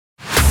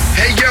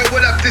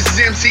This is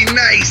MC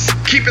Nice.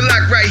 Keep it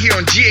locked right here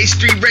on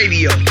GH3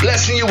 Radio.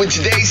 Blessing you with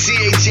today's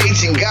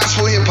CHH and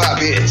gospel hip hop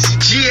hits.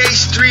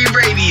 GH3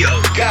 Radio,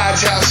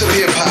 God's house of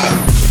hip hop.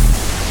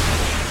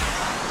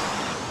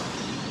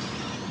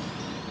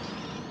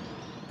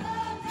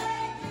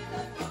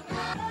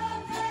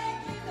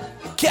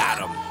 Got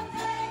him.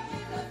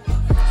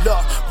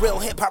 Look, real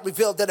hip-hop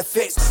revealed that it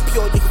fits.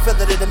 Pure, you can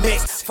feel it in the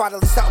mix.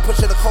 Finally start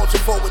pushing the culture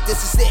forward,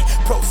 this is it.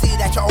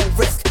 Proceed at your own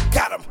risk.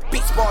 Got him.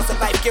 Beats, bars, of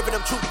life, giving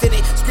them truth in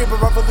it. Screaming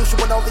revolution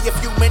when only a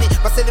few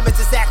minutes. My sentiments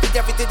exactly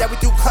everything that we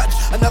do clutch.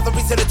 Another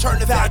reason to turn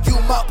the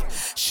volume up.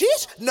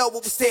 Shit, know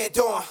what we stand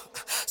on.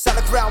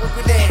 Solid ground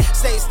we land.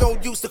 Saying no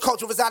use, the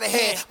culture was out of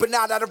hand. But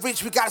now out of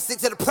reach, we gotta stick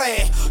to the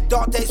plan.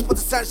 Dark days put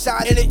the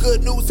sunshine in it.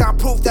 Good news, I'm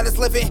proof that it's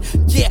living.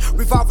 Yeah,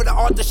 revolving the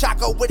art, the shot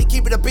go with it.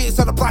 Keeping the beats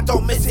on the block,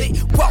 don't miss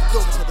it.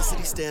 Welcome to the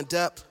city, stand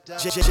up.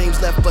 James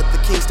left, but the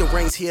king still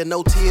reigns here.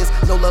 No tears,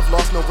 no love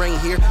lost, no rain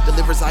here.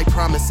 Delivers, I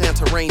promise,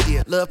 Santa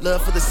reindeer. Love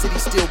for the city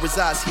still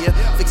resides here.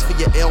 Fix for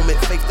your ailment,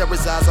 faith that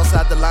resides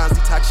outside the lines.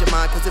 Detox your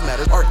mind, cause it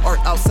matters. Art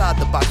outside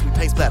the box, we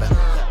paint better.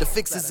 The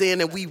fix is in,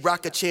 and we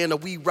rock a channel.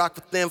 We rock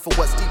with them for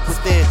what's deep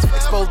within.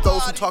 Expose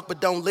those who talk but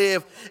don't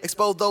live.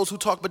 Expose those who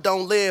talk but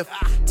don't live.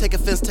 Take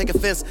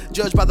offense,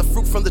 judge by the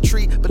fruit from the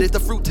tree. But if the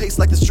fruit tastes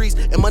like the streets,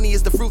 and money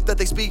is the fruit that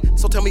they speak,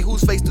 so tell me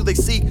whose face do they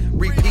see?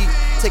 Repeat,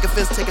 take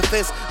offense,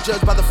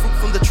 judge by the fruit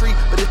from the tree.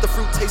 But if the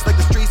fruit tastes like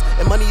the streets,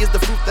 and money is the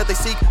fruit that they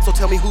seek, so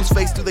tell me whose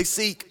face do they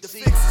seek? The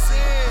fix is in.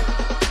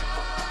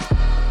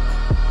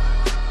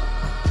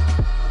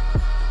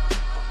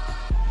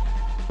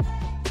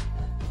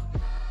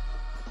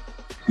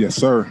 Yes,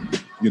 sir.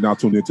 You're now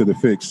tuned into The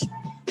Fixx,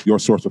 your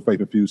source of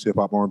faith-infused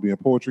hip-hop, R&B, and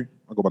poetry.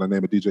 I go by the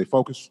name of DJ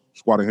Focus.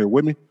 Squad in here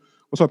with me.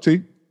 What's up,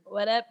 T?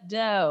 What up,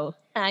 Joe?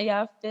 How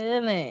y'all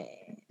feeling?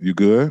 You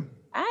good?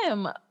 I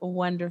am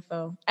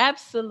wonderful.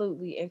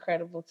 Absolutely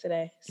incredible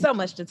today. So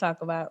much to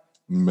talk about.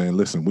 Man,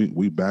 listen,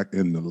 we back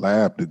in the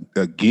lab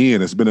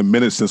again. It's been a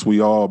minute since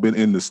we all been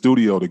in the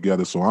studio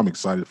together, so I'm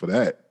excited for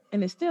that.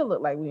 And it still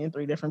look like we in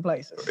 3 different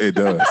places. It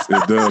does.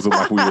 It does look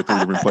like we in 3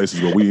 different places,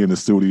 but we in the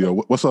studio.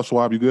 What's up,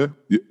 Schwab? You good?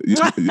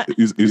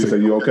 You say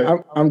you okay?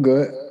 I'm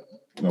good.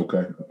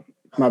 Okay.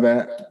 My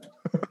bad.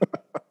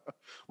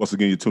 Once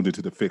again, you're tuned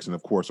into The Fixx, and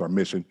of course, our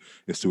mission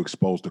is to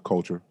expose the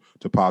culture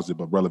to positive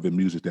but relevant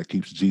music that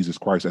keeps Jesus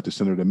Christ at the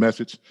center of the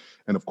message.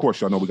 And of course,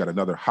 y'all know we got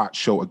another hot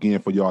show again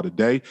for y'all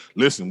today.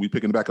 Listen, we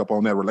picking back up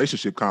on that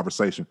relationship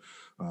conversation.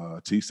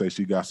 T say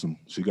she got some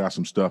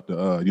stuff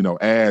to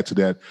add to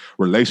that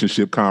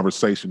relationship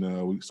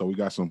conversation. So we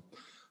got some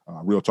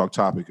real talk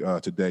topic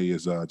today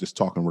is just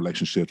talking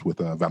relationships with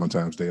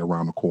Valentine's Day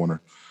around the corner.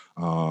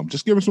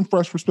 Just giving some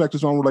fresh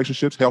perspectives on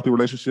relationships, healthy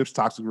relationships,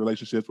 toxic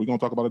relationships. We're going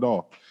to talk about it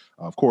all.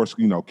 Of course,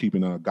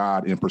 keeping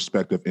God in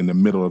perspective in the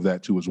middle of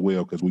that too as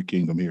well, because we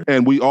kingdom here.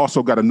 And we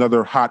also got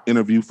another hot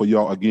interview for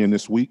y'all again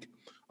this week.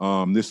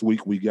 This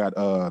week we got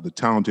the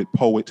talented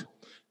poet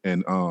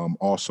and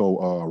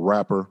also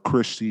rapper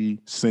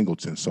Chrissy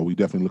Singleton. So we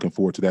definitely looking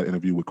forward to that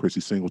interview with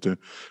Chrissy Singleton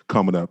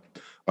coming up.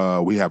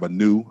 We have a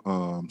new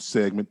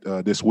segment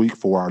this week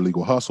for our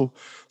legal hustle.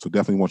 So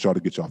definitely want y'all to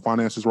get y'all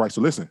finances right.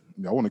 So listen,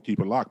 I want to keep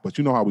it locked, but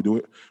you know how we do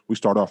it. We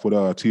start off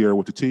with Tierra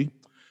with the T.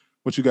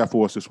 What you got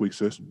for us this week,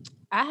 sis?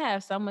 I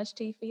have so much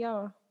tea for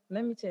y'all.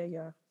 Let me tell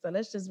y'all. So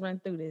let's just run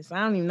through this.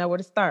 I don't even know where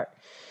to start.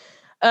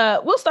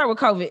 We'll start with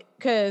COVID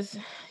because,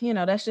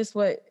 that's just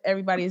what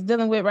everybody is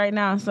dealing with right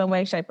now in some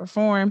way, shape, or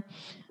form.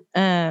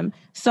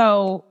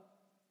 So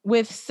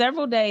with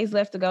several days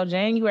left to go,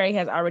 January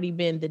has already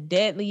been the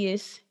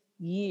deadliest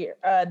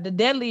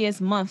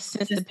month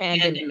since the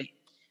pandemic.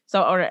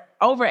 So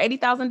over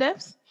 80,000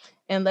 deaths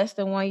in less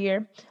than 1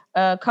 year.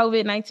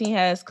 COVID-19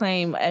 has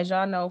claimed, as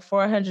y'all know,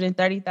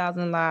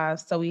 430,000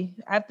 lives. So we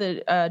have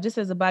to, just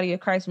as a body of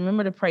Christ,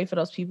 remember to pray for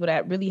those people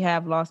that really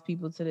have lost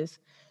people to this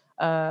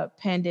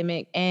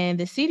pandemic. And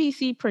the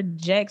CDC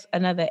projects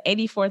another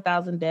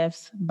 84,000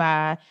 deaths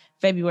by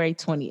February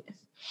 20th.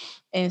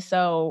 And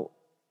so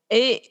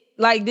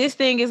this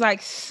thing is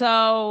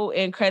so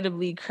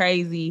incredibly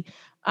crazy.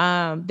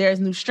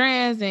 There's new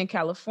strands in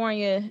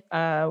California.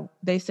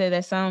 They said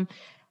that some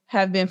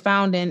have been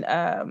found in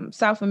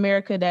South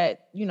America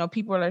that,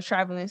 people are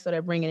traveling, so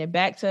they're bringing it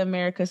back to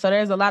America. So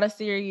there's a lot of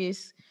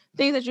serious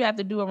things that you have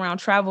to do around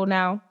travel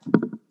now.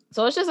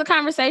 So it's just a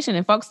conversation,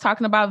 and folks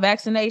talking about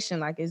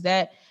vaccination. Is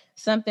that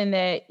something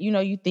that,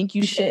 you think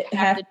you should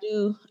have to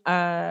do?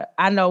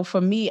 I know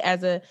for me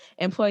as an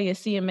employee of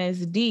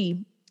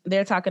CMSD,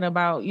 they're talking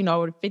about,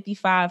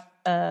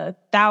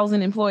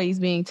 55,000 employees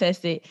being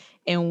tested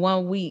in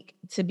 1 week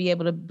to be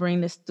able to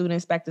bring the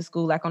students back to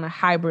school, on a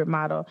hybrid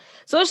model.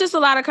 So it's just a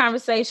lot of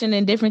conversation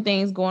and different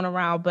things going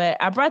around. But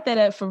I brought that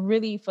up for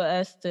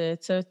us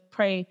to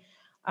pray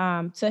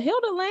to heal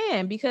the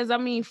land, because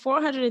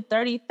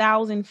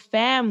 430,000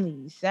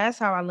 families, that's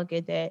how I look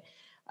at that,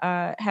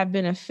 have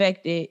been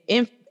affected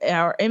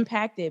or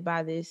impacted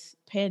by this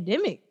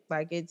pandemic.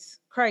 It's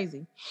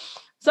crazy.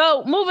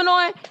 So moving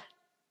on,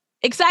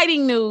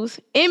 exciting news.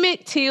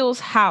 Emmett Till's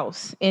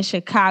house in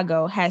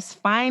Chicago has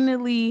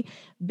finally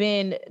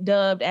been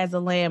dubbed as a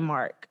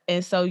landmark.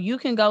 And so you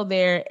can go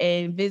there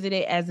and visit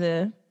it as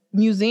a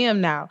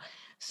museum now.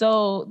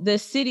 So the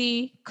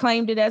city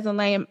claimed it as a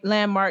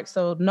landmark.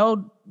 So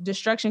no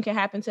destruction can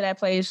happen to that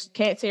place.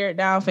 Can't tear it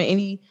down for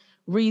any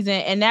reason.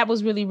 And that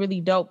was really,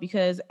 really dope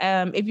because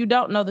if you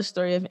don't know the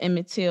story of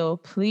Emmett Till,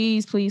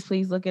 please, please,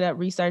 please look it up,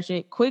 research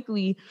it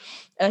quickly.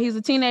 He's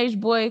a teenage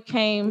boy,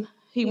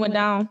 he went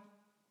down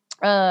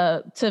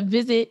to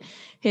visit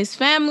his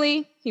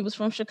family. He was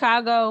from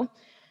Chicago.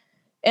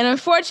 And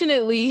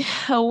unfortunately,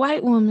 a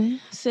white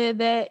woman said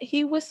that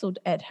he whistled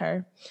at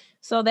her.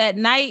 So that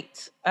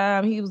night,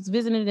 he was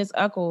visiting his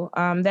uncle.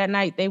 That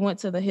night, they went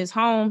to his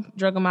home,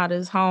 drug him out of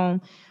his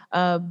home,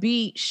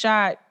 beat,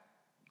 shot,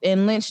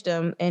 and lynched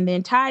him, and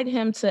then tied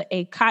him to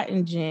a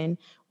cotton gin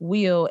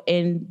wheel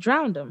and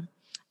drowned him.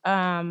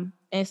 And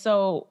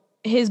so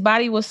his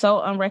body was so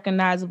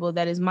unrecognizable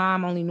that his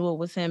mom only knew it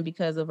was him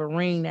because of a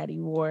ring that he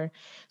wore.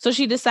 So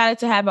she decided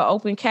to have an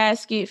open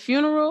casket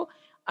funeral.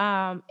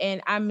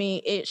 And I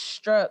mean, it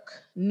struck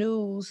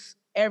news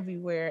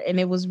everywhere, and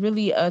it was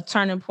really a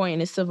turning point in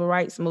the civil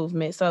rights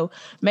movement. So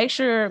make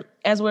sure,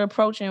 as we're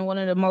approaching one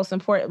of the most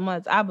important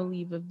months, I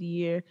believe, of the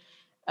year,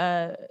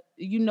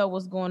 you know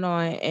what's going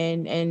on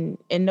and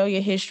know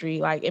your history.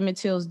 Like Emmett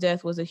Till's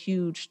death was a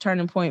huge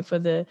turning point for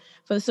the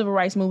civil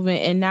rights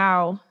movement, and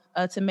now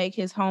to make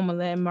his home a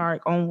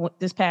landmark on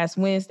this past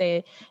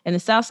Wednesday in the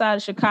South Side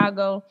of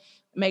Chicago.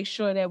 Make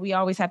sure that we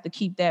always have to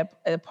keep that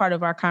a part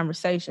of our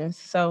conversations.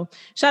 So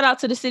shout out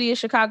to the city of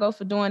Chicago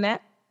for doing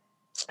that.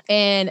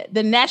 And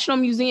the National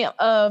Museum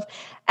of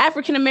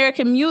African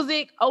American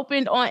Music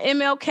opened on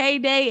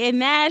MLK Day in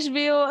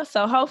Nashville.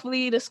 So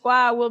hopefully the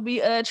squad will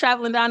be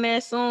traveling down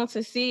there soon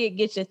to see it.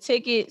 Get your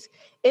tickets.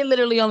 It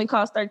literally only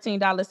costs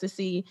 $13 to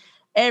see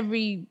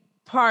every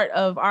part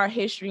of our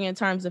history in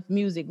terms of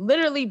music.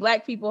 Literally,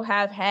 Black people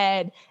have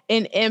had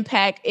an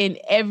impact in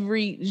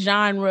every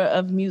genre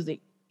of music,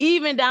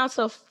 even down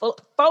to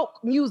folk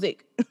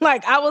music.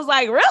 Like, I was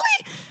like,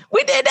 really?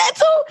 We did that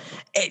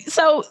too?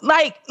 So,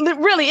 like,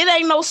 really, it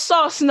ain't no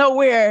sauce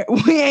nowhere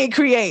we ain't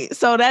create.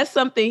 So that's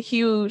something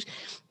huge.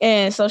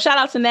 And so shout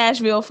out to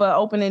Nashville for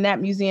opening that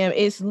museum.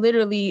 It's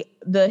literally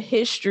the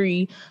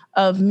history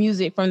of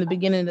music from the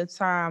beginning of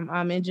time,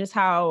 and just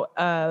how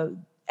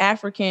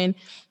African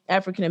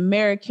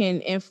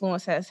American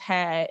influence has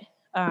had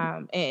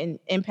and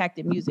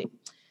impacted music.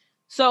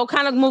 So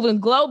kind of moving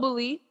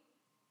globally,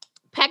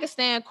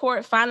 Pakistan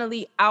court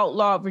finally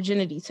outlawed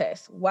virginity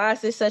tests. Why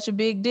is this such a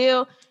big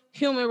deal?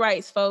 Human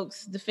rights,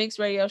 folks. The Fixx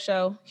radio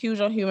show, huge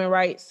on human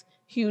rights,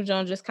 huge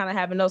on just kind of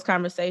having those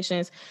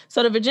conversations.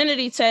 So the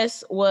virginity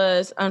test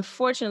was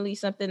unfortunately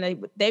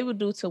something they would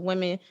do to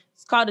women.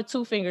 It's called a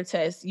two-finger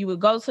test. You would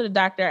go to the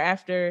doctor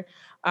after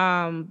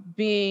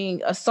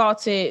being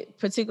assaulted,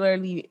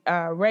 particularly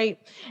rape,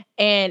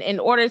 and in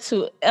order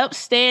to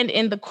upstand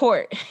in the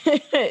court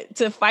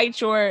to fight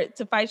your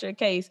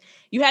case,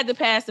 you had to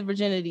pass the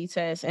virginity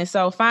test. And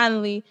so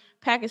finally,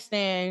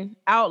 Pakistan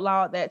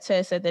outlawed that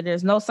test, said that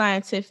there's no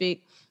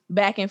scientific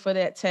backing for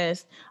that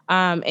test.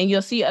 And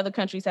you'll see other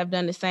countries have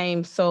done the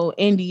same. So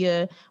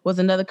India was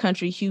another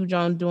country huge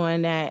on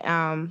doing that.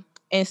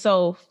 And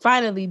so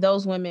finally,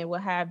 those women will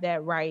have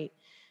that right.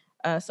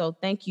 So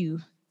thank you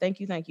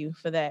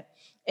for that.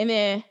 And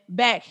then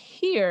back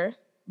here,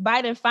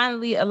 Biden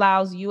finally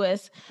allows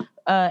U.S.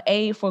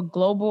 Aid for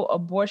global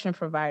abortion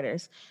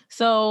providers.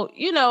 So,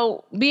 you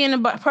know, being a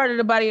part of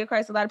the body of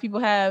Christ, a lot of people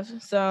have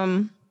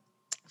some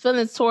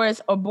feelings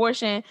towards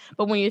abortion.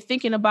 But when you're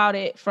thinking about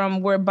it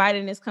from where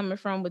Biden is coming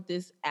from with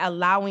this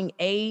allowing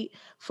aid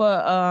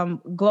for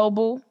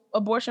global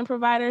abortion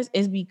providers,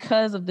 is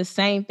because of the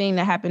same thing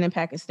that happened in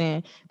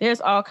Pakistan. There's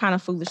all kind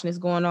of foolishness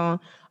going on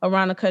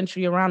around the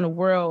country, around the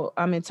world,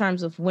 in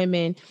terms of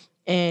women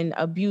and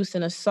abuse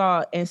and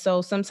assault. And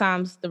so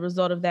sometimes the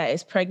result of that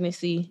is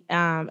pregnancy.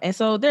 And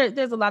so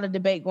there's a lot of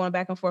debate going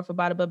back and forth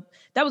about it. But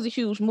that was a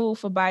huge move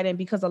for Biden,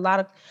 because a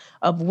lot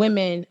of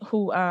women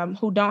who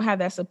don't have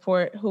that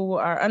support, who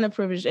are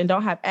underprivileged and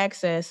don't have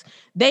access,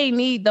 they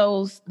need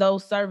those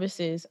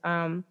services.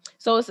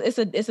 So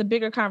it's a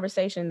bigger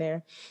conversation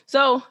there.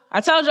 So I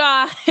told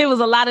y'all it was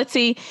a lot of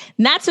tea.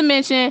 Not to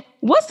mention,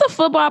 what's the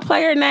football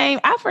player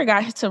name? I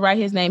forgot to write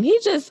his name. He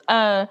just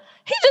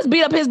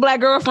beat up his Black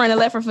girlfriend and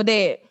left her for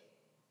dead,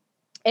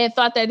 and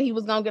thought that he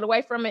was gonna get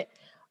away from it.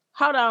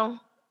 Hold on,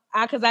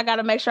 because I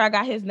gotta make sure I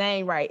got his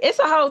name right. It's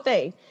a whole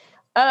thing.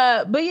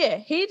 But yeah,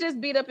 he just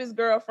beat up his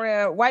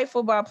girlfriend, white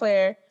football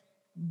player,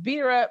 beat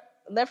her up,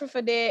 left her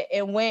for dead,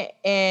 and went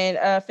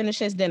and finished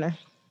his dinner.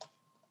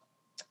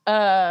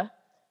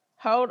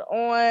 Hold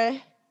on.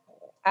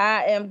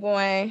 I am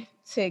going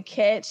to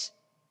catch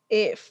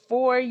it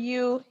for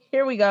you.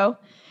 Here we go.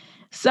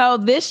 So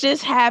this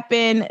just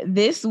happened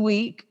this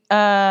week.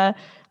 Chad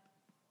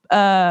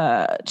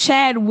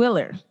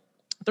Willer,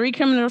 three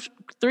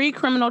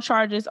criminal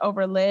charges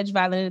over alleged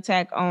violent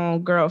attack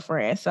on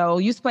girlfriend. So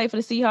used to play for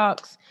the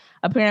Seahawks.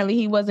 Apparently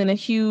he wasn't a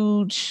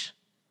huge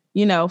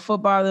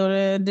football.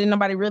 Didn't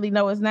nobody really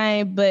know his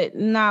name, but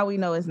now we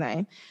know his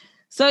name.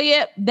 So,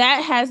 yeah,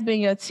 that has been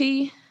your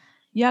tea.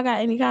 Y'all got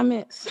any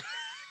comments?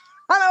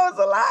 I know it's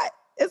a lot.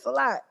 It's a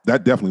lot.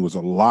 That definitely was a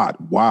lot.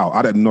 Wow.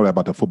 I didn't know that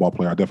about the football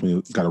player. I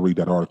definitely got to read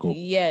that article.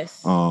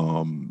 Yes.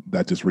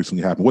 That just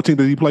recently happened. What team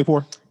did he play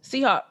for?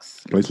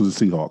 Seahawks. Plays for the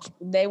Seahawks.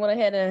 They went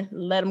ahead and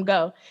let him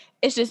go.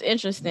 It's just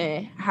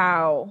interesting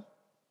how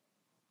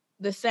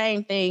the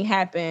same thing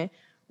happened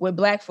with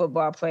black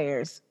football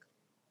players.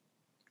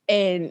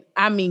 And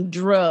I mean,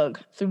 drug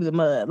through the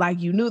mud. Like,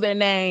 you knew their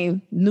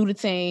name, knew the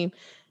team,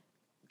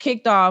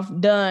 kicked off,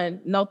 done,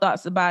 no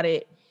thoughts about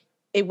it.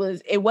 It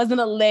wasn't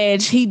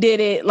alleged. He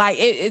did it. Like,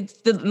 it's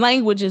the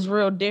language is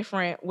real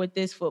different with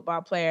this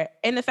football player,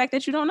 and the fact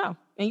that you don't know,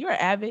 and you're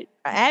an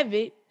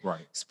avid right.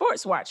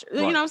 sports watcher.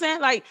 Right. You know what I'm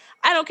saying? Like,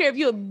 I don't care if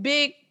you're a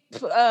big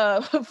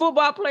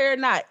football player or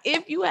not.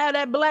 If you have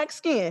that black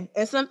skin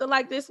and something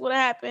like this would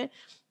have happened,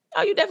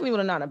 you definitely would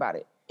have known about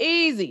it.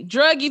 Easy,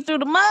 drug you through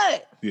the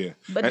mud. Yeah,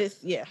 but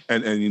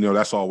and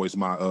that's always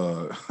my.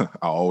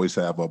 I always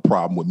have a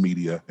problem with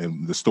media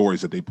and the stories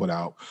that they put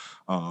out.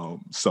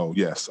 So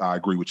yes, I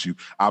agree with you.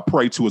 I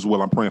pray too as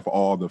well. I'm praying for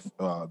all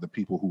the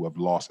people who have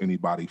lost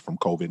anybody from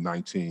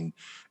COVID-19,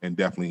 and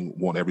definitely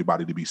want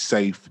everybody to be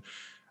safe.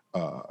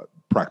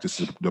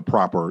 Practice the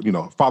proper,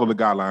 follow the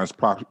guidelines,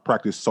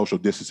 practice social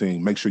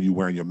distancing, make sure you're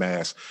wearing your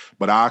mask.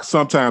 But I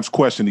sometimes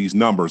question these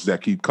numbers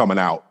that keep coming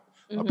out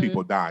of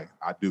people dying.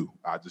 I do.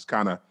 I just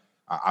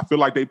I feel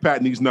like they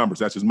patent these numbers.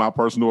 That's just my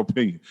personal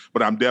opinion.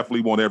 But I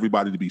definitely want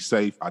everybody to be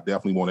safe. I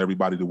definitely want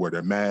everybody to wear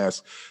their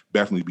masks,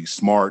 definitely be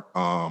smart.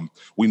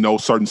 We know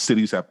certain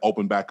cities have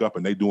opened back up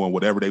and they doing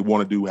whatever they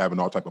want to do, having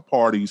all type of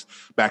parties,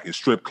 back in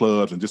strip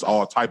clubs and just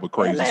all type of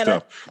crazy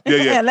stuff.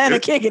 Yeah. Atlanta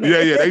kicking it.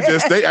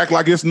 Yeah. They act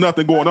like it's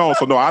nothing going on.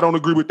 So no, I don't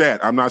agree with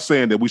that. I'm not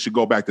saying that we should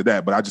go back to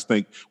that, but I just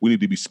think we need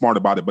to be smart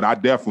about it. But I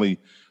definitely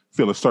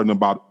feel a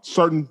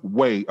certain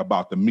way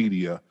about the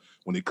media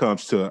when it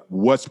comes to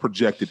what's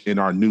projected in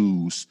our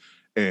news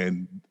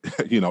and,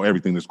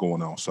 everything that's going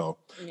on. So,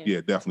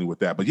 yeah, definitely with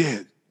that. But,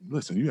 yeah,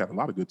 listen, you have a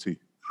lot of good tea.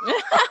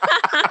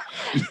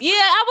 Yeah,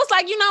 I was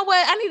like, you know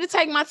what? I need to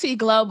take my tea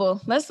global.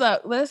 Let's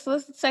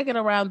take it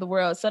around the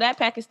world. So that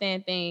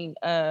Pakistan thing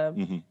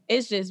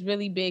is just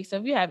really big. So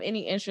if you have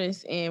any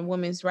interest in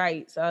women's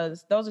rights,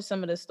 those are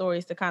some of the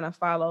stories to kind of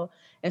follow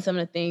and some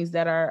of the things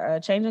that are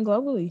changing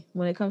globally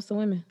when it comes to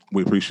women.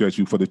 We appreciate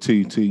you for the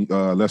tea.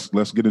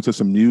 Let's get into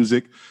some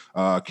music.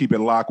 Keep it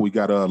locked. We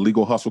got a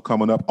Legal Hustle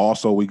coming up.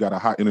 Also, we got a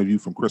hot interview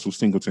from Crystal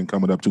Singleton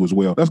coming up too as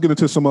well. Let's get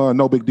into some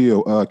No Big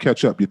Deal.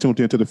 Catch up. You're tuned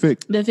into The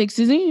Fixx. The Fixx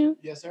is in.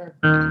 Yes, sir.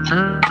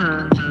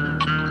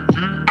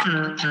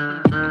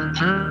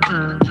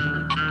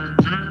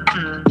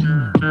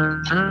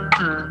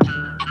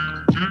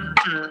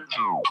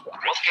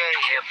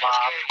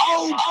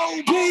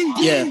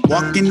 Yeah,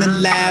 walk in the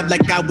lab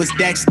like I was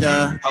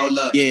Dexter. Hold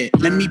up. Yeah,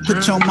 let me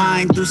put your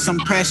mind through some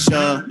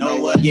pressure. Know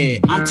what? Yeah,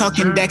 I'm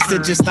talking Dexter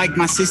just like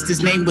my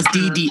sister's name was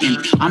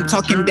DDE. I'm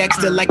talking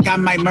Dexter like I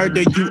might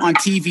murder you on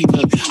TV.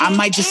 I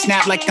might just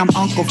snap like I'm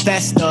Uncle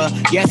Fester.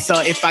 Yes,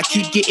 sir, if I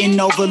keep getting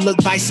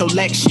overlooked by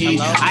selection.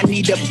 I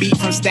need a beat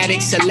from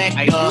Static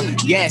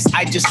Selector. Yes,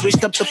 I just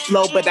switched up the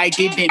flow, but I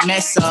didn't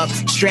mess up.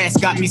 Stress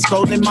got me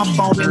scrolling my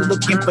phone and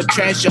looking for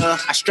treasure.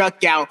 I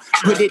struck out,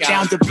 put it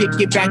down to pick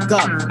it back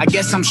up. I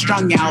guess I'm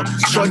strung out.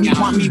 Shorty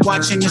want me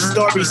watching the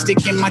story,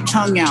 sticking my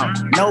tongue out.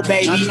 No,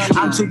 baby,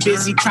 I'm too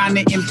busy trying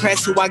to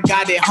impress who I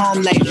got at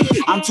home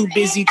lately. I'm too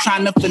busy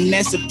trying to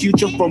finesse a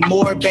future for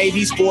more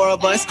babies. 4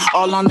 of us,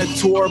 all on the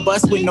tour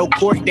bus with no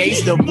court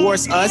dates.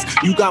 Divorce us,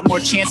 you got more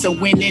chance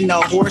of winning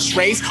a horse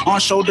race. On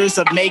shoulders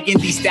of Megan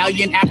Thee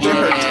Stallion after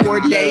her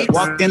tour date.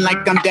 Walked in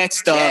like I'm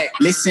Dexter,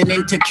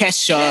 listening to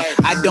Kesha.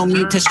 I don't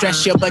mean to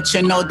stress you, but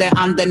you know that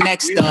I'm the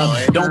next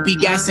up. Don't be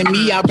gassing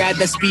me, I'd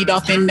rather speed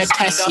off in the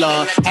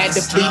Tesla. Had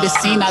to flee the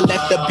scene, I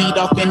left the beat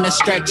off in the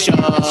stretcher.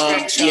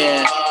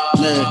 Yeah,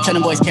 look, tell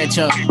them boys catch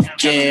up.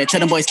 Yeah, tell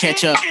them boys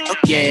catch up.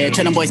 Yeah,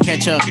 tell them boys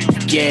catch up.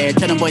 Yeah,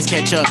 tell them boys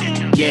catch up.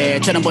 Yeah,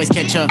 tell them boys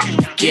catch up.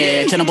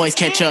 Yeah, tell them boys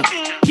catch up.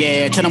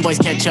 Yeah, tell them boys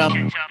catch up.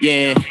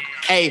 Yeah.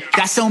 Hey,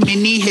 got so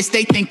many hits,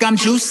 they think I'm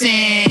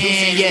juicing.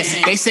 Yeah,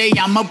 they say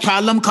I'm a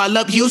problem, call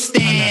up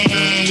Houston.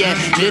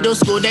 Yeah, middle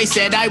school they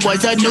said I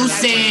was a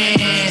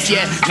nuisance.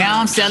 Yeah,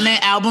 now I'm selling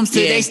albums to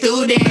they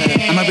students.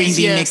 I'ma bring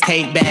the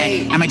mixtape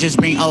back. I'ma just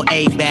bring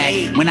 08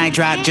 back. When I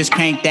drop, just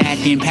crank that,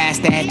 then pass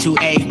that to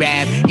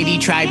A-Rap. Indie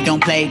Tribe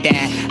don't play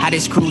that.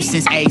 Hottest crew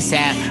since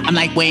ASAP. I'm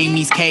like Wayne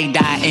meets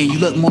K-Dot, and you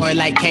look more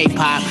like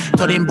K-pop.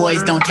 Told them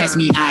boys don't test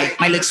me, I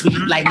might look sweet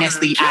like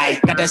Nestle. I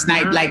got the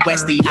snipe like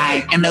Wesley.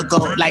 I am the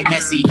GOAT like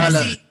Messi.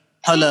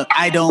 Hold up,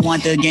 I don't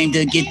want the game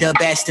to get the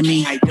best of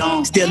me. I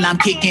don't. Still, I'm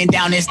kicking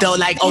down this door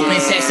like open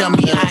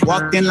sesame. I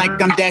walked in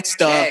like I'm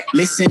Dexter,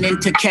 listening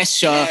to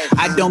Kesha.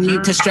 I don't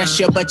mean to stress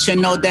you, but you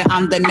know that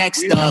I'm the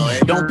next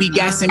up. Don't be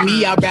gassing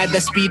me, I'd rather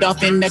speed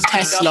off in the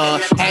Tesla.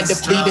 Had to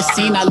flee the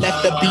scene, I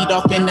left the beat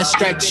off in the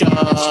stretcher.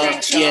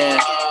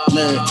 Yeah.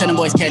 Look, tell them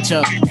boys catch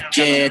up.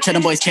 Yeah, tell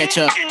them boys catch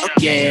up.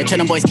 Yeah, tell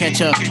them boys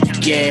catch up.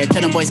 Yeah,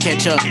 tell them boys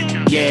catch up.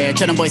 Yeah,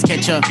 tell them boys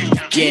catch up.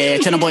 Yeah,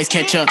 tell them boys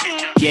catch up.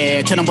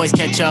 Yeah, tell them boys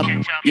catch up.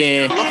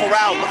 Yeah. Look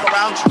around you.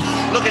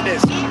 Look at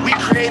this. We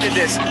created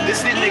this.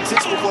 This didn't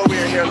exist before we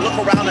were here. Look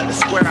around at the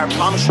square. I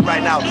promise you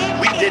right now,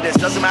 we did this.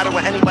 Doesn't matter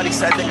what anybody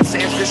said. They can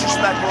say it's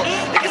disrespectful.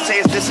 They can say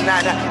it's this and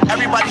that.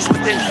 Everybody's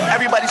within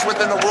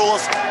the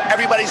rules.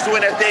 Everybody's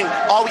doing their thing.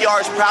 All we are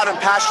is proud and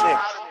passionate.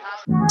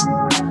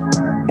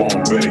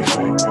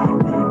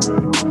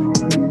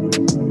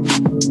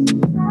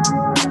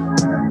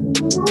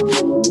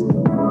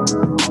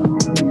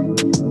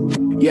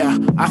 Yeah,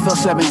 I fell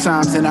 7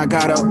 times and I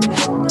got up.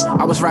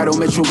 I was right on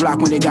Mitchell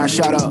Block when it got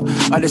shot up.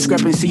 A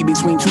discrepancy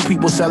between 2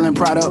 people selling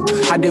product.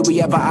 How did we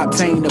ever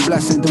obtain the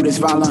blessing through this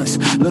violence?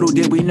 Little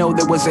did we know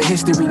there was a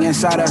history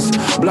inside us.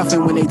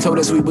 Bluffing when they told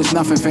us we was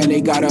nothing, fan,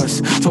 they got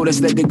us. Told us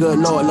that the good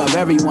Lord love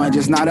everyone,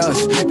 just not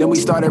us. Then we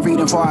started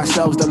reading for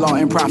ourselves the law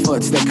and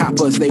prophets. They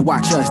cop us, they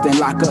watch us, then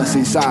lock us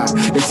inside.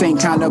 The same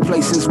kind of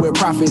places where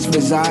prophets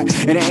reside.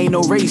 And there ain't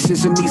no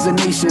racism, these are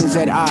nations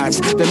at odds.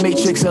 The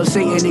matrix of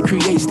Satan, it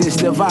creates this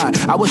divide.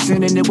 I was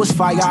sinning, it was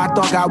fire, I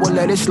thought God would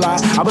let it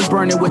slide. I was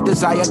burning with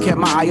desire, kept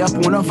my eye up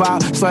on a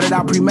vibe. Started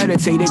out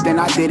premeditated, then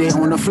I did it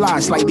on the fly.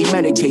 Slightly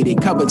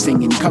medicated,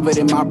 coveting and covered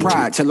in my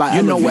pride. Till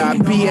I know where I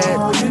be at.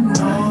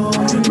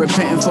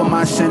 Repenting for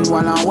my sin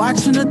while I'm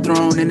watching the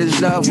throne. And his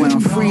love where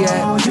I'm free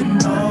at.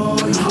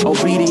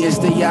 Obedience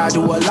to Yah,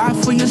 do a lot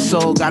for your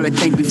soul. Gotta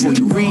think before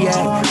you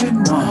react.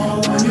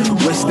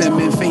 Wisdom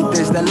and faith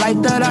is the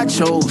light that I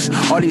chose.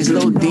 All these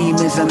little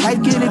demons and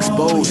light get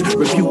exposed.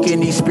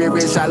 Rebuking these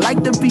spirits, I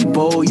like to be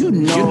bold. You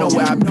know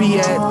where I be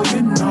at.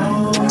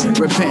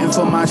 Repenting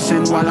for my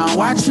sin while I'm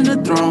watching the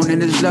throne.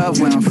 And his love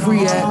where I'm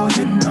free at.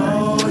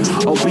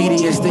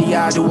 Obedience to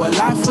Yah, do a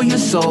lot for your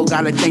soul.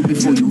 Gotta think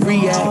before you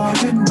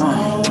react.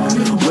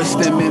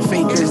 Wisdom and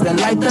faith is the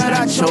light that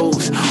I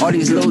chose. All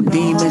these little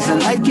demons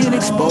and light get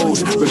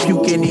exposed.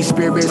 Rebuking these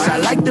spirits, I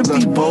like to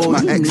be bold.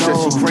 My ex said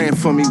she praying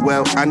for me,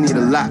 well, I need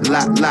a lot.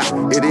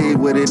 It is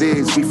what it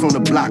is, we from the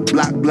block.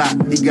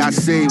 He got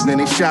saved and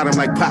they shot him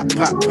like pop.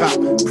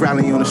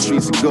 Crowding on the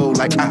streets of gold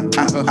like Now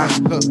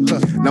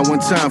one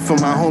time for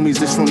my homies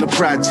that's from the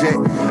project.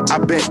 I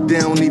bet they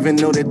don't even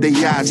know that they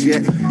eyes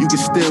yet. You can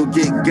still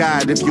get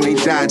God if you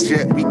ain't died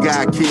yet. We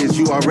got kids,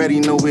 you already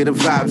know where the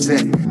vibes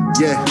at.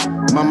 Yeah.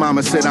 My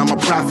mama said I'm a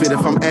prophet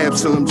if I'm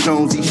Absalom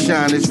Jones. He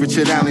shine as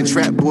Richard Allen.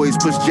 Trap boys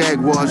push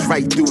Jaguars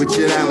right through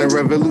Richard Allen.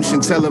 Revolution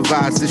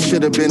televised, this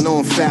should have been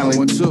on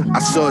Fallon. I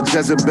saw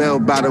Jezebel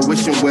by the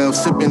wishing well,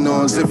 sipping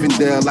on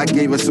Zinfandel. I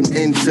gave her some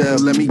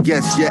intel. Let me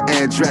guess your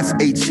address,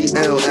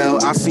 Hell.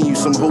 I seen you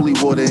some holy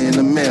water in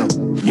the mail.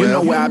 You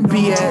know where I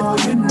be at.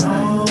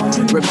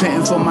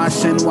 Repenting for my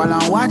sin while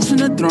I'm watching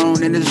the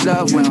throne. And his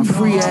love where I'm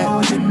free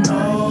at.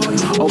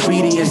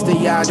 Obedience to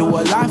Yah, do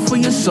a lot for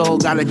your soul.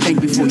 Gotta think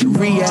before you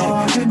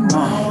react.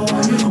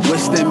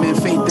 Wisdom and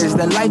faith is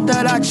the light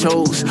that I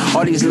chose.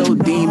 All these little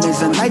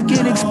demons and light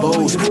get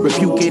exposed.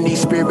 Rebuking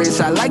these spirits,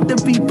 I like to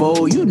be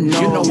bold. You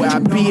know where I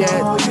be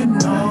at.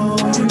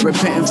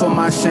 Repenting for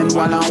my sin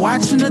while I'm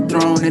watching the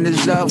throne. And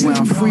his love where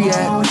I'm free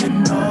at.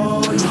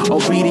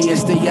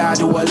 Obedience to Yah,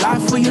 do a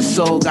lot for your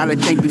soul. Gotta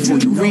think before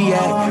you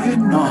react.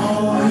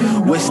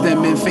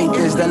 Wisdom and faith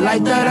is the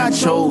light that I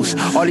chose.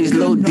 All these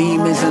little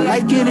demons and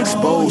light get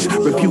exposed.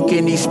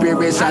 Rebuking these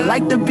spirits, I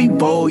like to be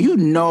bold. You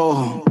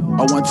know.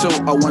 I want to.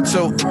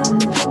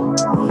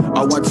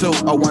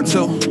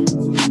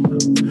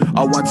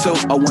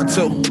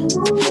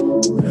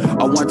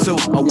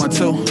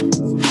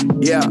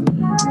 Yeah.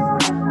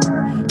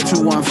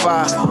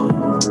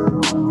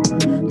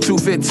 215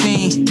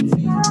 215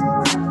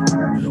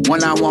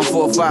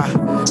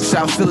 19145.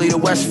 South Philly to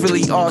West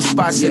Philly, all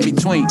spots in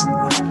between.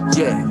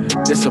 Yeah,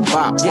 this a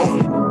bop. This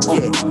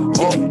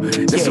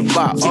a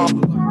bop.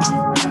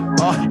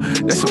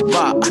 This a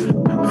bop.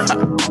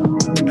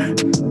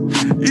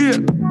 Yeah.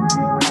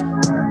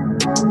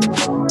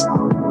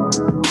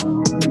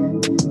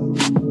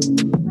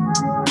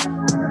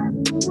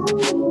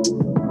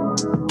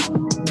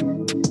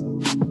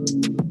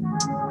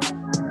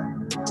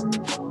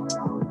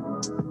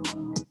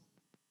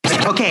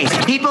 Okay,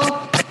 people,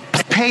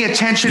 pay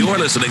attention. You're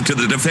listening to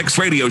the Fixx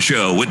Radio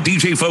Show with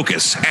DJ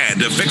Focus and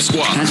the Fixx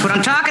Squad. That's what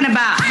I'm talking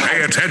about.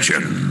 Pay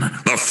attention.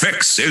 The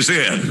Fixx is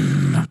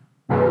in.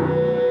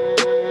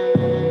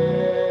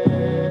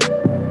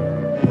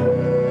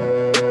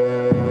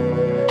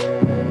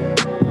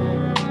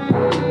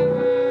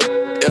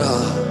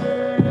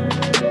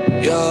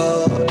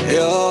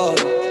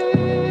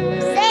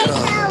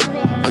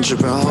 I'm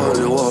tripping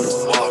holy water.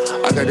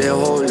 I got that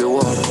holy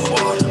water.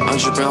 I'm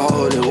tripping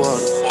holy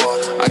water.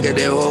 I got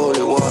that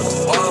holy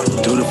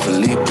water. Do the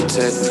Philippe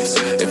protect me.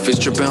 If it's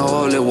dripping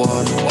holy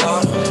water.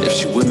 If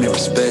she with me,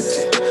 respect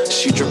it.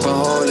 She dripping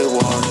holy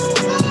water.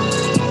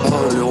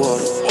 Holy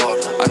water.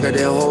 I got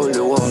that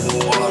holy water.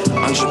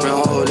 I'm dripping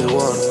holy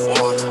water.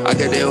 I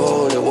got that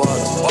holy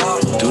water.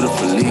 Do the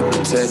Philippe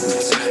protect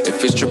me. If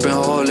it's dripping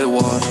holy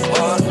water.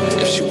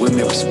 If she with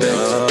me, respect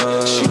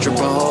it. She dripping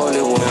holy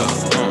water.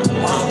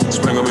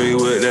 Sprinkle me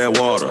with that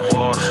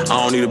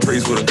need a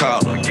priest with a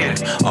collar.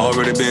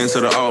 Already been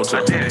to the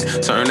altar.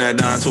 Turn that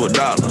down to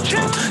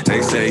 $1.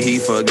 They say he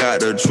forgot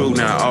the truth.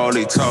 Now all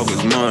they talk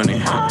is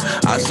money.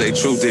 I say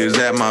truth is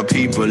that my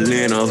people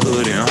in the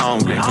hood and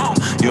hungry.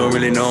 You don't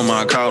really know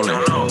my calling.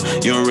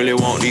 You don't really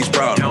want these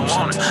problems.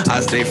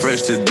 I stay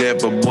fresh to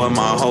death, but boy,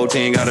 my whole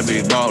team gotta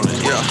be ballin'.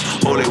 Yeah,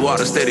 holy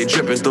water steady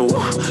dripping through.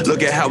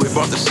 Look at how we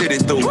brought the city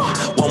through.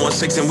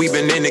 116 and we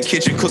been in the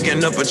kitchen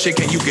cooking up a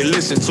chicken you can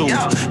listen to.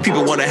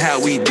 People wonder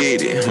how we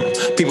did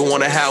it. People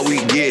wonder how we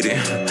get it.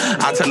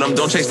 I tell them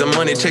don't chase the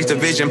money, chase the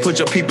vision. Put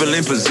your people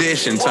in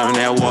position. Turn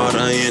that water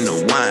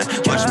into wine.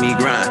 Watch me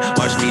grind,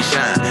 watch me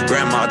shine.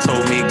 Grandma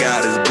told me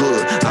God is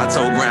good. I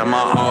told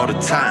grandma all the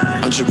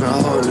time. I'm tripping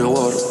holy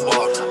water.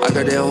 I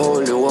got that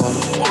holy water.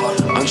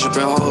 I'm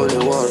tripping holy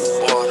water.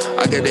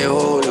 I got that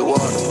holy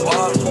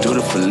water. Do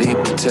the Philippe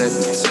protect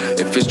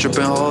me. If it's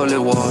dripping holy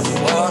water.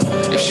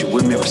 If she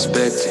with me,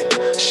 respect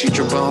it. She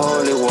dripping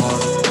holy water.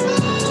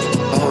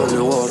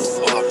 Holy water.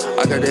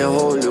 I got that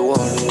holy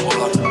water.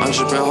 I'm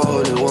dripping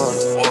holy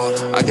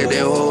water. I got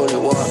that holy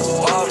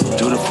water.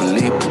 Do the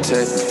Philippe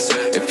protect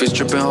me. If it's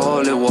dripping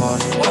holy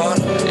water.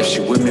 If she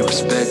with me,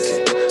 respect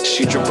it.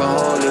 She dripping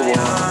holy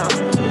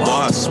water. Boy,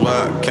 I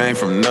swear I came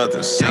from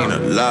nothing. Seen a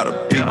lot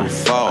of people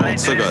fall.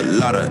 Took a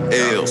lot of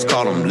L's.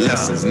 Call them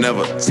lessons.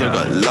 Never took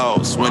a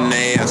loss. When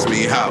they ask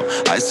me how,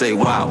 I say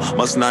wow.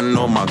 Must not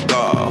know my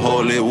God.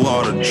 Holy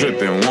water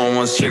dripping.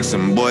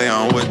 116 boy,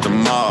 I'm with the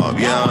mob.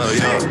 Yeah,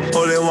 yeah.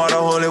 Holy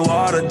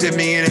water. Dip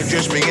me in and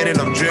drench me in it.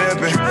 I'm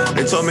dripping.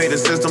 They told me the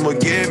system would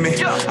get me.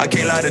 I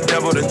can't lie the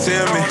devil to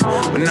tempt me.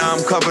 But now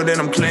I'm covered and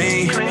I'm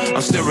clean.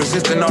 I'm still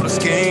resisting all the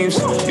schemes.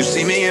 You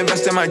see me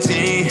invest in my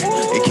team.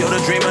 It killed a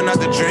dreamer, not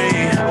the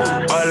dream.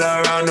 All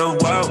around the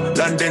world,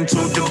 London to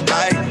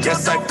Dubai.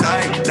 Yes, I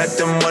fly, let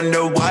them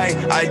wonder why.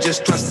 I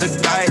just trust the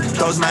guy,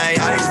 close my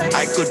eyes.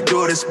 I could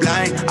do this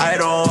blind, I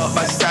don't walk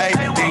by sight.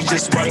 Things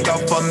just work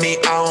out for me,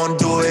 I don't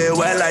do it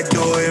well, I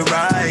do it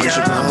right. I'm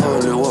tripping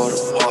holy water,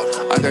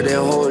 I got that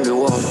holy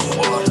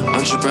water.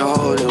 I'm tripping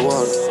holy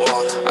water,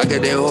 I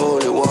got that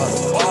holy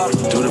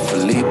water. Do the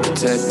Philippe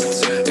protect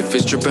me. If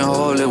it's dripping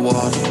holy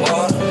water.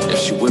 If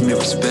she with me,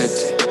 respect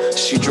it.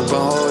 She dripping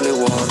holy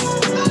water.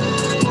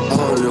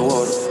 Holy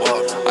water,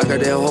 I got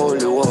that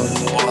holy water.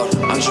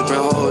 I'm dripping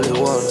holy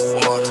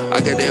water. I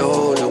got that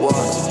holy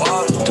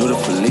water. Do the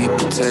Philippe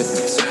protect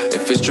me.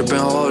 If it's dripping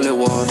holy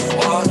water.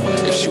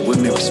 If she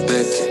with me,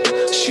 respect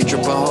it. She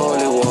dripping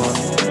holy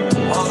water.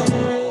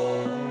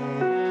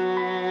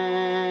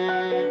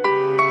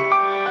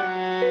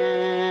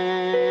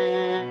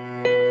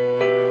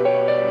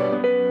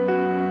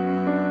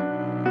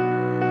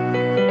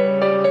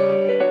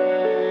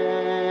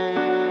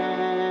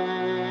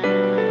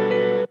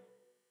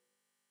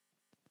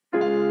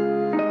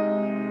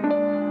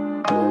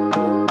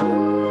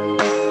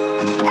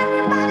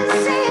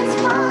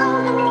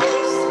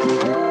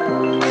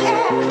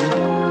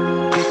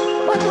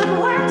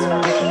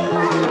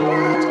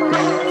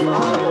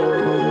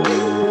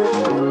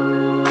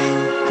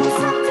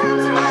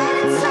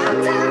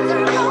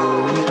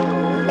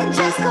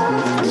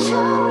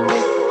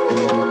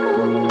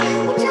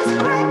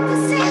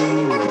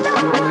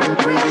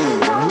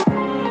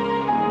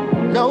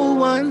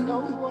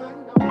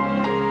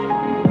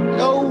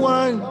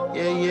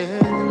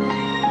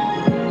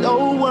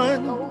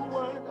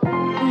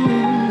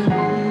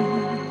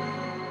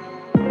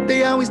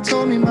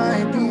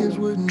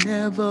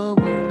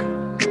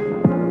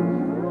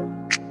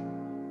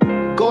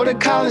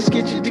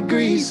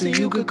 So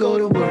you could go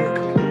to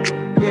work,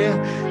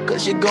 yeah,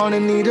 cause you're gonna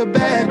need a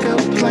backup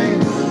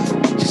plan,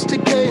 just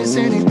in case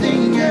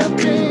anything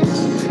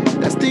happens.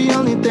 That's the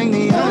only thing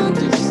they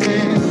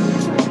understand.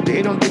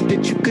 They don't think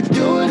that you could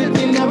do it if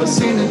they never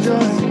seen it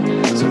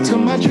done. So to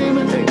my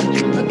dreaming,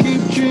 I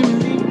keep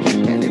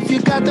dreaming. And if you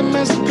got the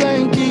master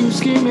plan, keep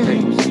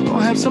scheming.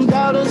 Gonna have some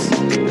doubters,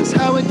 that's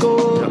how it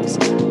goes.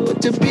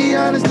 But to be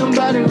honest,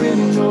 nobody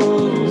really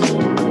knows.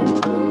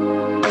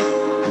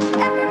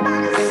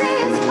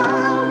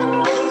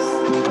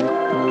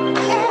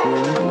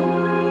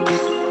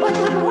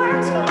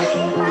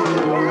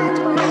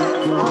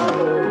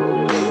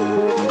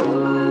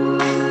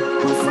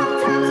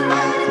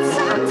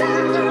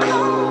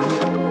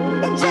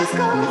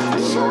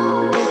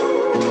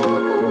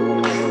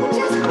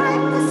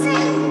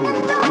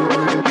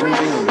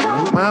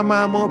 My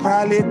mama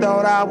probably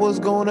thought I was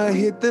gonna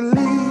hit the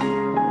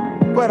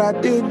lead, but I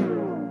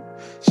didn't.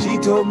 She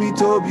told me,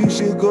 Tob, you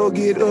should go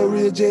get a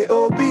real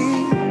J.O.B.,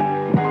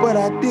 but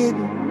I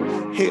didn't.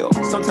 Hell,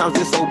 sometimes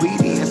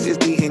disobedience is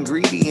the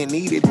ingredient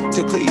needed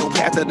to clear your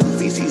path of the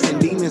feces and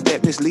demons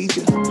that mislead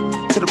you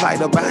to the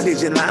plight of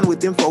bondage in line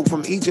with them folk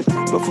from Egypt.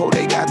 Before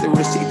they got the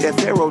receipt that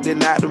Pharaoh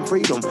denied them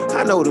freedom.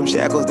 I know them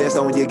shackles that's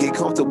on you get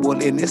comfortable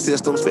in this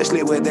system,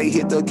 especially when they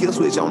hit the kill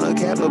switch on a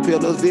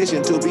caterpillar's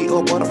vision to be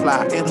a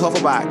butterfly and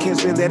hover by.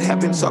 Kinsmen that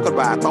have been suckered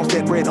by thoughts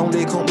that bread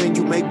only come when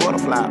you make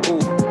butterfly. Ooh.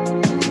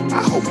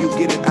 I hope you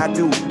get it, I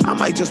do. I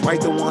might just write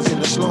the ones in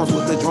the slums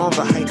with the drums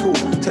of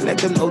haiku to let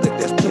them know that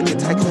there's plenty of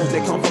tycoons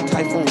that come from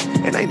typhoons.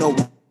 And ain't no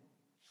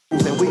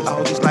rules, and we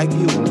all just like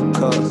you.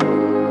 Cause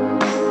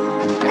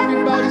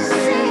Everybody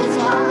says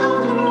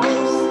follow the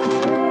rules.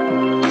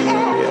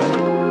 Yeah.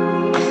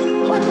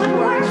 What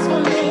works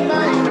for me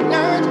might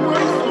not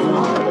work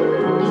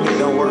for It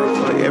don't work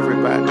for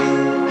everybody.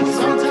 you.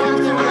 Sometimes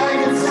they're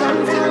right and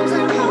sometimes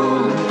they're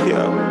wrong.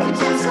 Yeah. It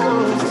just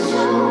goes to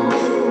show.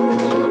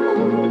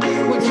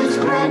 We're just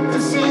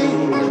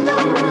practicing and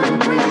don't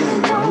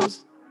regret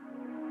those.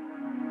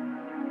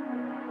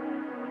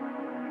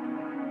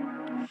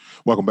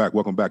 Welcome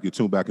back. You're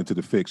tuned back into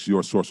the Fixx,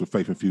 your source of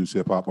faith-infused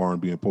hip-hop,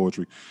 R&B, and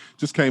poetry.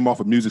 Just came off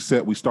a music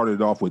set. We started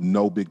it off with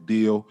No Big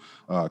Deal,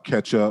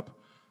 Catch Up.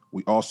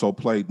 We also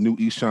played New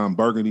Eshawn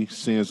Burgundy,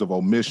 Sins of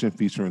Omission,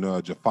 featuring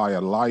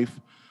Jafia Life.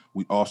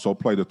 We also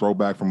played a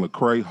throwback from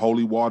Lecrae,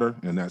 Holy Water,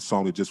 and that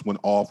song that just went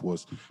off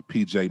was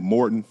PJ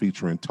Morton,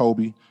 featuring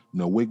Toby,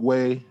 No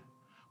Wigway,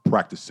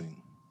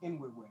 Practicing.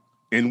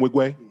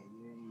 Inwigway?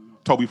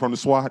 Toby from the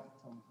SWAT?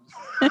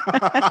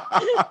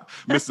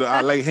 Mr.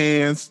 I lay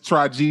hands,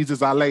 try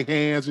Jesus, I lay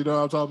hands, you know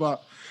what I'm talking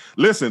about?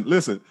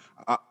 Listen,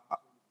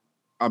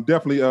 I'm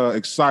definitely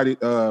excited.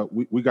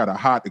 We got a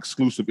hot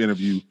exclusive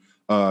interview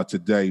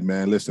today,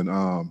 man. Listen,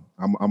 I'm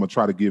gonna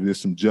try to give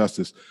this some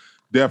justice.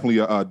 Definitely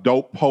a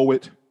dope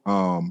poet,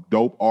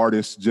 dope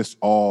artist, just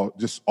all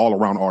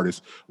around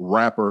artist,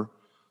 rapper.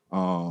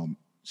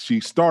 She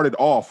started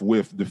off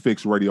with the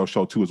Fixx radio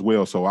show too as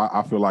well. So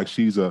I feel like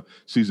she's an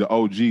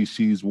OG.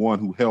 She's one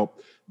who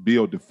helped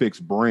build the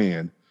Fixx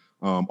brand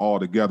all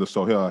together.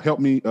 So help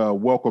me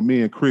welcome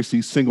me and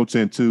Chrissy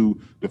Singleton to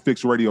the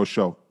Fixx radio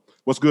show.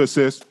 What's good,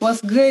 sis?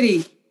 What's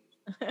goody?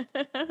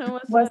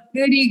 What's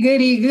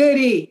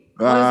goody?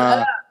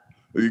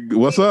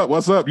 What's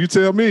up? You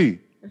tell me.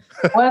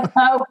 What's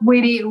up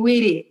with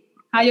it?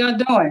 How y'all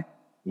doing?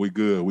 We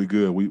good.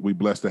 We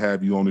blessed to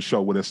have you on the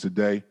show with us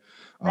today.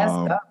 Let's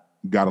go.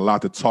 Got a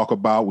lot to talk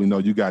about. We know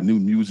you got new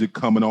music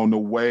coming on the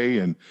way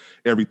and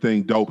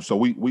everything dope. So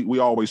we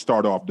always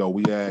start off, though.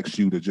 We ask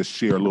you to just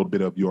share a little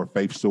bit of your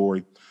faith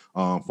story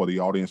for the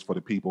audience, for the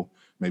people.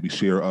 Maybe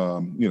share,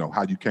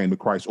 how you came to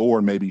Christ,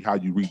 or maybe how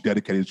you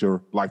rededicated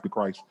your life to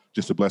Christ,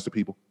 just to bless the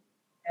people.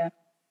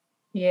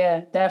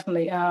 Yeah,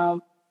 definitely.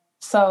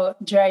 So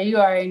Dre, you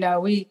already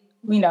know we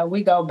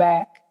go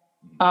back.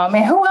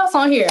 And who else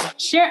on here?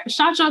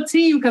 Shout your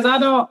team, because I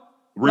don't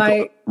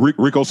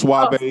Rico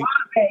Suave.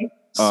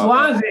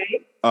 Suave.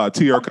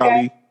 Tier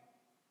Kali.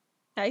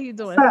 How you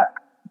doing?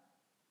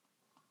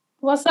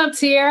 What's up,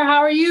 Tier? How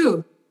are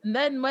you?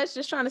 Nothing much,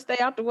 just trying to stay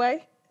out the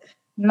way.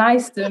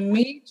 Nice to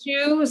meet you.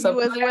 You as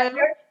well.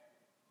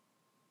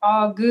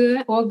 All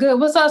good. Well, good.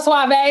 What's up,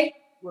 Suave?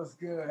 What's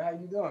good? How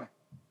you doing?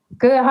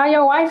 Good. How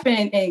your wife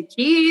and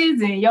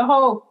kids and your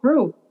whole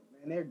crew?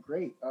 Man, they're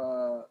great.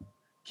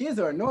 Kids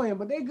are annoying,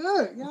 but they're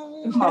good. You know what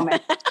I mean? Come on, man.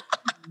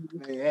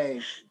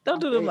 Hey. Don't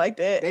do them like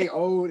that. They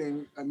old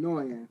and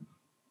annoying.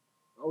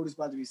 The oldest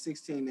about to be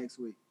 16 next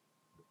week.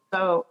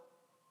 So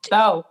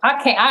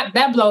I can't.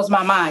 That blows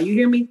my mind. You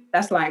hear me?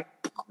 That's like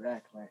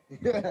exactly.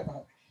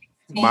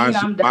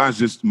 Mine's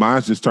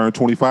just turned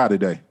 25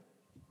 today.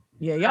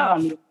 Yeah,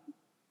 y'all. I'm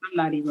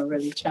not even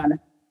really trying to.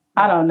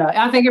 I don't know.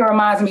 I think it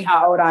reminds me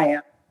how old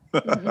I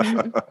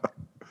am.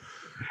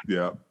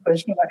 Yeah.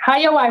 How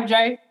your wife,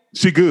 Jay?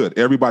 She good.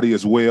 Everybody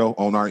is well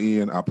on our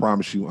end. I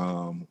promise you.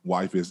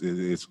 Wife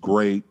is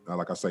great.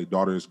 Like I say,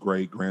 daughter is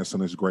great.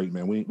 Grandson is great.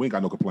 Man, we ain't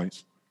got no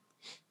complaints.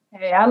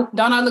 Hey,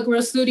 don't I look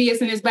real studious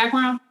in his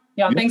background?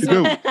 Y'all think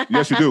so?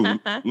 Yes, you do.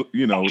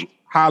 You know,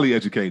 highly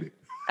educated.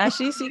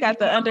 She got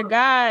the under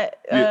God.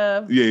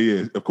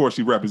 Yeah. Of course,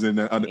 she representing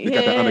that. Got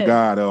the under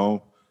God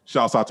on.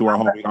 Shouts out to our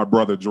homie, our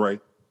brother Dre.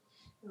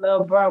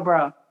 Little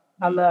bro.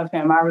 I love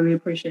him. I really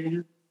appreciate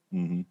him.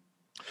 Mm-hmm.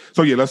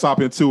 So yeah, let's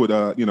hop into it.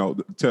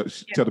 Tell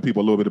the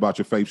people a little bit about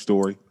your faith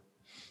story.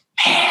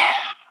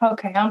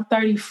 Okay, I'm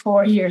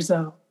 34 years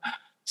old.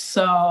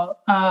 So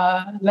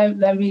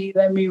let me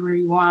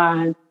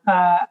rewind.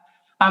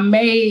 I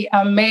made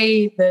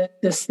the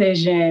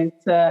decision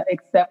to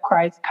accept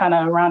Christ kind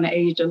of around the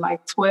age of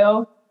like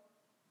 12,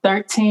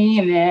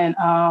 13. And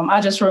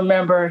I just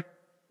remember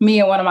me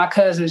and one of my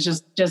cousins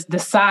just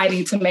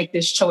deciding to make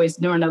this choice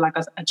during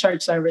a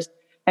church service.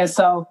 And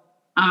so,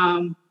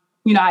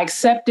 I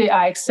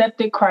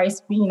accepted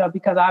Christ,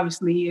 because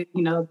obviously,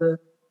 the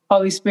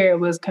Holy Spirit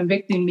was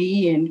convicting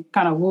me and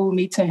kind of wooed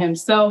me to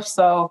himself.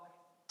 So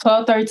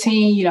 12,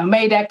 13,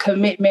 made that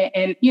commitment.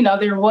 And,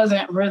 there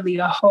wasn't really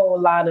a whole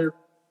lot of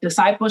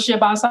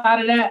discipleship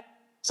outside of that.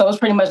 So it's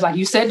pretty much like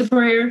you said the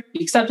prayer,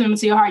 you accept him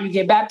into your heart, you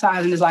get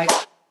baptized, and it's like,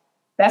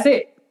 that's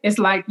it. It's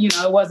like,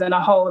 it wasn't a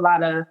whole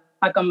lot of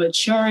like a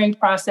maturing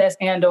process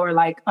and or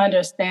like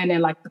understanding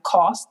like the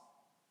cost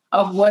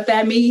of what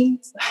that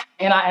means.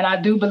 And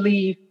I do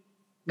believe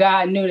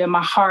God knew that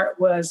my heart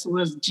was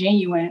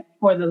genuine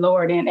for the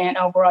Lord. And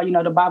overall,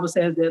 the Bible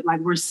says that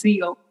like we're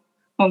sealed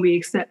when we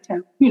accept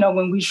him,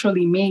 when we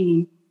truly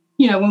mean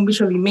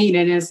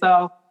it. And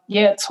so,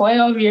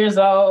 12 years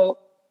old,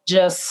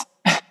 just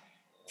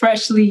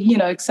freshly,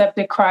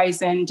 accepted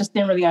Christ and just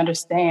didn't really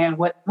understand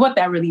what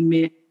that really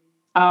meant.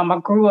 I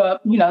grew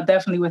up,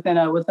 definitely within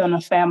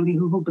a family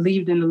who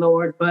believed in the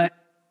Lord, but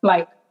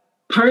like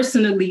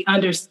personally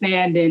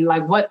understanding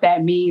like what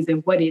that means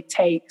and what it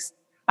takes.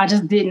 I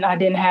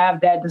didn't have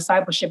that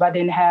discipleship. I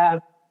didn't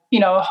have,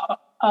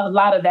 a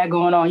lot of that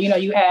going on.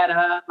 You had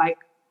like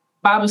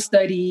Bible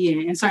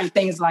study and certain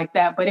things like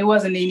that, but it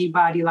wasn't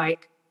anybody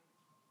like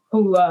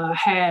who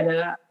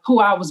who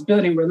I was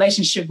building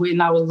relationship with,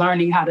 and I was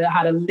learning how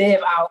to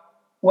live out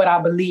what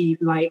I believe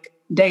like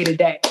day to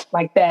day,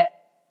 like that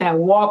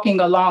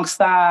walking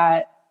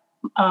alongside,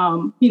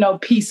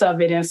 piece of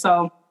it. And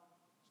so,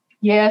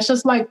 yeah, it's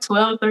just like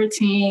 12,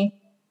 13,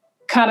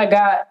 kind of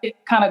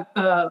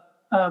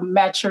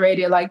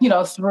maturated, like,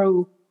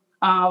 through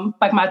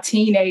like my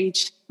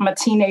teenage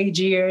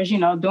years,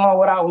 doing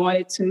what I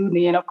wanted to.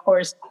 Then, of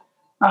course,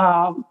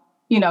 growing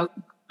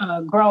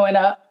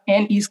up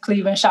in East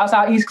Cleveland. Shouts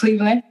out East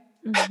Cleveland.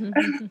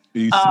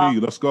 East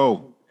let's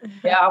go.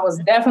 Yeah, I was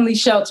definitely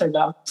sheltered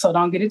though, so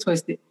don't get it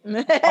twisted.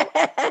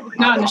 I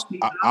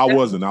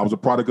wasn't. I was a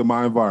product of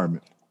my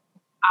environment.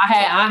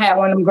 I had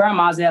one of them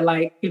grandmas that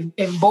like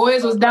if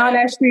boys was down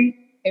that street,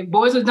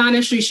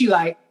 she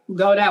like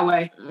go that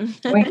way.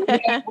 We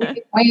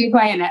ain't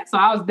playing that. So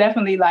I was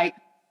definitely like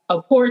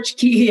a porch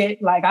kid.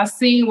 Like I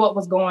seen what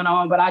was going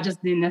on, but I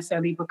just didn't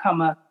necessarily become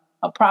a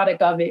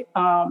product of it.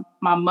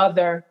 My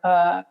mother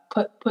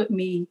put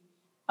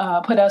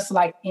us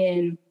like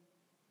in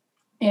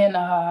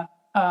a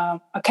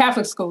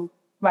Catholic school,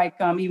 like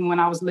even when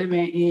I was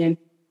living in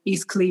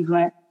East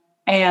Cleveland.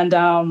 And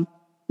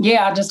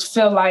I just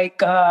feel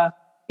like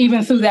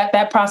even through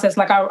that process,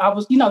 like I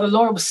was, the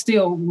Lord was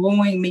still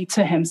wooing me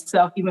to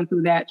himself, even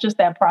through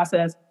that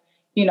process,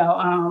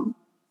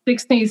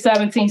 16,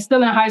 17,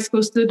 still in high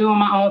school, still doing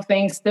my own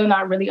thing, still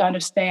not really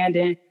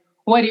understanding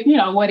what it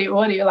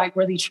like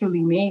really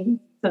truly means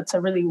to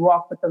really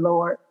walk with the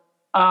Lord.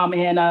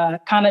 And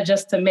kind of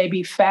just to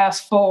maybe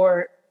fast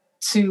forward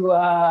to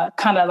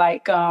kind of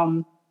like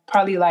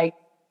probably like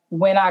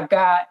when I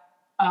got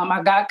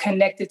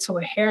connected to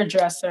a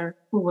hairdresser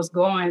who was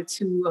going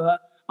to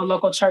a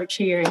local church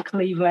here in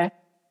Cleveland.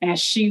 And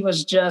she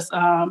was just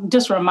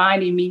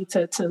reminding me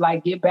to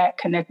like get back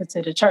connected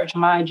to the church.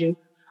 Mind you,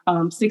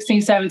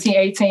 16, 17,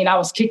 18, I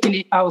was kicking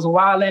it. I was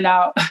wilding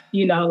out,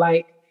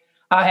 like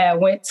I had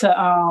went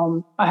to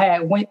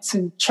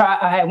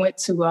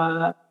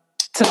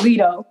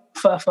Toledo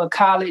for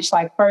college,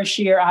 like first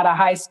year out of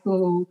high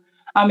school.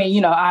 I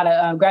mean, out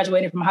of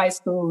graduating from high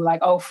school,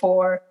 like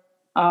 04.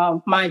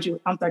 Mind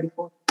you, I'm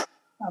 34.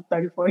 I'm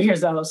 34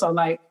 years old. So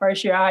like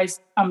first year out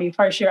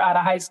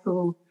of high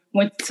school,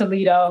 went to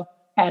Toledo,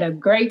 had a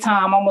great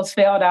time, almost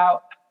failed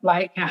out.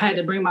 Like I had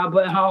to bring my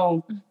butt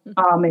home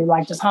and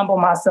like just humble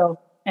myself.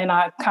 And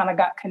I kind of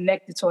got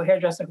connected to a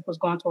hairdresser who was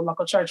going to a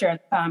local church here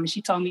at the time. And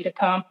she told me to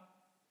come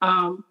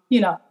and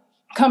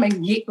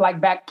get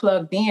like back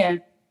plugged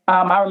in.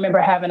 I remember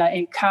having an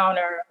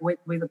encounter with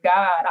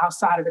God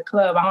outside of the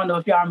club. I don't know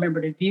if y'all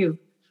remember the view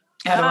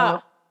at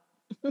all.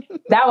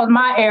 That was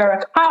my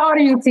era. How old are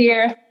you,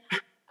 Tier?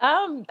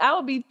 I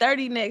will be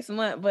 30 next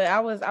month, but I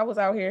was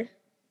out here.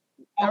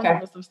 Okay. I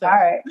remember some stuff. All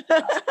right.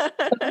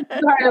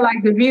 You heard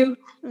like the view?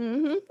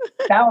 Mm-hmm.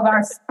 That was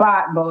our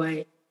spot,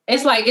 boy.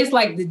 It's like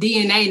the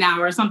DNA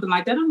now or something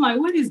like that. I'm like,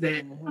 what is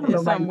that?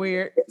 It's something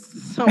weird.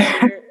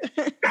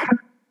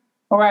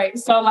 All right.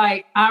 So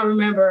like I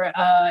remember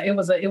it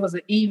was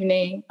an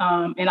evening,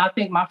 and I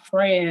think my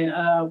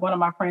friend, one of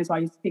my friends who I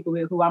used to speak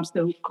with, who I'm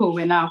still cool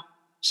with now,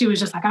 she was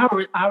just like,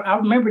 I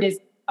remember this.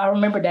 I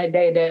remember that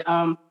day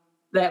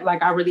that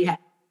like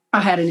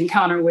I had an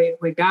encounter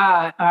with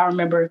God. I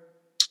remember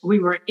we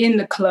were in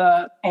the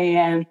club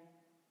and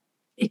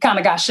it kind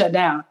of got shut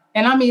down.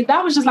 And I mean,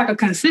 that was just like a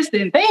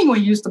consistent thing when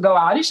you used to go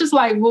out. It's just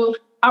like, well,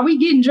 are we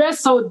getting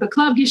dressed so the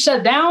club gets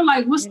shut down?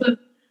 Like, what's the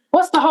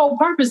whole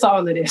purpose of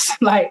all of this?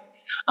 Like,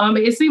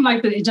 it seemed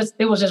like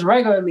it was just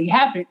regularly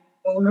happening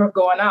when we were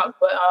going out.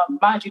 But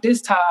mind you,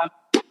 this time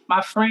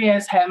my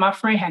friend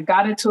had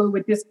got into it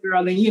with this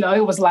girl, and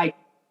it was like,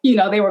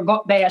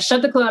 they had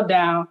shut the club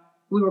down.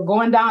 We were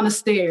going down the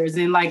stairs,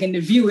 and like in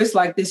the view, it's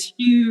like this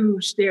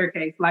huge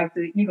staircase, like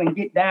to even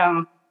get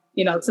down,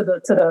 to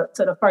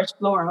the first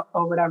floor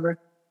or whatever.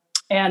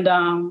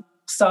 And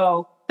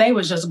so they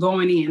was just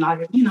going in,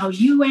 like,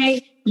 you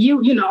ain't,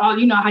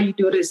 all how you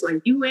do this,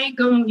 like you ain't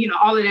going,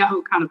 all of that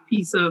whole kind of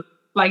piece of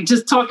like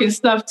just talking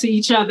stuff to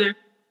each other.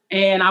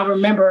 And I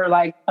remember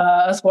like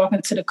us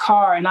walking to the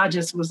car, and I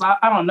just was,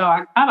 I don't know.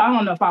 I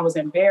don't know if I was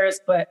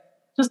embarrassed, but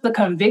just the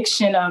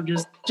conviction of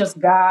just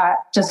God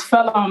just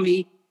fell on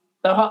me.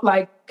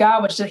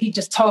 God he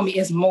just told me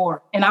it's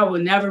more, and I will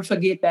never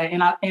forget that.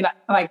 And I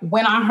like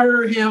when I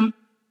heard him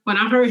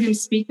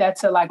speak that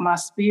to like my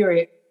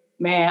spirit,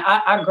 man,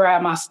 I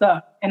grabbed my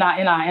stuff and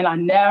I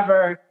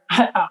never,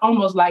 I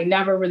almost like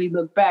never really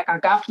looked back. I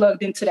got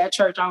plugged into that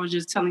church I was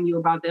just telling you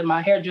about that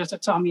my hairdresser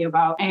told me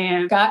about,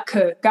 and got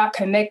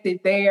connected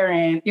there.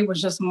 And it was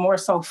just more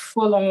so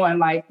full on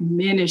like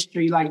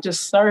ministry, like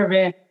just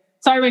serving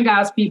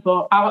God's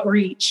people,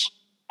 outreach,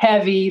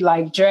 heavy,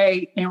 like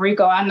Dre,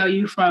 Enrico, I know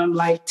you from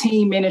like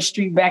teen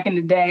ministry back in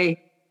the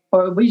day,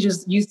 or we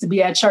just used to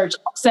be at church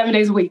 7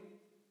 days a week,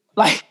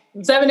 like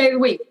 7 days a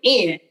week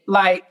in,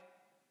 like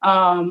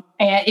And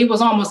it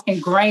was almost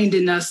ingrained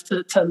in us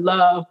to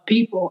love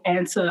people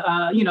and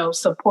to,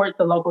 support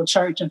the local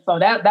church. And so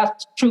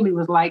that truly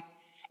was like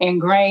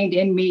ingrained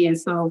in me. And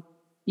so,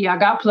 yeah, I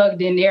got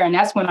plugged in there, and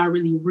that's when I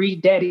really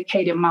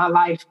rededicated my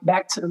life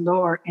back to the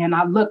Lord. And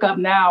I look up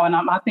now, and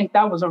I think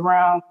that was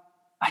around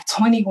like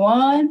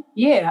 21.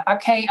 Yeah, I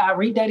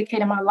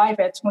rededicated my life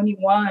at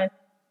 21,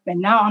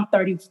 and now I'm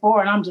 34,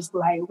 and I'm just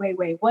like,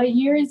 wait, what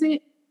year is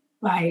it?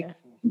 Like,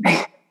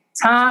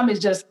 time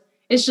is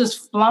it's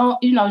just flown,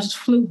 just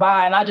flew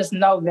by, and I just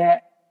know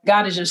that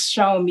God has just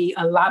shown me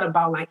a lot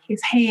about like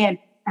His hand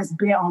has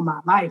been on my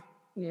life.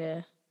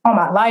 Yeah, on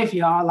my life,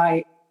 y'all.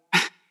 Like,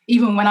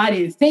 even when I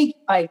didn't think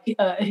like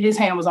His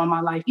hand was on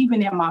my life,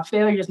 even in my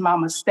failures, my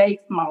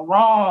mistakes, my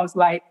wrongs,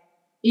 like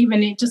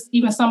even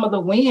some of the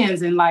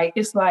wins. And like,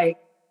 it's like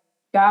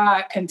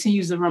God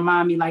continues to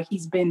remind me like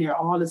He's been there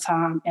all the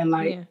time. And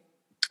like,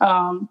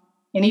 and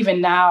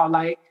even now,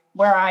 like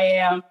where I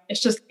am,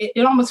 it's just,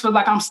 it almost feels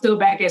like I'm still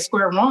back at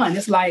square one.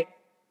 It's like,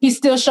 He's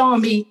still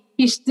showing me,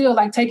 He's still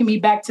like taking me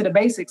back to the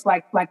basics,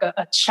 like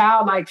a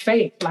childlike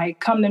faith, like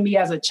come to me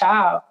as a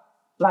child,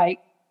 like,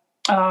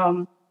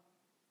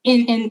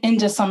 in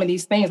just some of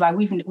these things, like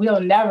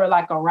we'll never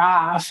like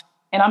arrive.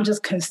 And I'm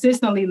just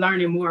consistently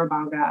learning more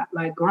about God,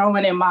 like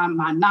growing in my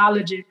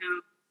knowledge of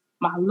Him,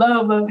 my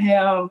love of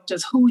Him,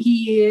 just who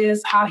He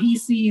is, how He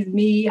sees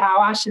me, how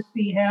I should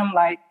see Him.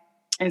 Like,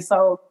 and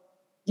so,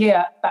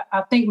 yeah,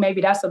 I think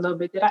maybe that's a little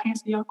bit. Did I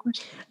answer your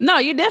question? No,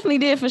 you definitely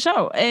did for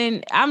sure.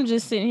 And I'm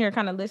just sitting here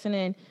kind of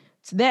listening.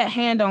 That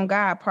hand on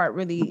God part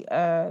really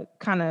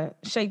kind of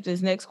shaped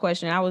this next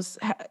question. I was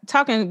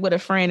talking with a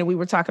friend, and we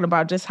were talking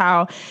about just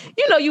how,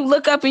 you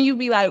look up and you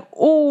be like,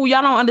 oh,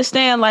 y'all don't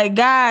understand. Like,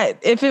 God,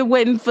 if it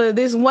wasn't for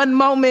this one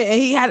moment and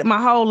He had it,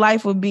 my whole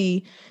life would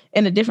be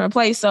in a different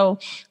place. So,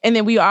 and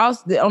then we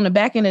also, on the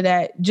back end of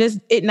that, just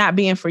it not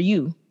being for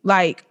you.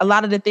 Like a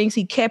lot of the things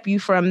He kept you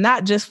from,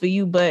 not just for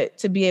you, but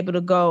to be able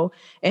to go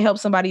and help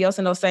somebody else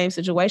in those same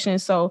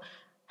situations. So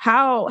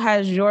how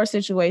has your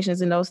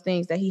situations and those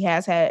things that He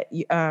has had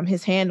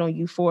His hand on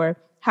you for,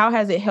 how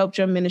has it helped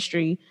your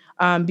ministry,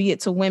 be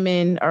it to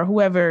women or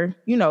whoever,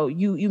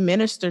 you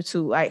minister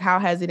to? Like, how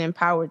has it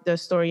empowered the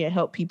story and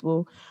helped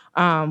people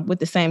with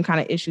the same kind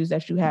of issues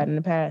that you had in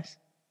the past?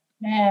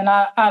 Man,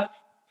 I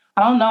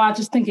don't know. I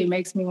just think it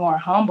makes me more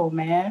humble,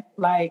 man.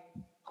 Like,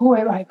 who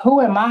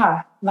am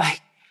I?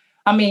 Like,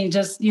 I mean,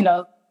 just,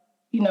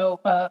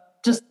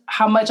 just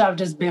how much I've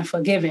just been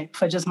forgiven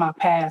for just my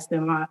past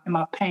and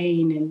my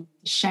pain and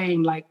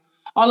shame, like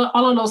all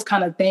of those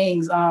kind of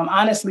things.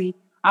 Honestly,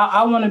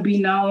 I want to be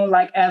known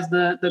like as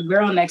the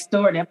girl next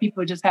door that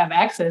people just have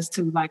access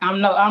to. Like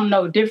I'm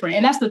no different.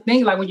 And that's the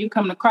thing. Like when you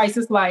come to Christ,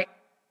 it's like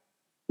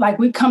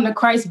we come to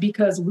Christ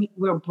because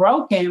we're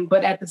broken,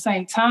 but at the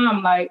same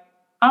time, like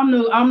I'm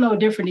no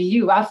different than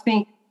you. I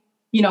think,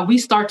 we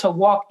start to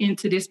walk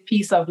into this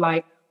piece of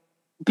like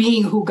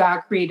being who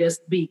God created us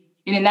to be.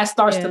 And then that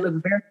starts to look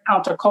very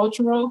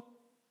countercultural.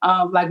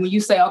 Like when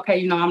you say,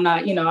 okay, I'm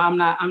not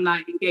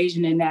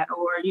engaging in that,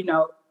 or,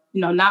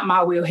 not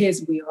my will,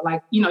 His will.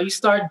 Like, you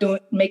start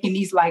making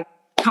these like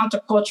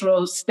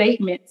countercultural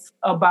statements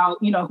about,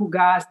 who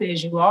God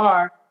says you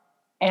are.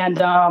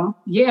 And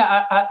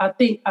I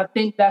think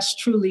it's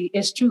truly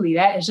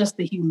that. It's just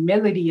the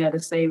humility of the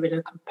Savior,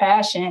 the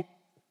compassion,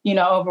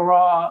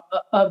 overall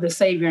of the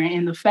Savior,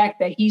 and the fact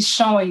that He's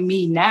showing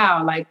me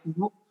now, like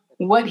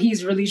what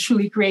He's really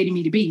truly created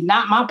me to be.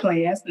 Not my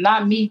plans,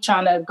 not me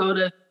trying to go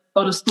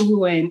to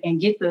school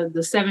and get the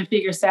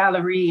 7-figure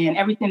salary and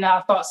everything that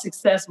I thought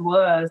success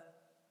was.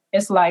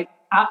 It's like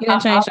He done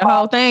changed the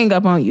whole thing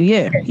up on you.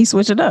 Yeah, He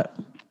switched it up.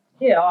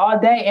 Yeah, all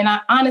day. And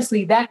I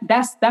honestly,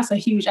 that's a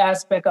huge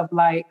aspect of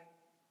like,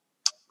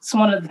 it's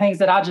one of the things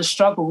that I just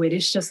struggle with.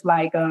 It's just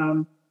like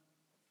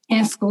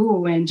in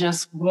school and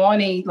just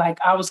wanting, like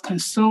I was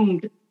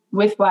consumed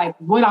with like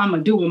what I'm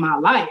gonna do with my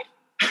life.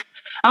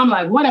 I'm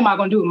like, what am I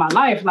gonna do with my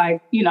life? Like,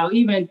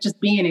 even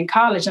just being in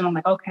college, and I'm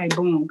like, okay,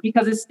 boom,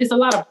 because it's a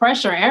lot of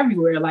pressure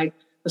everywhere. Like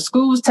the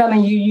school's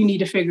telling you need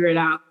to figure it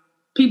out.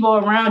 People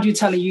around you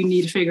telling you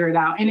need to figure it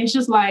out. And it's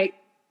just like,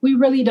 we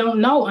really don't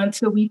know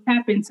until we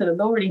tap into the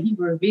Lord and He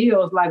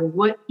reveals like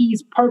what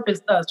He's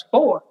purposed us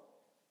for.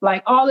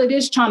 Like all of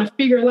this trying to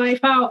figure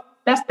life out,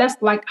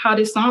 that's like how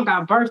this song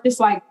got birthed. It's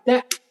like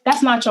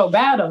that's not your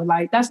battle.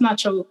 Like that's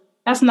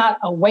not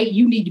a weight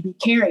you need to be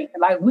carrying.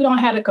 Like we don't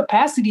have the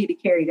capacity to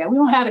carry that. We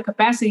don't have the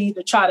capacity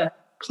to try to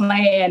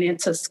plan and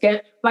to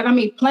sketch. Like, I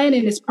mean,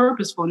 planning is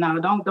purposeful now.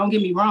 Don't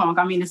get me wrong.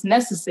 I mean, it's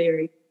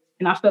necessary.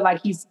 And I feel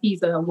like he's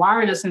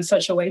wired us in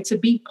such a way to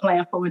be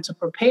planful and to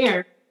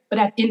prepare. But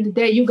at the end of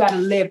the day, you got to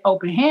live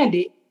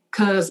open-handed,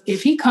 because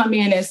if He come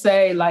in and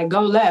say, like,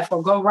 go left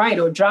or go right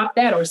or drop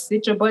that or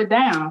sit your butt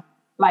down,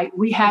 like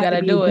we have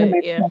to do it.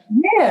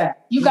 Yeah,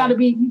 you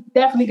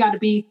definitely got to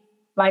be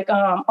like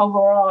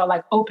overall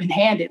like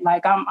open-handed.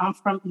 Like I'm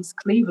from East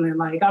Cleveland.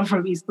 Like I'm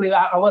from East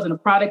Cleveland. I wasn't a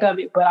product of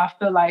it, but I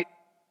feel like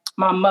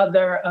my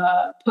mother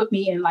put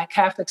me in like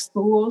Catholic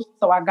schools,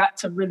 so I got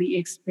to really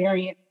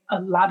experience a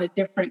lot of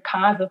different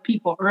kinds of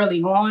people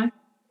early on.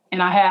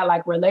 And I had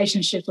like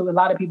relationships with a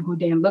lot of people who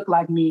didn't look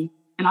like me.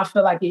 And I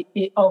feel like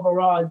it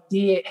overall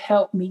did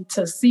help me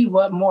to see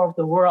what more of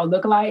the world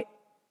looked like.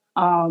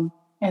 And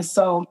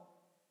so,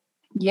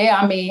 yeah,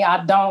 I mean,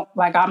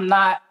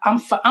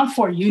 I'm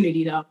for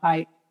unity though,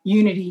 like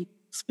unity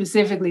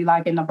specifically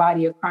like in the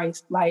body of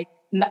Christ, like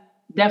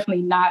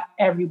definitely not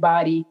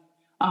everybody,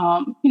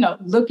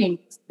 looking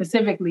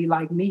specifically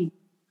like me.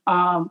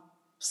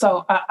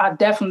 So I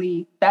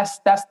definitely, that's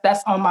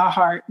on my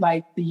heart,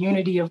 like the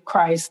unity of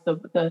Christ,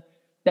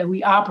 that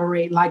we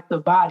operate like the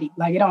body.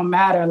 Like it don't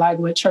matter like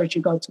what church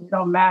you go to. It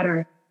don't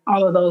matter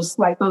all of those,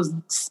 like those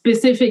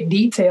specific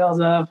details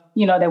of,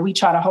 that we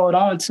try to hold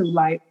on to.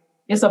 Like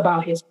it's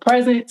about his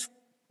presence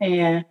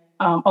and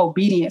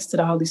obedience to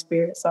the Holy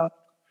Spirit. So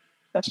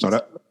that's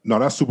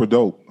that's super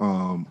dope.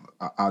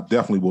 I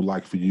definitely would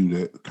like for you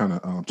to kind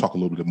of talk a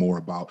little bit more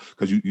about,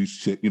 because you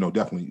said,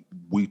 definitely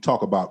we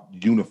talk about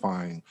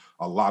unifying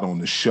a lot on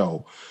the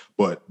show,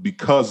 but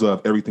because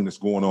of everything that's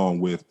going on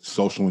with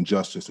social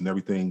injustice and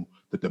everything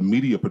that the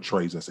media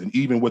portrays us, and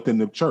even within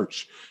the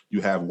church,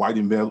 you have white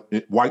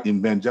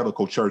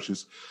evangelical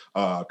churches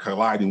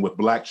colliding with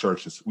black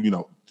churches.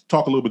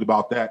 Talk a little bit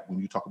about that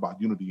when you talk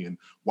about unity, and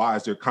why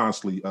is there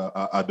constantly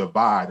a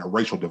divide, a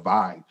racial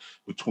divide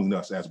between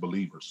us as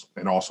believers,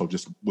 and also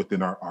just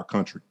within our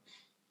country.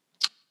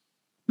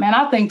 Man,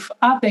 I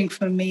think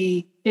for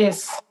me,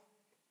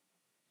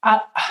 I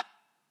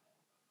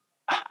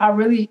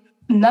really,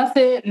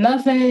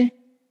 nothing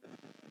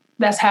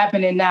that's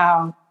happening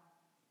now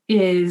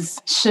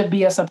should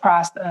be a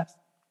surprise to us.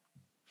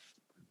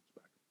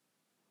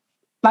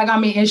 Like, I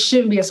mean, it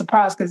shouldn't be a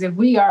surprise, because if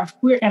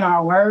we're in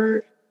our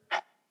word,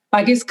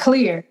 like it's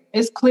clear,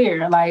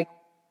 like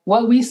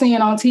what we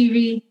seeing on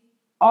TV,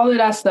 all of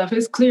that stuff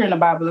is clear in the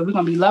Bible. That we're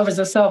going to be lovers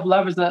of self,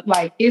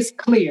 like it's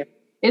clear,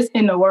 it's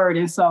in the word.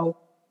 And so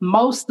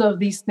most of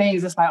these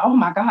things, it's like, oh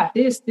my God,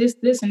 this,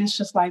 and it's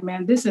just like,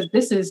 man, this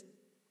is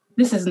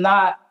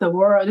not the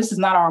world. This is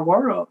not our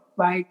world.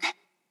 Like,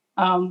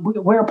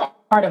 we're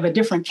part of a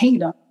different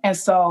kingdom. And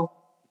so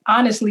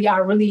honestly, I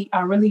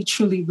really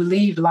truly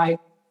believe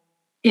like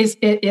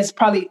it's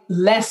probably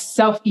less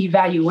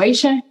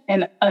self-evaluation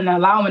and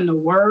allowing the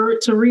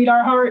word to read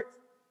our hearts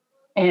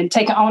and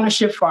taking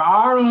ownership for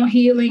our own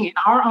healing and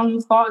our own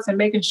thoughts, and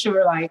making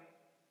sure like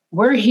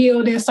we're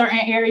healed in certain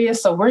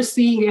areas. So we're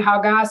seeing it how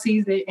God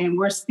sees it, and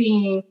we're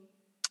seeing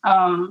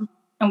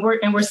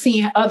we're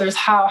seeing others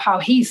how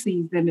he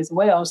sees them as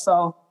well.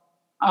 So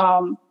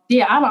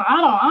yeah,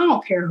 I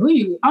don't care who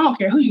you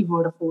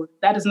voted for.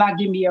 That does not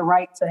give me a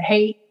right to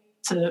hate,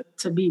 to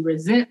be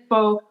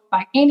resentful,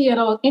 like any of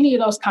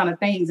those kind of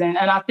things. And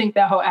I think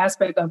that whole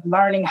aspect of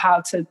learning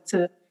how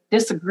to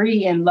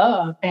disagree in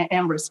love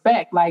and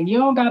respect. Like you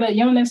don't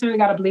necessarily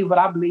gotta believe what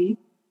I believe.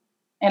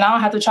 And I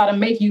don't have to try to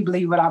make you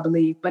believe what I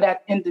believe. But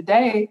at the end of the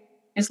day,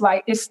 it's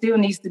like it still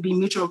needs to be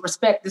mutual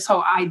respect. This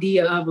whole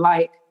idea of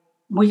like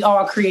we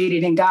all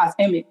created in God's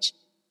image.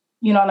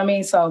 You know what I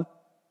mean? So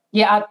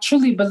yeah, I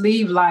truly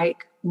believe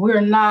like we're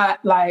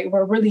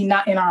really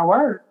not in our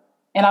word.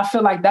 And I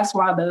feel like that's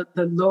why the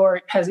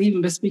Lord has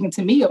even been speaking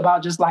to me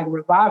about just like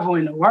revival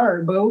in the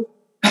word, boo.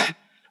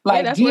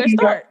 Like that's where it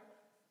starts.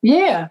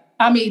 Yeah.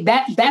 I mean,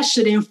 that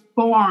should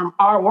inform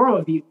our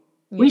worldview.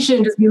 Yeah. We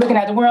shouldn't just be looking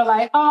at the world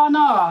like, oh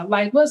no,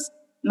 like like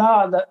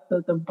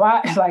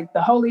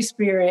the Holy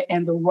Spirit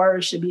and the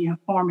word should be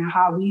informing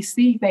how we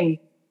see things.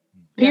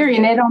 Period.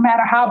 And it don't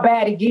matter how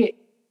bad it get.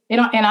 And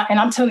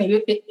I'm telling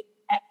you,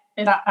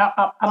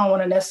 I don't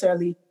want to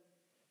necessarily,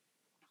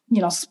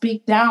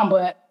 speak down,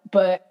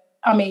 but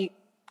I mean,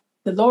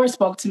 the Lord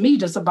spoke to me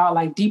just about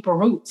like deeper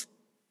roots,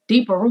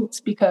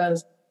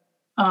 because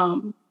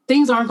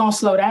things aren't going to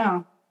slow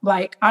down.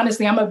 Like,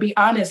 honestly, I'm going to be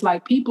honest,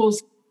 like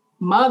people's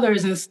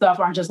mothers and stuff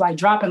are just like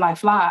dropping like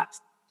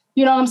flies.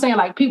 You know what I'm saying?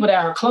 Like people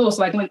that are close,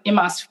 like in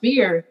my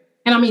sphere.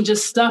 And I mean,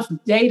 just stuff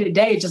day to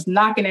day, just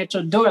knocking at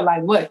your door.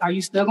 Like, what? Are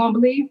you still going to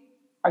believe?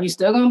 Are you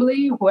still going to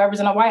believe? Whoever's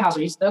in the White House,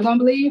 are you still going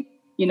to believe?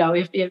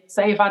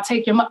 If I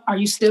take your money, are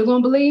you still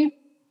going to believe?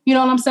 You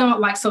know what I'm saying?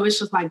 Like, so it's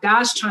just like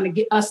God's trying to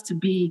get us to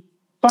be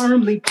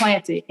firmly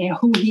planted in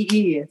who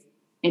he is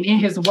and in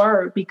his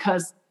word,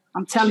 because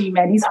I'm telling you,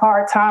 man, these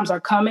hard times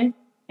are coming.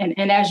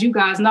 And as you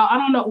guys know, I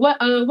don't know,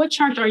 what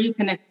church are you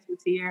connected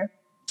to here?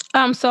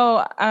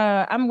 So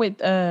I'm with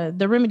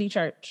the Remedy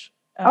Church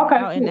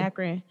out in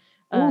Akron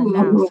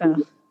now. So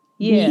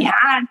yeah.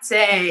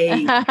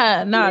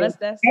 Beyonce. No,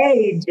 that's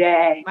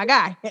AJ. My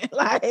guy.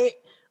 Like,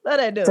 let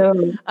that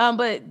do.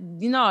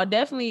 But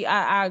definitely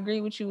I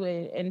agree with you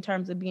in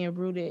terms of being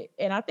rooted.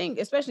 And I think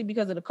especially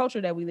because of the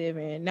culture that we live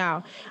in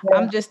now,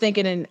 I'm just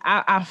thinking, and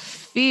I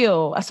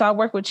feel, so I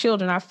work with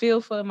children. I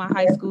feel for my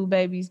high school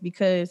babies,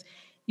 because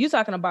you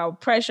talking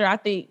about pressure. I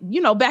think,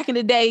 back in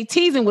the day,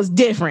 teasing was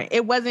different.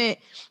 It wasn't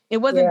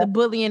the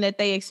bullying that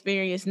they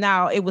experience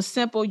now. It was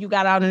simple. You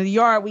got out in the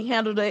yard, we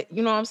handled it,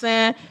 you know what I'm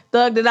saying?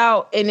 Thugged it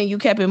out, and then you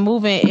kept it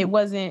moving. It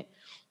wasn't,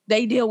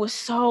 they deal with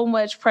so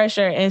much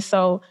pressure. And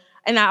so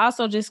and I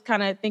also just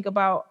kind of think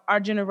about our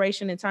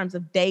generation in terms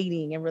of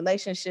dating and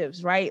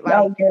relationships, right?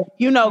 Like,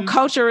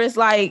 culture is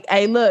like,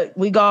 hey, look,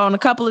 we go on a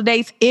couple of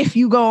dates if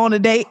you go on a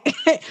date.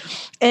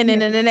 And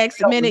then in the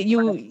next minute,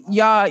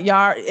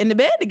 y'all in the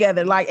bed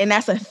together. Like, and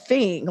that's a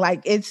thing.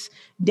 Like, it's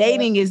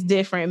dating is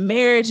different.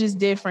 Marriage is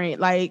different.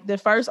 Like, the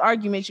first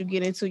argument you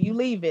get into, you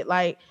leave it.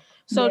 Like,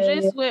 so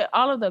with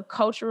all of the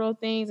cultural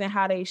things and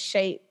how they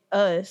shape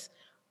us,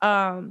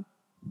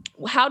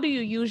 how do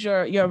you use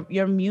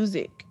your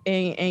music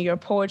and your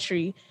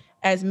poetry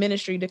as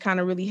ministry to kind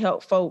of really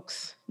help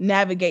folks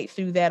navigate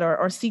through that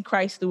or see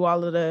Christ through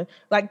all of the,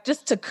 like,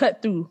 just to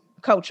cut through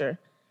culture?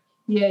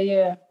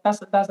 Yeah.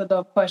 That's a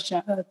dope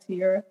question,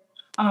 Tiara.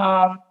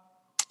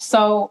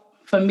 So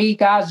for me,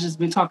 God's just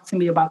been talking to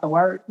me about the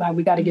word. Like,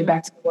 we got to get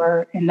back to the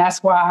word. And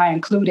that's why I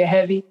included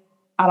heavy.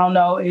 I don't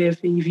know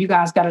if you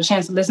guys got a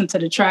chance to listen to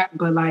the track,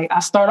 but like, I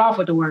start off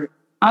with the word.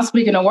 I'm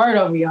speaking the word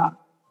over y'all.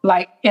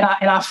 Like, and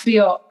I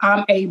feel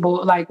I'm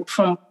able, like,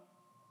 for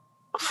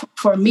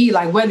me,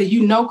 like, whether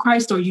you know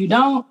Christ or you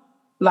don't,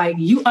 like,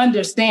 you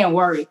understand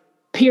worry,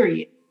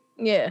 period.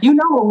 Yeah. You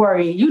know what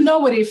worry, you know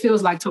what it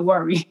feels like to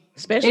worry.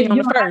 Especially on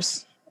the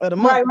first of the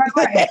month.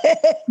 Right.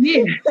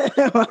 Yeah.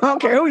 I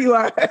don't care who you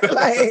are.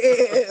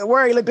 Like,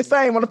 worry look the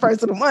same on the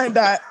first of the month,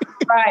 Doc.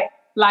 Right.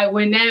 Like,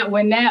 when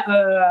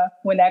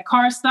that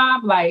car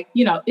stopped, like,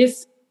 you know,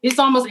 it's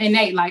almost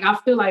innate. Like, I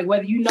feel like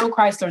whether you know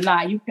Christ or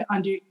not, you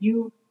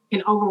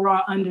can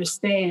overall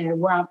understand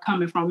where I'm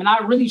coming from. And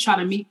I really try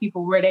to meet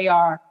people where they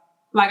are.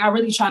 Like, I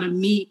really try to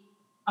meet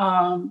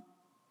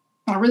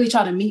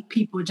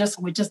people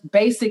just with just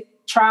basic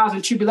trials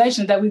and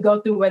tribulations that we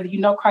go through, whether you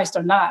know Christ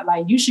or not.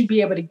 Like, you should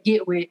be able to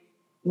get with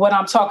what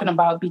I'm talking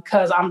about,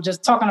 because I'm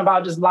just talking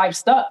about just life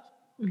stuff,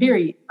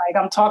 period. Like,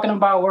 I'm talking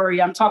about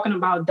worry. I'm talking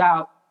about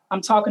doubt.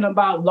 I'm talking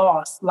about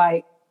loss.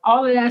 Like,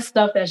 all of that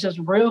stuff that's just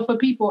real for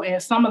people.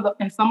 And some of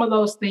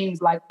those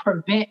things, like,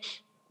 prevent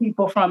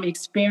people from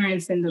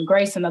experiencing the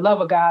grace and the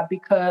love of God,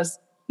 because,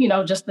 you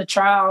know, just the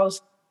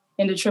trials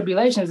and the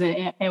tribulations.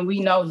 And we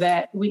know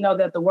that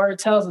the word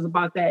tells us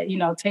about that, you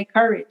know, take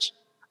courage,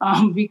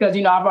 because,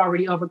 you know, I've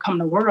already overcome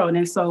the world.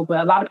 And so, but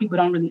a lot of people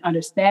don't really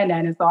understand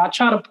that. And so I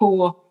try to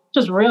pull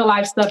just real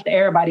life stuff that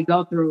everybody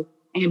go through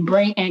and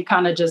bring and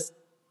kind of just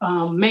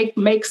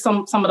make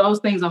some of those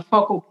things a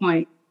focal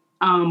point,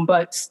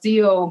 but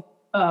still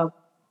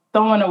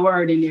throwing a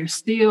word in there,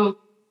 still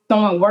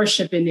throwing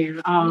worship in there,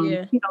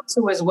 you know,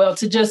 too, as well,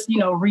 to just, you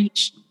know,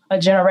 reach a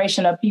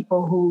generation of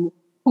people who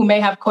may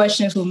have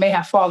questions, who may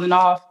have fallen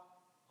off,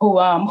 who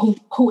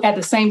at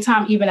the same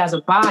time, even as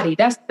a body,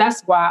 that's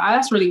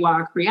really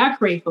why I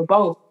create for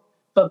both,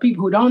 for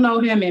people who don't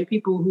know him and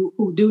people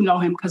who do know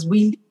him, because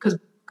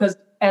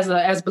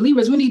as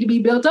believers, we need to be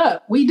built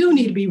up. We do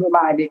need to be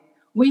reminded.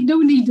 We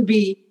do need to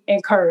be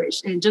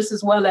encouraged, and just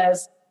as well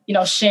as, you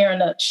know, sharing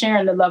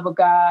the love of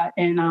God,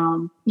 and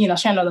you know,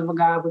 sharing the love of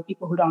God with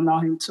people who don't know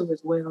him too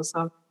as well.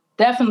 So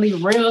definitely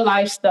real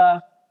life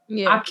stuff.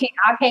 Yeah.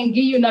 I can't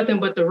give you nothing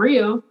but the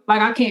real.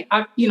 Like, I can't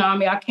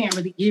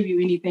really give you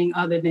anything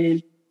other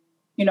than,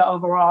 you know,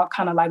 overall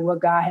kind of like what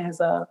God has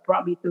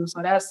brought me through.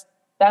 So that's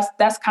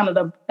kind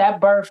of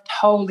that birthed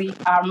Holy.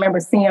 I remember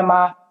seeing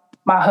my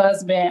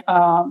husband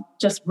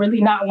just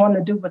really not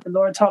wanting to do what the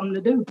Lord told him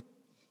to do.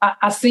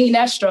 I seen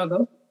that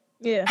struggle.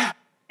 Yeah.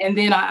 And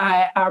then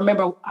I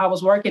remember I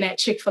was working at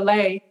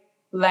Chick-fil-A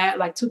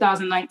like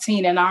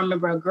 2019, and I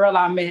remember a girl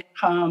I met.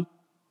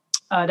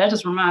 That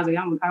just reminds me,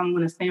 I'm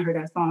going to sing her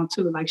that song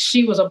too. Like,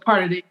 she was a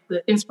part of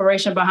the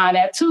inspiration behind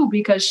that too,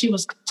 because she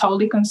was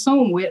totally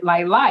consumed with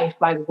like life.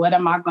 Like, what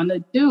am I going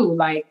to do?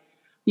 Like,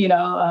 you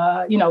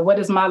know, what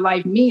does my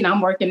life mean?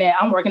 I'm working at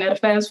a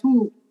fast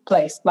food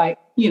place, like,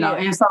 you know,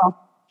 and so,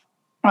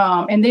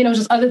 and then there was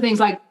just other things,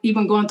 like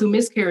even going through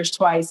miscarriage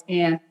twice,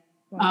 and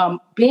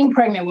being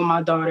pregnant with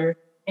my daughter,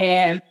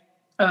 and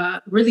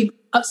really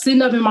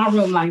sitting up in my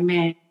room like,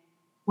 man,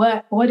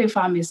 what if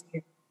I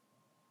miscarry?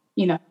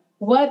 You know,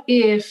 what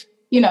if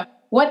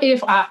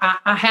I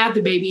have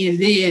the baby and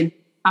then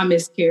I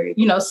miscarried?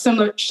 You know,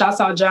 similar,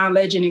 shouts out John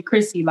Legend and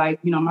Chrissy, like,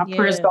 you know, my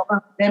prayers go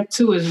up to them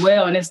too as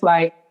well. And it's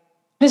like,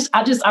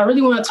 I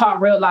really want to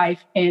talk real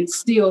life and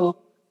still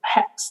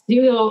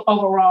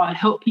overall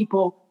help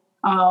people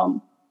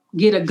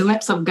get a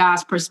glimpse of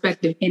God's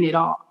perspective in it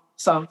all.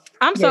 So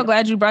I'm so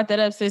glad you brought that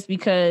up, sis,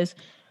 because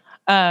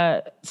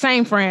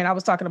same friend I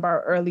was talking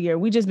about earlier,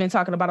 we just been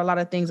talking about a lot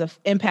of things of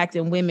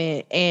impacting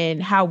women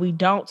and how we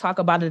don't talk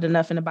about it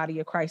enough in the body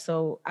of Christ.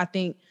 So I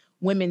think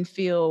women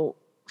feel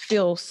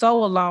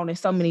so alone in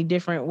so many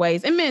different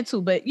ways, and men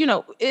too, but you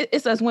know,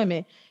 it's us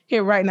women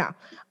here right now.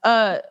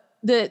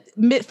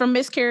 From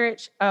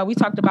miscarriage, we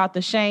talked about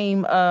the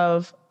shame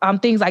of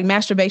things like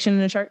masturbation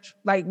in the church.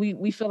 Like,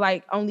 we feel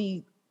like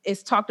only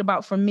it's talked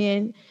about for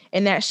men,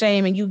 and that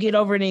shame, and you get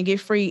over it and get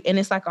free, and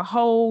it's like a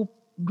whole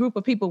group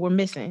of people we're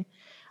missing.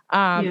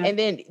 And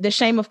then the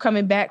shame of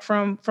coming back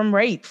from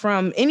rape,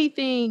 from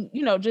anything,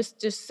 you know,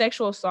 just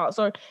sexual assaults,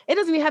 or it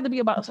doesn't even have to be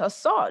about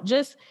assault.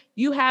 Just,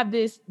 you have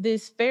this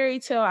fairy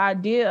tale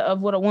idea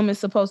of what a woman's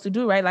supposed to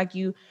do, right? Like,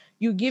 you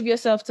you give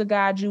yourself to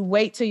God, you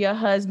wait till your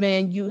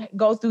husband, you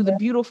go through the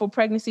beautiful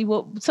pregnancy.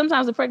 Well,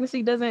 sometimes the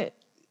pregnancy doesn't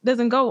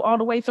go all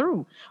the way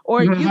through,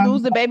 or you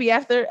lose the baby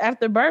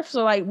after birth.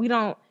 So like we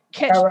don't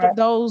catch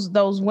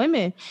those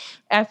women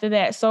after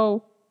that.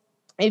 So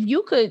if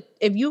you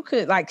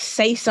could like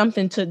say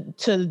something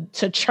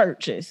to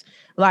churches,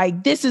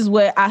 like this is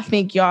what I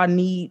think y'all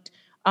need.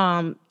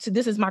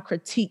 This is my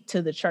critique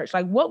to the church.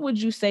 Like, what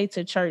would you say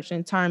to church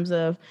in terms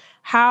of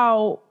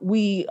how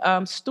we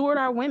steward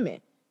our women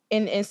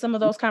in some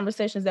of those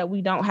conversations that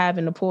we don't have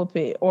in the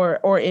pulpit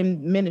or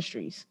in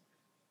ministries?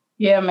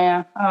 Yeah,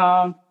 man.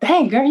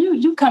 Dang, girl,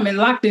 you coming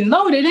locked and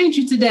loaded, ain't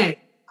you today?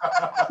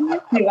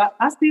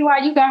 I see why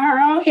you got her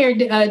on here,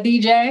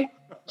 DJ.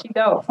 She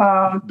dope.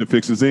 The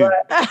Fixx is in.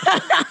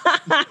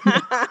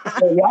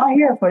 Y'all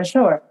here for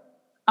sure.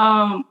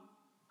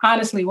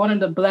 Honestly, one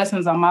of the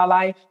blessings of my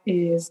life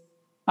is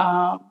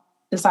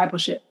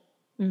discipleship.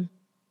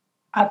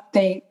 I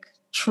think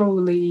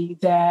truly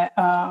that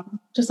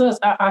just us,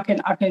 I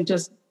can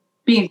just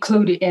be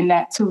included in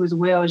that too as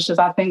well. It's just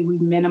I think we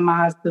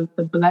minimize the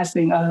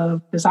blessing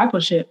of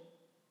discipleship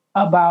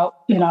about,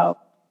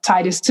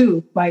 Titus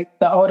 2, like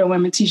the older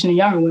women teaching the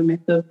younger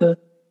women, the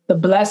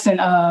blessing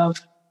of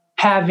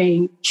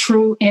having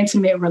true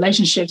intimate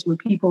relationships with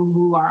people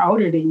who are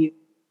older than you.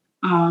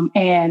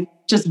 And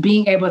just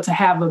being able to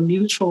have a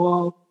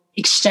mutual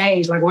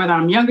exchange, like whether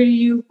I'm younger than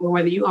you or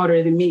whether you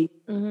older than me,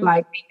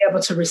 like being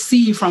able to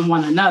receive from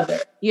one another.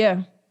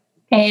 Yeah.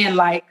 And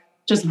like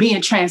just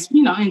being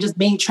and just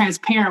being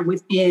transparent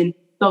within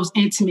those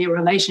intimate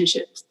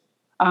relationships.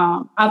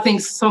 I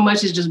think so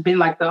much has just been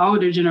like the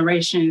older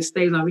generation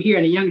stays over here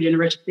and the younger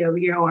generation stays over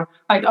here, or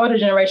like the older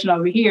generation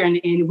over here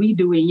and we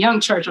do in young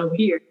church over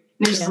here.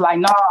 And it's just like,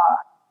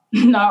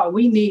 no,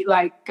 we need,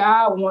 like,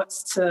 God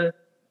wants to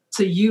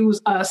use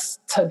us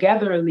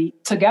togetherly.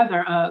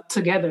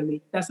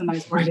 That's a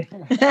nice word.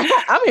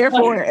 I'm here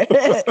for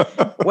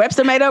it.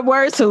 Webster made up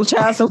words too,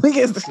 child. So we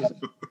can.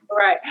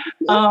 Right.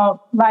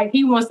 Like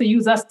he wants to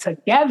use us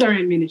together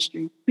in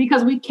ministry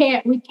because we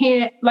can't,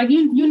 like,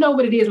 you know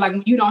what it is. Like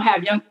when you don't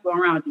have young people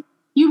around you,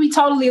 you be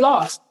totally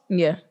lost.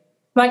 Yeah.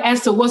 Like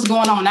as to what's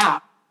going on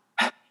now.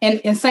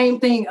 And same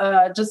thing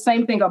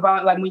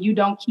about like when you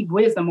don't keep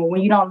wisdom or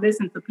when you don't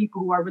listen to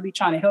people who are really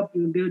trying to help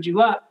you and build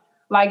you up,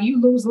 like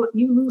you lose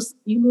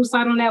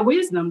sight on that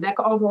wisdom that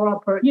overall,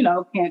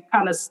 can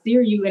kind of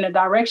steer you in a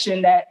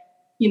direction that,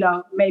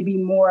 may be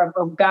more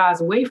of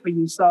God's way for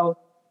you. So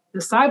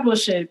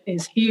discipleship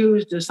is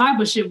huge.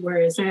 Discipleship where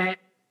it's at,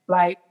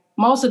 like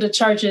most of the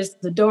churches,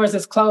 the doors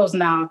is closed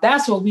now.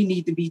 That's what we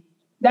need to be.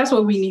 That's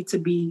what we need to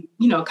be,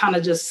 kind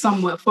of just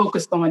somewhat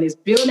focused on is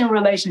building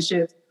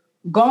relationships,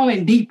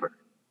 going deeper,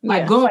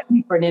 like going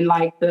deeper than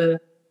like the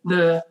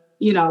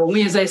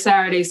Wednesday,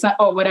 Saturday, Sunday,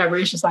 or whatever.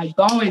 It's just like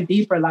going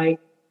deeper, like,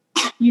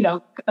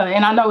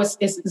 and I know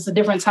it's a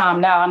different time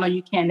now. I know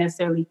you can't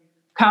necessarily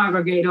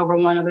congregate over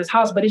one another's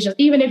house, but it's just,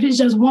 even if it's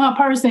just one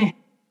person,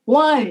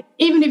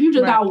 even if you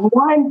just got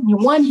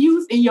one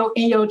youth in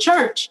your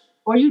church,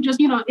 or you just,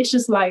 it's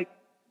just like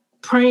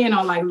praying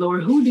on like,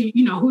 Lord, who do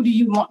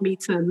you want me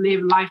to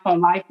live life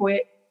on life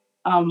with?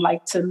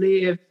 Like to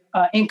live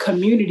in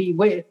community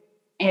with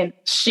and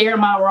share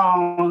my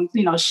wrongs,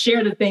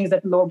 share the things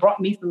that the Lord brought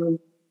me through.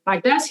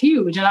 Like that's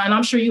huge. And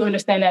I'm sure you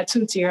understand that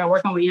too, Tierra,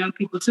 working with young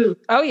people too.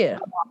 Oh yeah.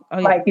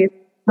 Like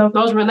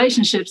those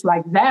relationships,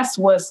 like that's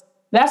what's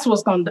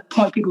going to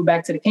point people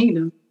back to the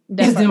kingdom.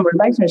 Is them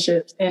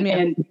relationships and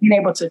being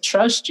able to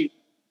trust you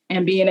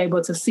and being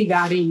able to see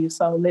God in you.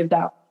 So lived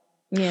out.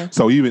 Yeah.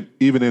 So even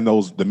in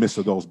the midst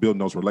of those building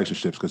those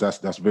relationships, because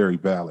that's very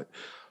valid.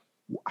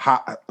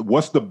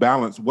 What's the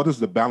balance? What does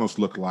the balance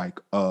look like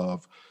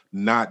of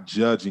not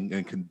judging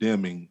and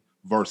condemning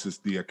versus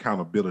the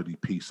accountability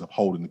piece of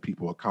holding the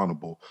people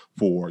accountable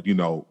for,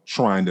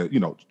 trying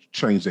to,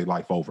 change their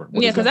life over?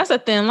 Because that's a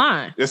thin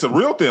line. It's a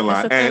real thin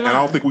line. And I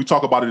don't think we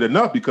talk about it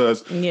enough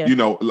because,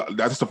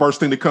 that's the first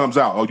thing that comes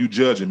out. Oh, you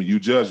judging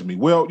me.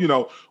 Well,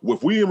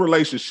 if we in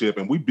relationship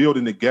and we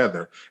building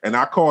together and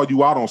I call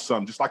you out on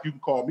something, just like you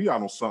can call me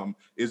out on something,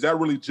 is that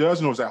really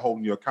judging or is that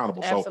holding you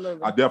accountable? Absolutely.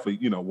 So I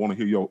definitely, want to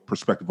hear your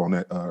perspective on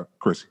that,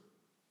 Chrissy.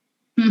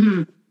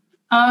 Mm-hmm.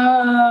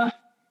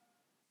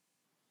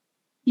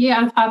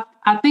 Yeah,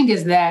 I think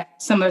it's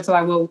that similar to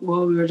like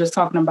what we were just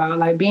talking about,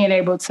 like being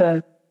able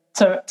to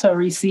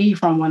receive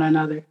from one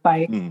another.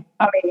 Like,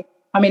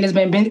 I mean, there's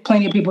been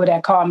plenty of people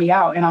that call me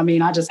out, and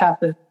I just have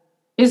to.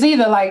 It's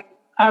either like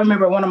I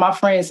remember one of my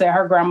friends said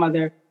her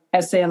grandmother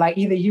had said like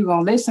either you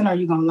gonna listen or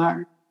you gonna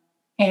learn,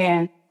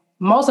 and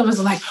most of us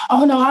are like,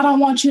 oh no, I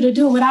don't want you to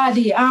do what I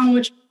did. I don't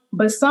want you.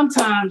 But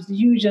sometimes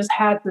you just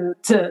have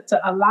to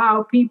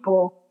allow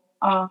people.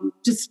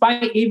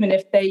 Despite even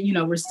if they,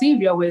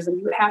 receive your wisdom,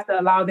 you have to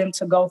allow them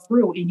to go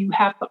through, and you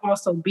have to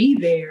also be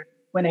there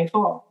when they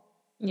fall.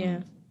 Yeah,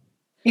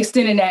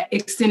 extending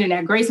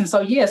that grace. And so,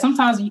 yeah,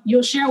 sometimes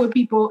you'll share with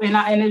people,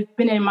 and it's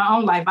been in my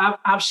own life.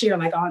 I've shared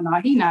like, oh no,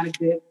 he's not a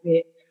good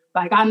fit.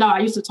 Like I know I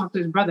used to talk to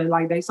his brother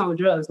like they sold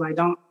drugs. Like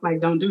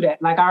don't do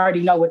that. Like I already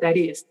know what that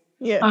is.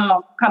 Yeah,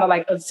 kind of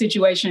like a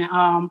situation.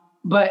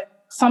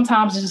 But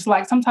sometimes it's just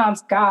like,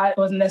 sometimes God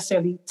wasn't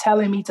necessarily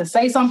telling me to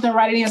say something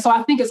right in. So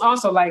I think it's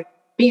also like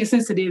being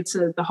sensitive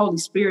to the Holy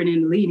Spirit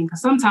and the leading.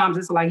 Because sometimes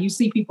it's like you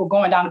see people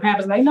going down the path,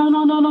 it's like, no,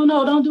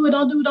 don't do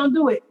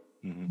it.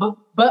 Mm-hmm.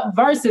 But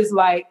versus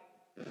like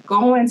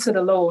going to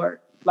the Lord,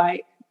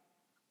 like,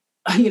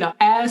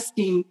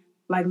 asking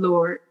like,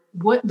 Lord,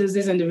 what does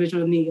this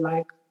individual need?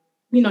 Like,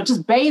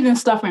 just bathing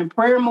stuff in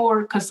prayer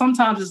more. Cause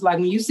sometimes it's like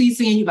when you see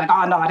sin, you're like,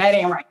 oh no, that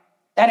ain't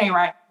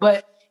right.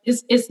 But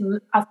it's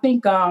I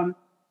think, I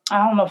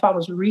don't know if I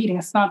was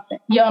reading something.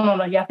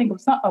 I think it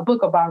was a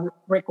book about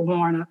Rick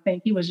Warren. I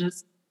think it was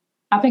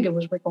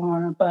Rick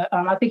Warren, but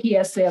I think he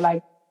has said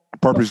like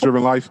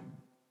purpose-driven life.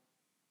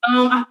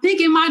 I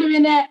think it might have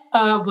been that,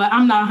 but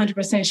I'm not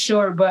 100%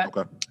 sure. But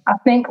okay. I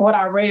think what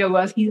I read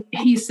was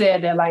he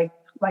said that like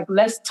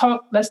let's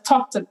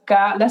talk to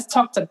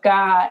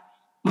God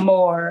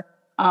more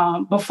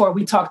before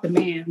we talk to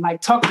man.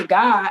 Like talk to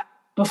God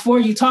before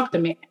you talk to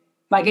man.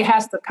 Like it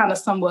has to kind of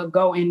somewhat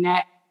go in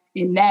that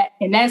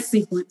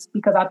sequence,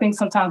 because I think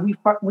sometimes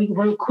we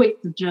real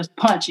quick to just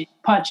punch it.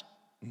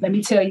 Let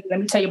me tell you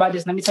about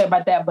this. Let me tell you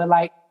about that. But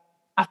like,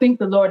 I think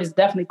the Lord is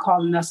definitely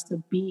calling us to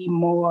be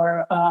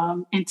more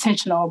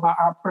intentional about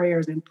our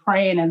prayers and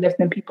praying and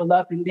lifting people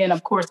up. And then,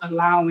 of course,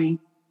 allowing,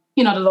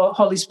 the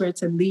Holy Spirit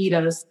to lead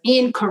us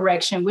in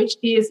correction, which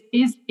is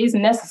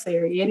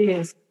necessary. It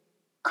is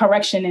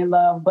correction in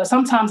love. But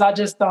sometimes I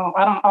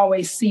don't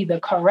always see the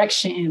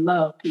correction in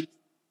love piece,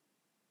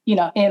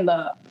 in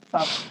love.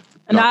 So.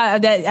 And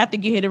I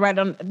think you hit it right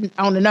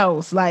on the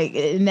nose, like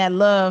in that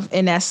love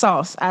and that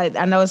sauce. I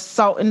know it's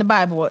salt in the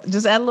Bible.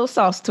 Just add a little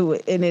sauce to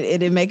it, and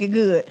it'll make it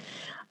good.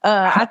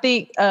 I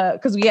think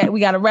because we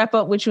got to wrap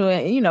up with you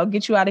and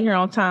get you out of here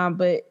on time.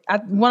 But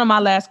one of my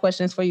last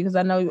questions for you, because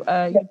I know you're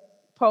a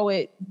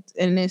poet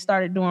and then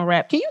started doing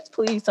rap. Can you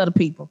please tell the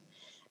people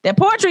that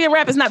poetry and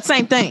rap is not the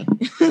same thing?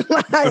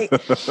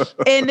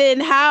 And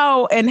then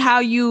how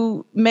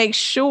you make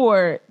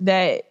sure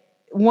that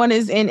one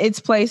is in its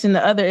place and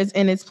the other is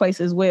in its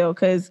place as well,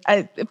 because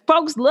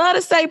folks love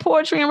to say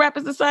poetry and rap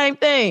is the same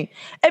thing.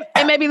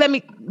 And maybe let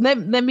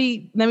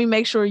me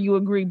make sure you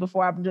agree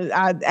before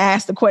I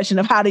ask the question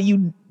of how do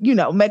you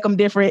make them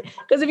different?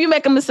 Because if you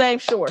make them the same,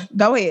 sure,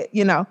 go ahead,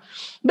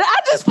 But I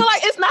just feel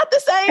like it's not the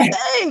same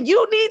thing.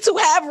 You need to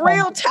have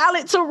real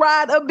talent to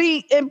ride a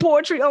beat, and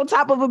poetry on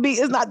top of a beat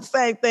is not the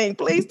same thing.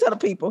 Please tell the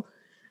people.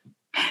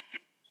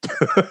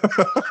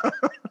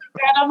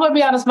 Don't put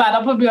me on the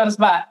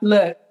spot.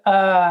 Look,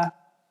 I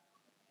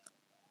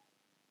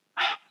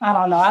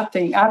don't know. I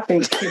think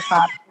hip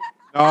hop.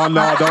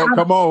 No, don't.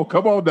 Come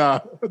on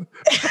now.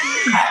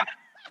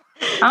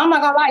 I'm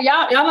not gonna lie,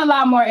 y'all a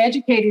lot more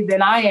educated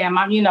than I am.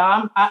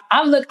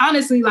 I look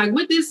honestly like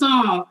with this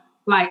song,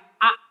 like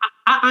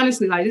I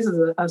honestly like this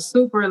is a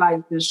super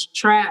like this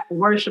trap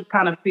worship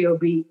kind of feel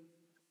beat.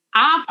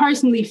 I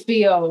personally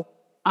feel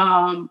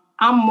I'm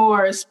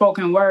more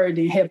spoken word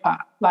than hip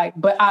hop. Like,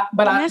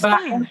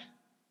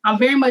 I'm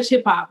very much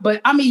hip hop.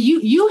 But I mean,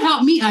 you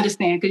help me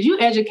understand, because you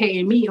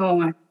educating me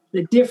on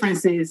the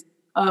differences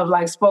of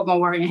like spoken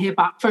word and hip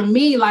hop. For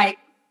me, like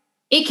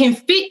it can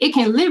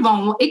live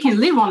on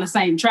the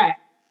same track.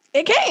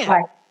 It can.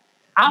 Like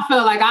I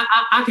feel like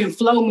I can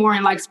flow more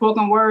in like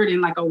spoken word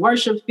and like a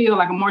worship feel,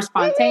 like a more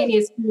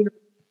spontaneous feel.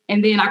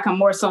 And then I can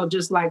more so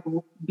just like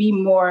be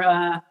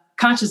more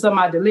conscious of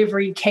my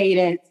delivery,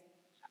 cadence,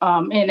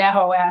 in that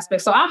whole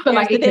aspect. So I feel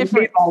like it can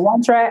be on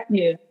one track.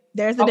 Yeah.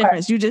 There's the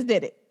difference. You just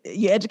did it.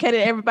 You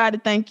educated everybody.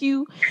 Thank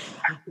you.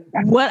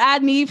 What I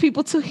need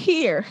people to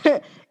hear,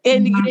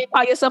 and you didn't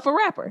call yourself a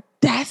rapper.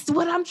 That's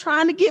what I'm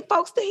trying to get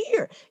folks to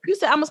hear. You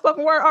said I'm a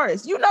spoken word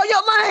artist. You know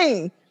your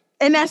lane.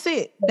 And that's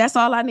it. That's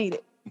all I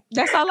needed.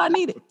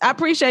 I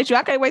appreciate you.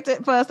 I can't wait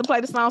for us to play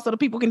the song so the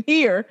people can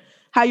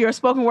how you're a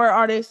spoken word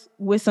artist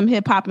with some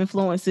hip hop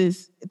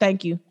influences.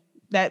 Thank you.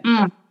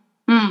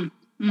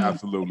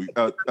 Absolutely.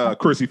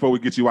 Chrissy, before we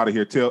get you out of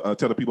here, tell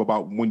the people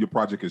about when your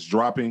project is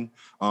dropping.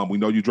 We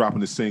know you're dropping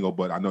the single,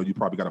 but I know you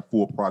probably got a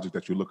full project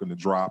that you're looking to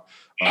drop.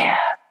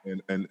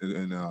 And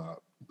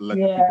let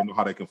the people know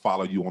how they can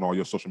follow you on all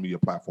your social media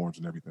platforms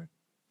and everything.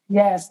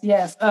 Yes.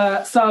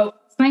 So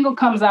single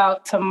comes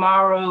out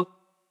tomorrow,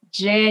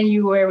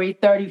 January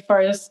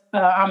 31st.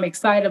 I'm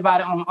excited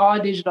about it on all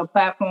digital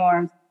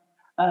platforms.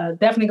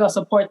 Definitely go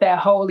support that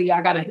wholly.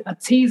 I got a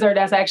teaser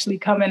that's actually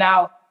coming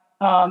out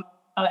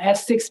at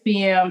 6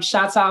 p.m.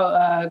 Shouts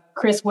out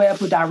Chris Webb,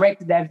 who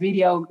directed that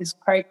video. It's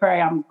cray.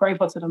 I'm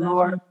grateful to the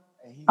Lord.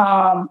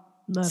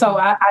 So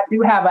I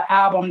do have an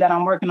album that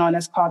I'm working on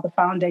that's called The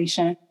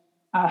Foundation.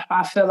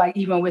 I feel like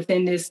even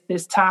within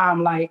this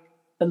time, like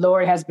the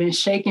Lord has been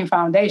shaking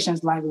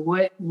foundations. Like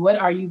what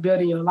are you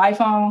building your life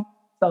on?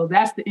 So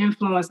that's the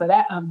influence of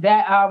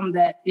that album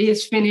that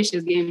is finished,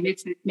 is getting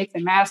mixed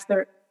and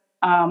mastered.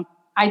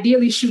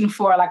 Ideally shooting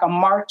for like a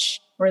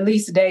March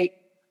release date.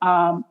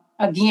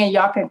 Again,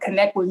 y'all can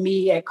connect with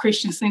me at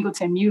Christian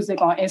Singleton Music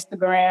on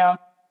Instagram,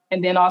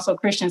 and then also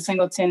Christian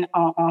Singleton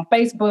on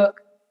Facebook.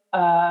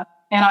 And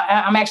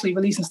I'm actually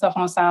releasing stuff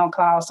on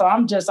SoundCloud. So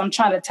I'm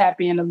trying to tap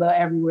in a little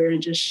everywhere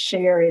and just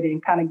share it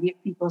and kind of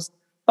get people's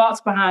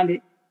thoughts behind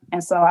it.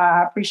 And so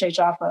I appreciate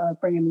y'all for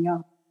bringing me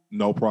on.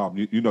 No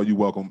problem. You know you're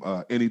welcome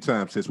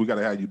anytime, sis. We got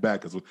to have you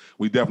back because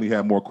we definitely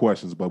have more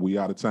questions, but we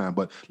out of time.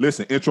 But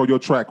listen, intro your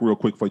track real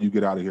quick before you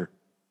get out of here.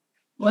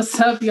 What's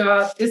up,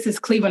 y'all? This is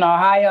Cleveland,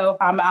 Ohio.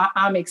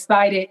 I'm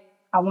excited.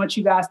 I want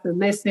you guys to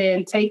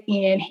listen, take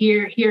in,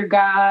 hear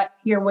God,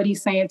 hear what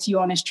he's saying to you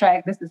on this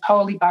track. This is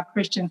Holy by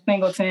Christian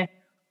Singleton.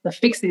 The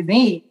Fixx is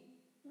in.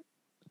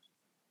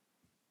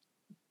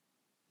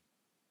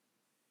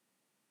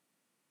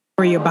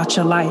 Worry about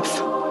your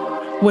life,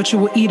 what you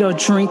will eat or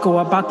drink,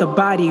 or about the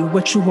body,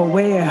 what you will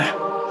wear.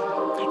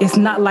 It's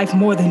not life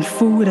more than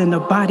food and the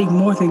body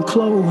more than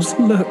clothes.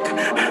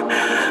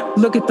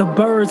 Look at the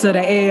birds of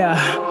the air.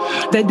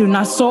 They do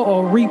not sow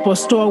or reap or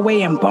store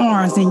away in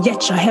barns, and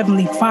yet your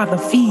heavenly Father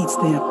feeds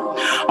them.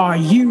 Are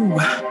you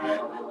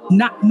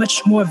not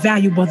much more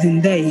valuable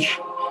than they?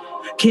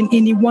 Can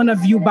any one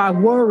of you, by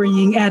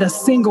worrying, add a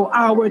single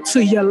hour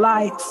to your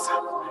life?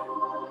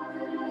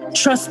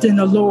 Trust in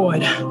the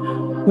Lord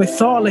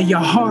with all of your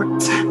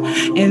heart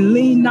and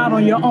lean not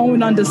on your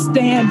own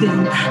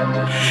understanding.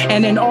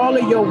 And in all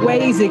of your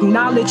ways,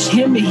 acknowledge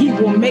him and he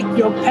will make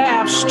your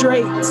path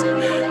straight.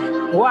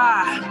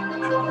 Why?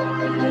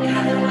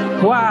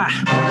 Why?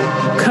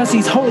 'Cause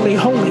he's holy,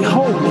 holy,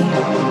 holy.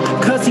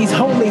 'Cause he's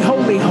holy,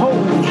 holy,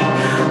 holy.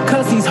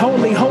 'Cause he's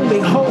holy, holy,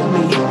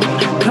 holy.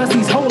 'Cause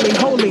he's holy,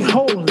 holy,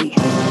 holy.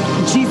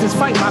 Jesus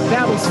fight my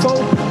battles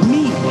for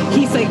me.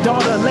 He say,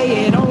 daughter,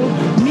 lay it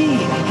on me.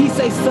 He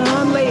say,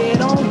 son, lay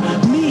it on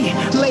me.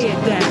 Lay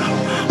it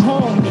down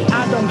on me.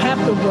 I don't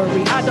have to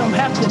worry. I don't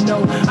have to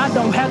know. I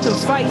don't have to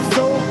fight.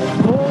 So,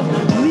 oh,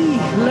 me,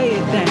 lay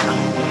it down.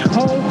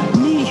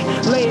 On me,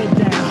 lay it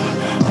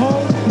down.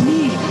 On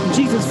me.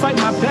 Jesus fight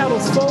my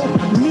battles for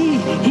me.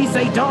 He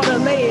say, daughter,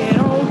 lay it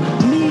on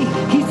me.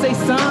 He say,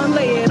 son,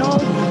 lay it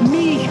on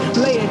me.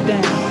 Lay it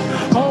down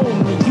on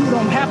me. You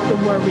don't have to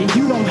worry.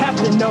 You don't have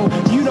to know.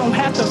 You don't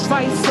have to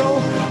fight.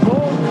 So,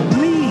 on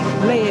me,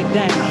 lay it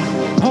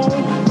down.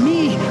 On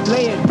me,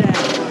 lay it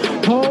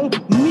down. On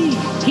me.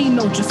 He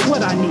know just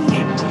what I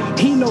need.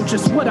 He know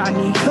just what I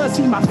need. 'Cause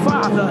he my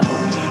Father.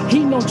 He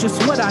know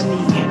just what I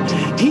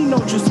need. He know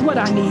just what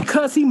I need.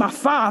 'Cause he my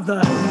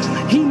Father.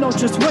 He know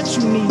just what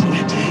you need.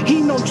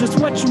 He know just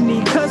what you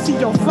need. 'Cause he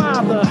your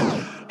Father.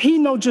 He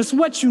know just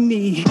what you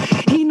need.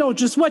 He know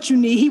just what you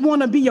need. He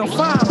wanna be your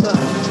Father.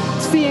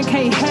 Sin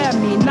can't have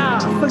me, nah.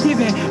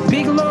 Forgiving,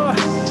 big Lord.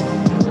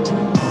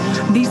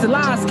 These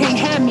lies can't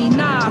have me,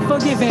 nah.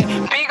 Forgiving,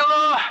 big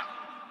Lord.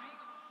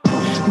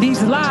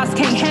 These lies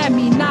can't have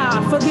me,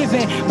 nah.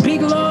 Forgiving,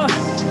 big Lord.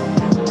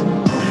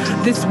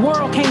 This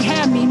world can't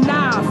have me,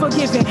 nah.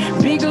 Forgiving,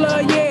 big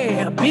Lord,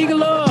 yeah, big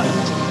Lord.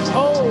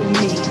 Old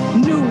me,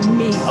 new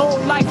me,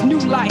 old life, new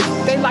life.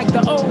 They like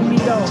the old me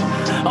though.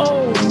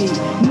 Old me,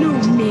 new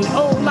me,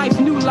 old life,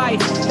 new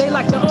life. They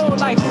like the old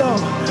life though.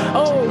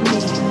 Old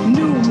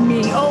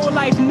me, old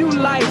life, new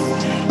life.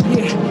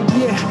 Yeah,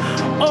 yeah.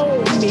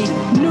 Old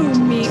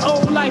me,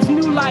 old life,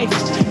 new life.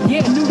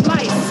 Yeah, new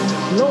life.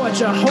 Lord,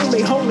 you're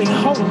holy, holy,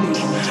 holy.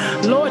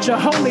 Lord, you're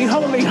holy,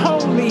 holy,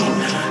 holy.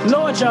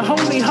 Lord, you're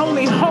holy,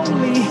 holy,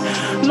 holy.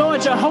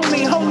 Lord, you're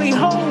holy, holy,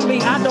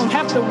 holy. I don't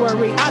have to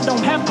worry. I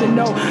don't have to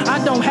know.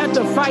 I don't have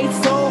to fight.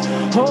 So,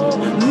 hold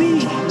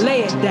me,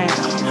 lay it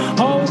down.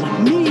 Hold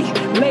me,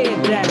 lay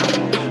it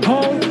down.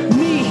 Hold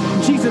me.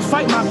 Jesus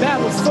fight my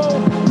battles for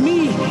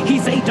me. He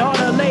say,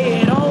 daughter,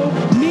 lay it on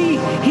me.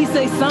 He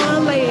say,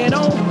 son, lay it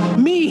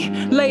on me.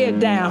 Lay it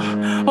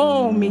down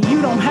on me.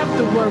 You don't have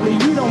to worry.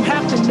 You don't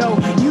have to know.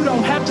 You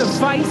don't have to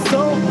fight.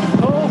 So,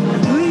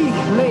 me,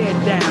 lay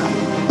it down.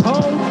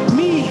 On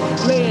me,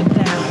 lay it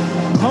down.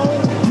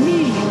 On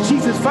me.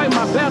 Jesus fight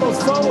my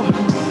battles for.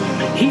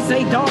 He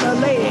say, daughter,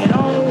 lay it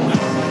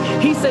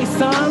on. He say,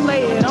 son,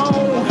 lay it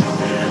on.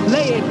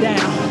 Lay it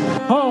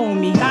down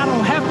on me. I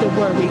don't have to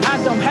worry.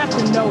 I don't have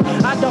to know.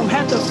 I don't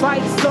have to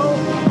fight. So,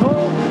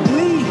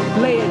 me,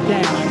 lay it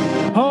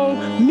down.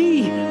 On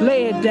me,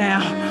 lay it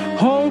down.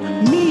 On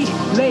me,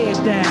 lay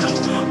it down.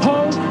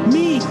 On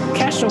me,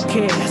 cash your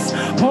cares.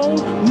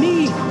 On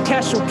me,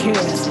 cash your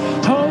cares.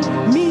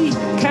 On me,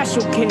 cash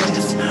your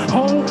cares.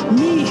 On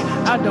me,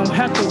 I don't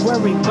have to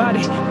worry about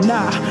it.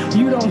 Nah,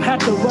 you don't have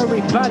to worry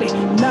about it.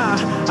 Nah,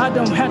 I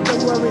don't have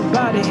to worry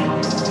about it.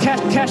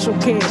 Cash your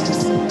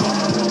cares.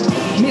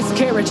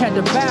 Miscarriage, had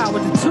to bow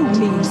with the two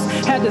knees.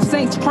 Had the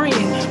saints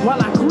praying while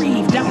I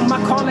grieved. Down my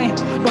calling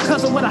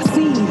because of what I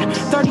seen.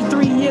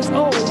 33 years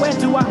old, where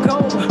do I go?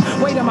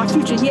 Weight of my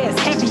future, yeah, it's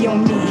heavy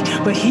on me.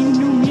 But he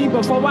knew me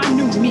before I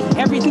knew me.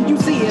 Everything you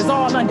see is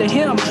all under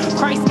him.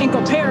 Christ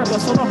incomparable,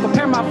 so don't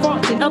compare my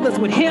faults and others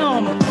with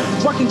him.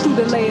 Working through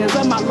the layers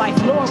of my life,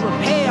 Lord,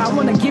 repair. I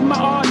want to give my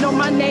all, know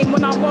my name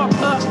when I walk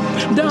up.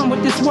 Done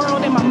with this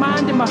world in my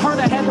mind, in my heart,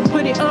 I had to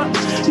put it up.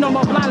 No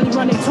more blindly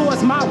running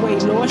towards my way,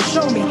 Lord.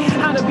 Show me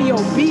how to be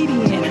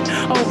obedient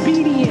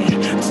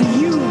to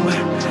you.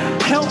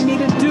 Help me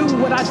to do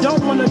what I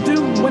don't want to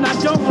do when I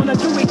don't want to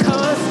do it,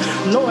 cause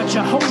Lord,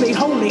 you're holy,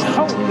 holy,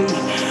 holy.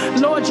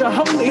 Lord, you're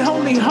holy,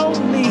 holy,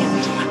 holy.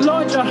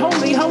 Lord, you're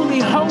holy, holy,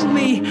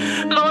 holy.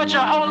 Lord,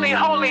 you're holy,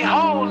 holy,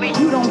 holy.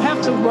 You don't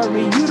have to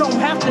worry, you don't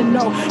have to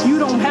know, you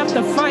don't have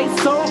to fight,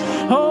 so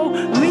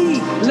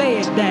holy, lay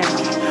it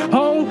down.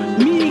 Hold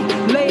me,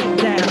 lay it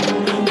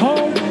down.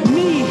 Hold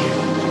me.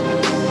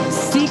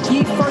 Seek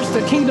ye first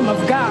the kingdom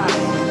of God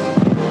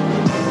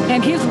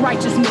and his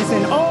righteousness,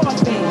 and all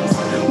things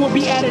will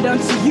be added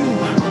unto you.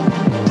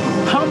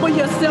 Humble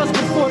yourselves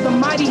before the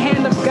mighty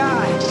hand of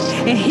God,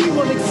 and he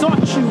will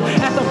exalt you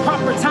at the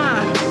proper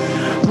time.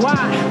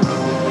 Why?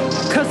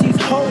 Because he's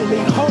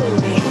holy,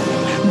 holy.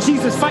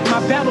 Jesus fight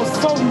my battles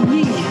for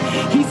me.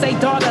 He say,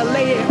 daughter,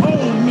 lay it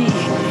on me.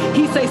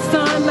 He say,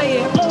 son, lay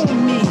it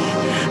on me.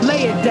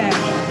 Lay it down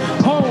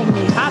on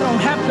me. I don't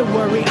have to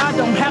worry. I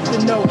don't have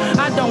to know.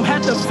 I don't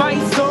have to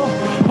fight, so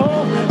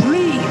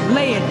holy,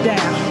 lay it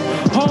down.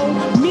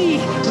 Hold me,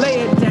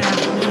 lay it down.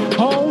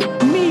 Hold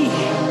me.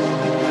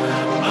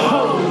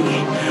 Holy,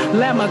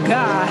 Lamb of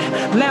God,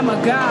 Lamb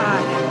of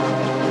God.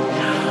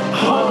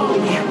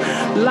 Holy,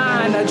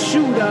 Lion of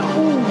Judah,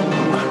 ooh.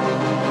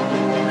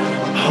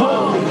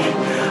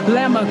 Holy,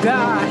 Lamb of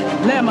God,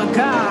 Lamb of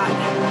God.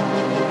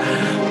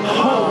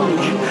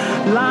 Holy,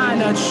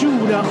 Lion of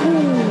Judah,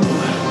 ooh.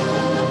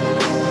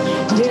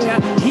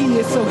 Yeah, he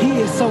is so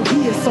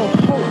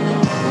holy.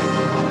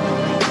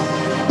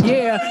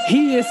 Yeah,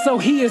 he is so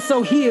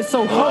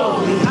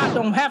holy. I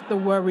don't have to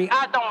worry,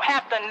 I don't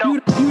have to know.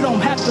 You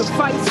don't have to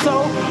fight,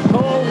 so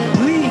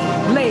holy,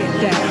 lay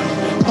it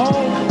down.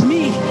 Hold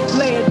me,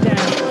 lay it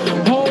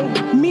down.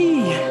 Hold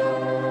me.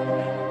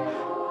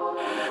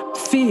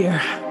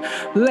 Fear,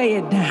 lay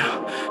it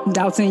down.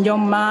 Doubts in your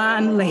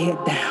mind, lay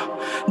it down.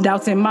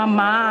 Doubts in my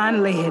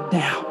mind, lay it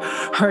down.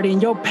 Hurt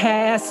in your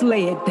past,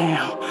 lay it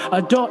down.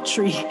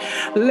 Adultery,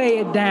 lay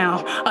it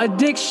down.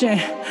 Addiction,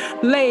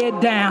 lay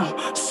it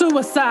down.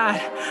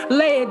 Suicide,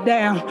 lay it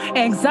down.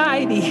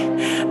 Anxiety,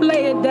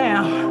 lay it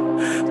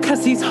down.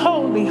 Cause he's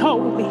holy,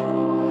 holy.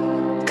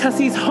 Cause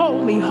he's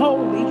holy,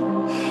 holy.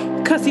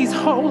 Cause he's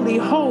holy,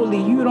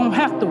 holy. You don't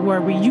have to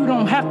worry, you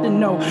don't have to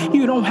know,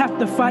 you don't have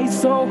to fight,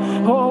 so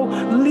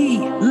holy,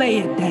 lay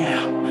it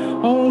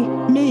down.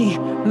 On me,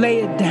 lay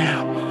it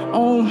down.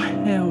 On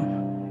him.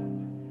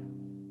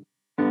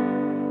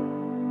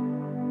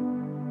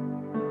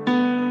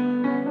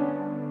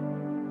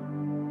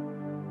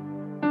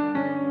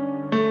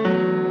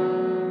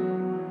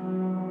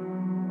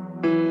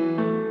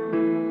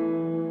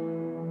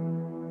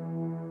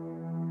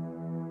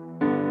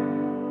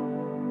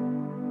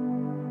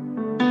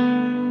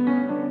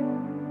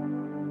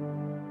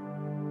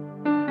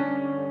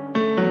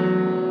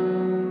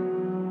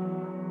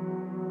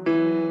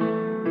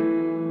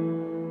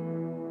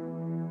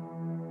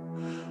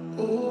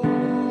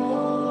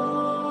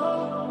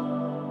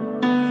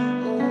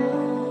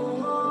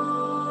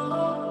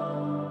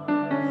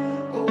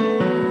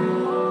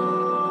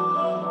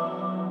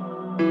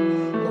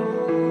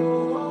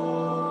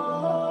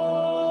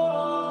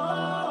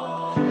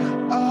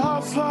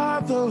 Our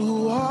Father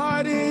who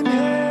art in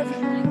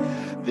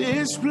heaven,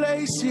 this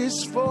place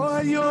is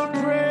for your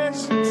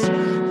presence.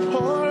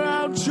 Pour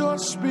out your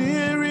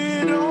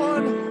spirit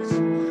on us.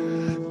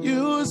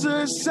 Use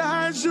us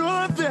as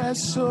your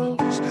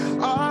vessels.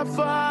 Our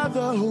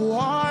Father who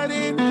art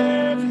in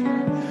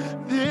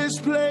heaven, this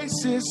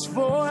place is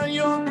for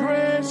your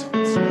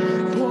presence.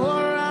 Pour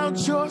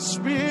out your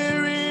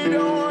spirit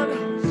on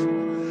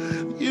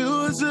us.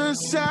 Use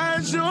us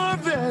as your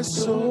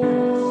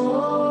vessels.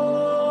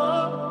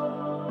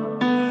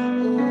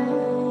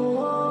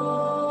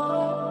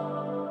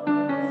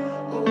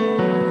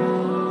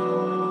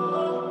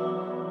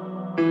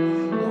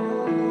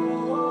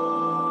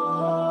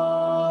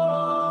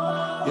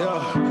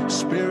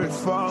 Spirit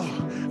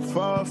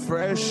fall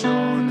fresh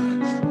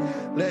on us.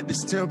 Let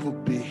this temple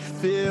be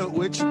filled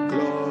with your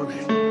glory.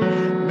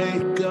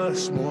 Make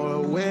us more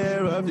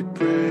aware of your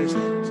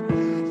presence.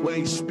 Where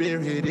your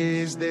spirit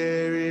is,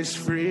 there is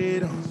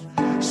freedom.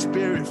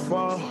 Spirit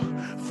fall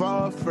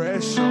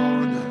fresh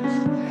on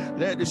us.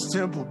 Let this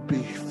temple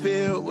be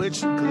filled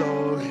with your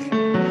glory.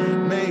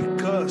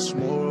 Make us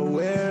more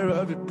aware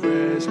of your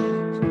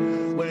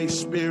presence. Where your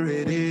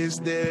spirit is,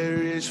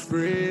 there is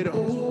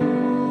freedom.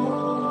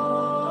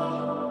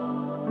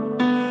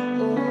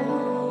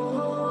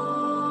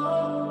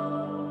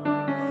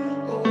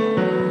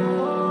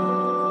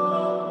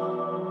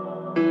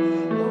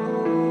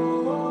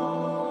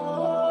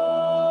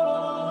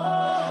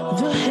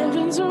 The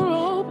heavens are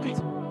open.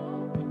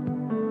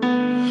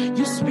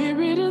 Your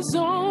spirit is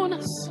on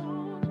us.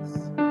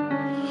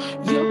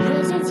 Your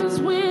presence is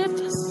with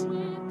us.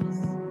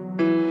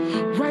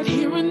 Right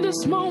here in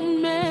this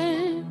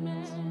moment.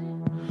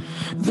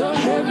 The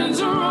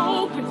heavens are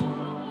open.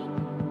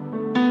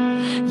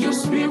 Your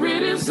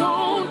spirit is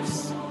on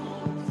us.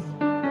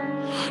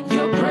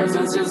 Your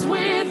presence is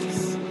with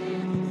us.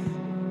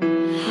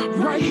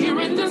 Right here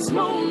in this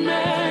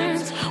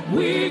moment.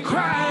 We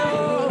cry.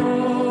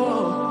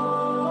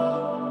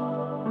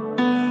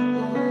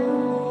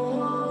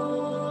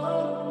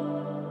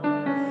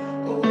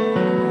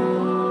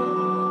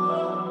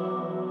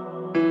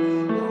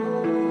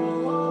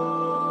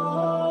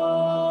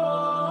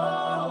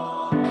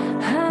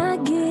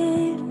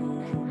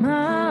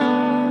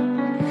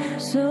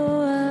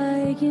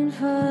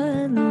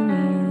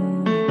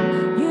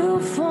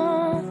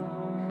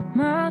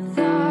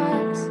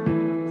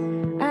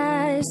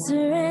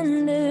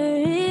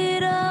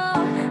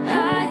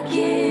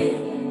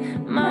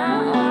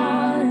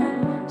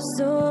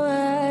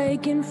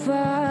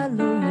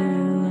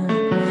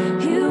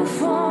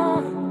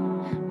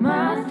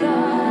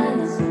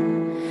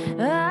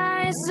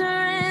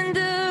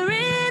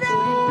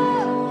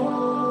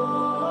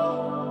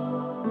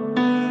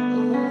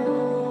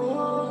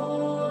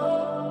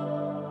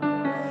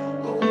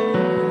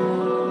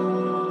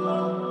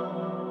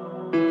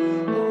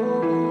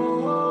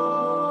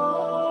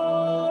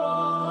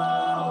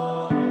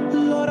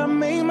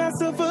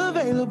 myself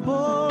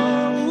available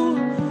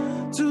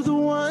to the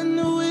one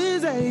who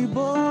is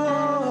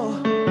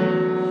able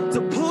to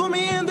pull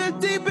me in the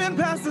deep end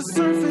past the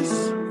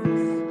surface.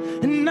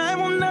 And I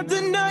will not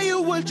deny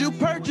you what you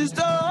purchased.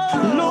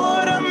 Oh,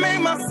 Lord, I make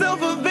myself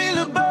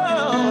available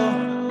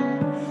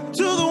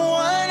to the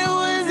one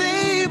who is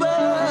able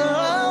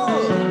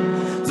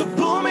to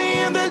pull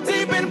me in the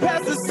deep end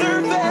past the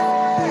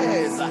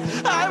surface.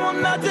 I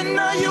will not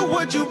deny you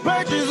what you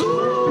purchased.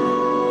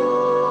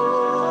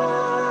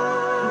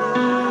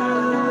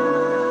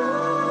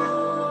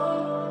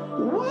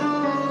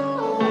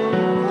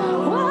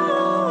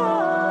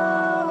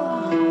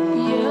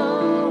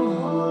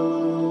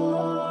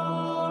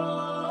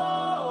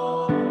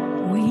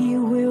 We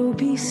will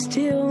be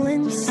still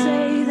and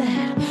say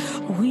that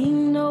we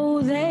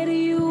know that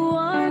you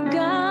are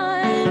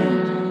God.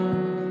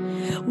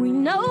 We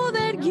know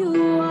that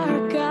you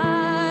are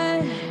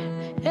God.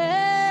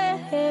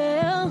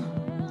 Yeah.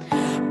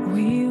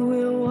 We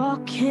will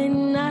walk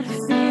and not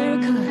fear,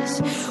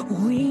 'cause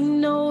we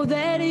know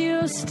that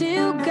you're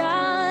still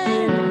God.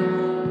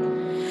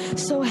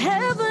 So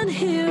heaven,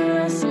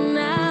 hear us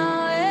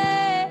now.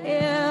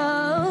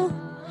 Yeah.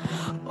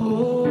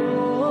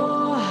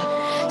 Oh,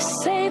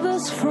 save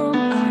us from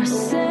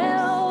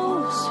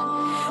ourselves.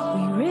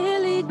 We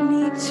really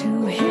need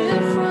to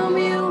hear from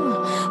you.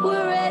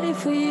 We're ready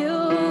for you.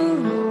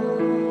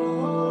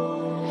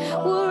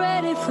 We're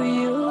ready for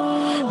you.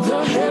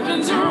 The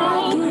heavens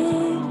are open.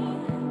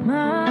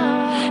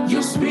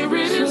 Your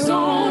spirit is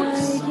on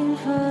us.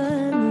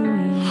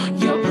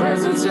 Your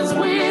presence is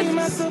with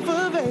us.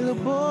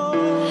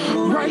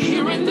 Right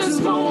here in this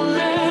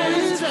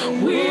moment,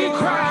 we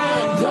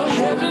cry. The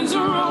heavens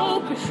are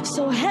open.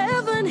 So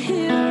heaven,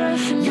 hear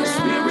us now. Your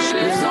spirit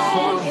is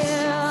on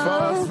us.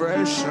 Fall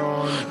fresh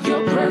on.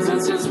 Your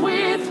presence is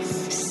with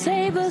us.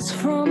 Save us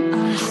from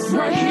ourselves.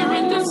 Right here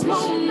in this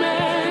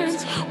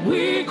moment,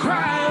 we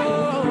cry.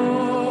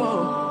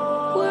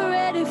 We're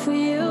ready for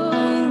you.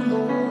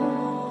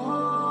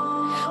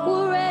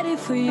 We're ready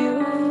for you.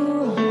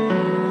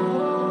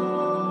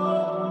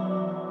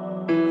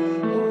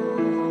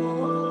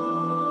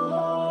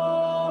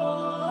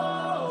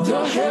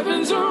 The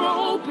heavens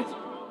are open.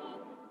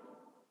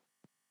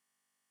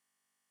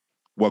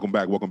 Welcome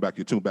back.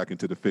 You're tuned back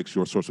into the Fixx,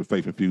 your source of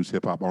faith-infused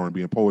hip-hop,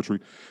 R&B, and poetry.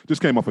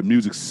 Just came off a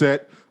music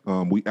set.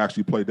 We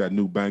actually played that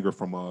new banger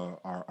from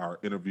our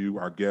interview,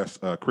 our guest,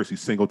 Chrissy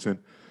Singleton.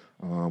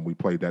 We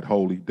played that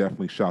Holy.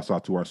 Definitely shouts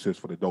out to our sis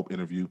for the dope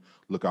interview.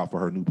 Look out for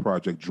her new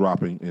project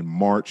dropping in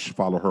March.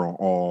 Follow her on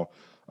all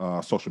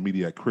social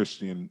media at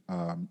Christian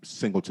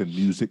Singleton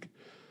Music.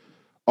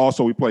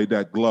 Also, we played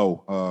that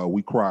Glow,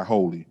 We Cry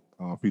Holy,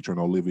 featuring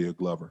Olivia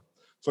Glover.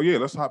 So yeah,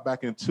 let's hop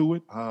back into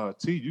it.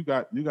 T, you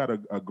got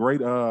a great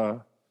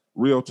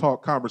real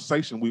talk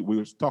conversation. We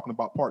were talking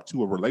about part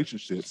 2 of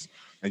relationships,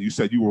 and you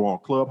said you were on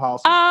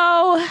Clubhouse.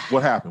 Oh,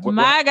 what happened? God!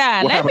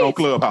 What happened on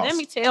Clubhouse? Let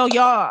me tell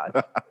y'all.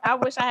 I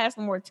wish I had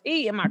some more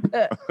tea in my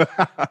cup.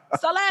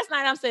 So last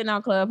night I'm sitting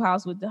on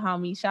Clubhouse with the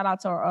homies. Shout out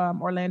to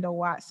Orlando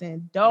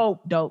Watson,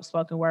 dope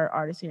spoken word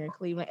artist here in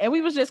Cleveland, and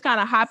we was just kind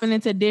of hopping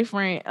into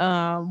different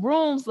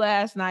rooms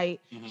last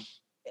night.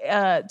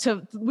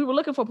 We were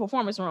looking for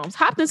performance rooms.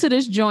 Hopped into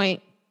this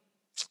joint.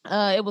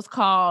 It was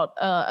called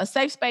a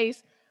safe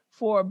space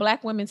for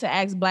Black women to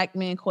ask Black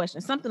men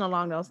questions, something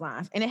along those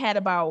lines. And it had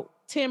about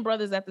 10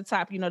 brothers at the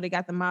top. You know, they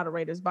got the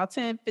moderators, about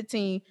 10,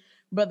 15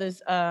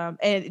 brothers.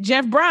 And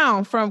Jeff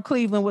Brown from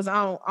Cleveland was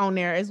on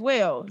there as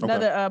well. Okay.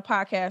 Another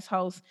podcast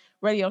host,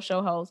 radio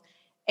show host.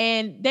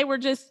 And they were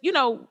just,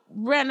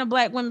 random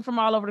Black women from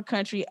all over the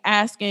country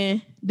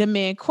asking the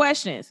men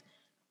questions.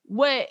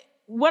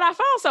 What I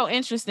found so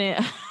interesting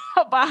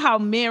about how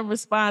men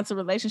respond to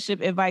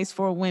relationship advice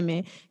for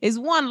women is,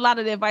 one, a lot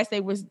of the advice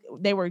they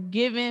were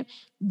given,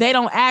 they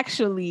don't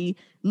actually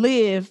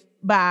live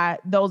by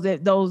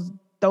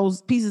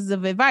those pieces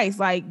of advice.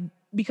 Like,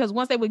 because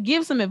once they would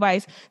give some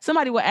advice,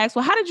 somebody would ask,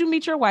 well, how did you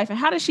meet your wife? And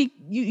how did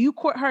you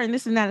court her and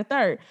this and that and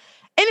third?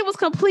 And it was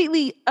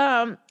completely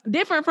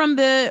different from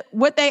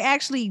what they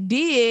actually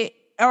did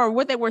or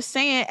what they were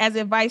saying as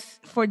advice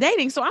for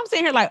dating. So I'm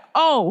sitting here like,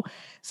 oh,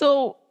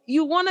 so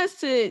you want us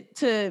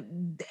to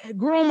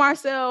groom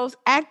ourselves,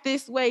 act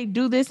this way,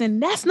 do this,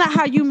 and that's not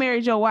how you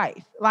married your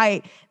wife.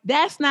 Like,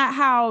 that's not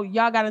how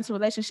y'all got into a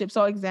relationship.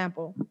 So,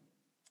 example,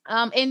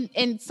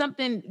 and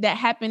something that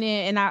happened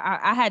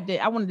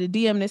I wanted to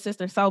DM this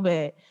sister so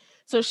bad.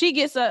 So she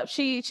gets up,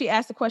 she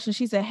asked the question.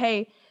 She said,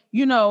 "Hey,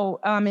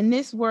 in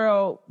this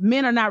world,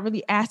 men are not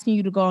really asking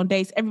you to go on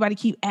dates. Everybody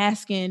keep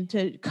asking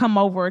to come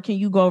over. Can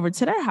you go over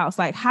to their house?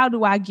 Like, how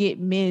do I get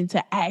men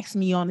to ask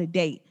me on a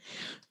date?"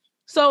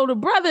 So a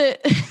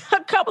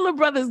couple of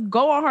brothers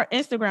go on her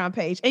Instagram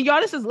page, and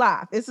y'all, this is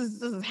live. This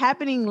is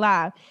happening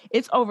live.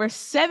 It's over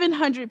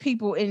 700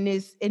 people in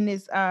this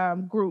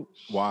group.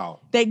 Wow.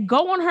 They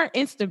go on her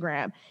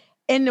Instagram,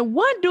 and the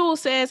one dude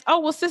says,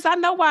 "Oh, well, sis, I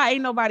know why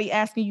ain't nobody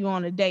asking you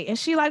on a date." And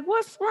she like,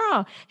 "What's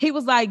wrong?" He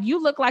was like,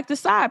 "You look like the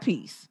side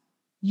piece.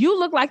 You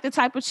look like the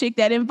type of chick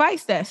that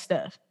invites that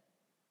stuff."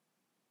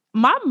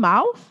 My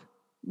mouth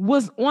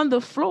was on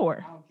the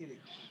floor.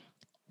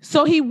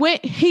 So he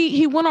went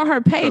on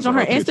her page, on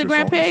her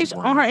Instagram page,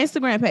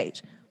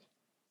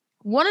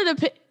 One of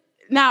the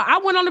now I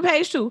went on the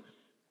page too.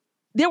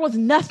 There was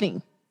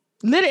nothing.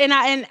 Literally,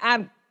 and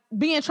I'm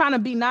trying to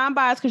be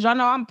non-biased because y'all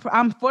know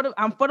I'm for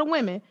the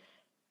women.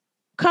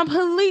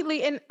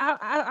 Completely, and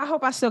I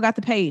hope I still got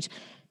the page.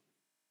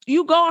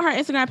 You go on her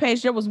Instagram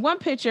page, there was one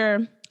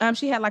picture.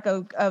 She had like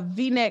a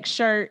V-neck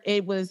shirt.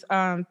 It was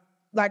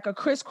like a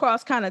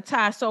crisscross kind of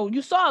tie. So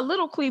you saw a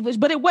little cleavage,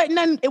 but it wasn't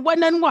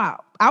nothing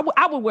wild. I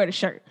would wear the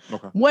shirt.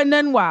 Okay. Wasn't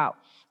nothing wild.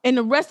 And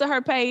the rest of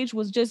her page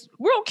was just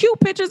real cute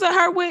pictures of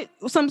her with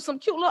some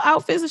cute little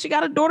outfits. And she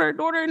got a daughter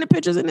in the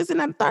pictures and this and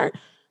that and third.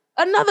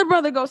 Another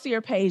brother go see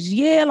her page.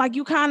 Yeah, like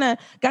you kind of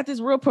got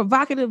this real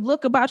provocative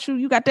look about you.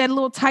 You got that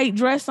little tight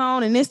dress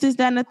on and this, that,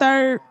 and the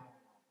third.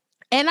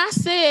 And I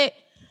said,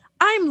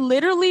 I'm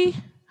literally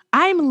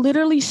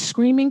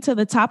screaming to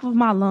the top of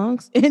my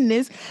lungs in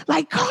this,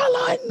 like, call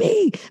on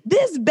me.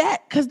 This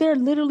because they're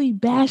literally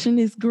bashing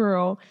this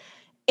girl.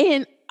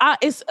 And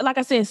it's like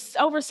I said, it's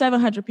over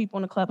 700 people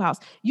in the clubhouse.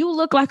 You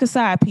look like a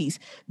side piece.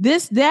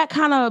 That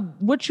kind of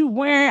what you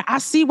wearing. I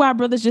see why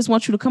brothers just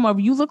want you to come over.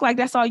 You look like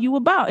that's all you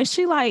about.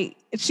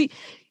 And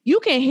you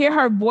can hear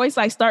her voice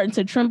like starting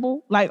to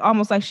tremble, like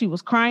almost like she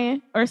was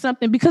crying or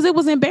something because it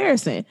was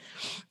embarrassing.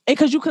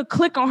 Because you could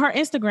click on her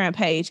Instagram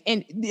page.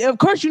 And of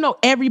course,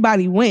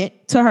 everybody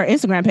went to her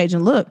Instagram page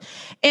and looked.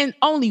 And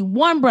only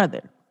one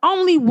brother,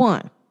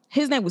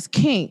 his name was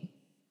King.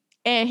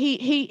 And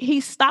he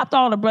stopped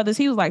all the brothers.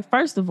 He was like,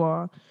 first of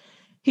all,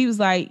 he was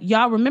like,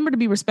 y'all remember to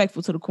be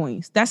respectful to the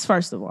queens. That's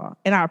first of all.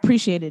 And I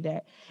appreciated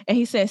that. And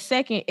he said,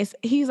 second,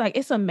 he's like,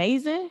 it's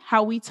amazing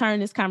how we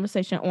turn this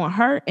conversation on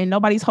her and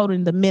nobody's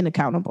holding the men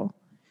accountable.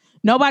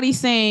 Nobody's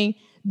saying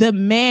the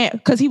man,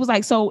 because he was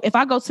like, so if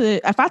I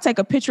take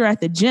a picture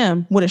at the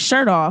gym with my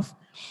shirt off,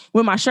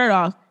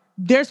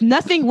 there's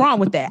nothing wrong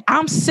with that.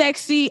 I'm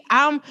sexy.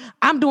 I'm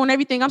doing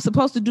everything I'm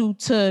supposed to do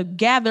to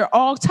gather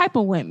all type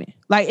of women.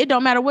 Like, it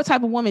don't matter what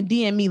type of woman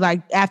DM me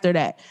like after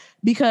that,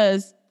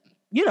 because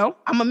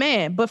I'm a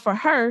man. But for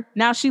her,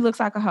 now she looks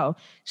like a hoe.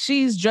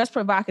 She's dressed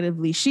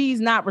provocatively. She's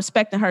not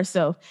respecting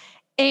herself.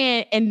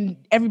 And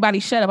everybody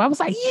shut up. I was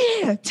like,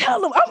 yeah,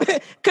 tell them.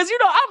 Because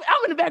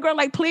I'm in the background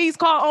like, please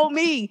call on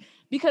me.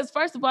 Because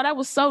first of all, that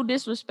was so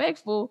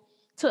disrespectful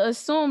to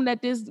assume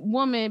that this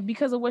woman,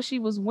 because of what she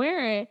was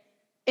wearing,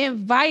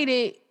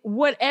 invited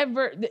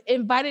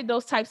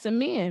those types of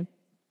men.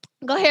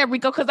 Go ahead,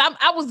 Rico, because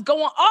I was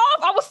going off.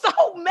 I was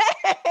so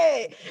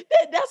mad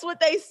that's what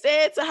they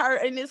said to her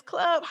in this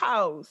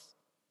clubhouse.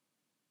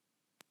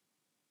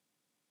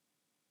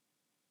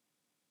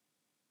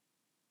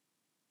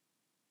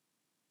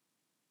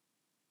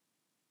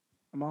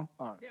 I'm on?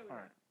 All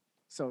right.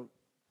 So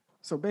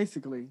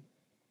basically,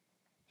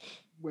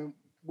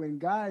 when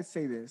guys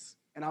say this,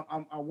 and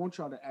I want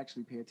y'all to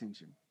actually pay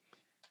attention.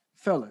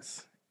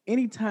 Fellas,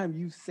 anytime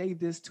you say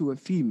this to a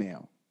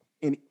female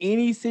in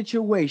any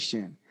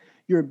situation,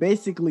 you're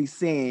basically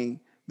saying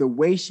the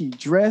way she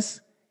dressed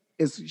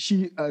is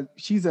she's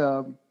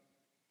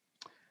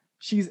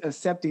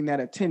accepting that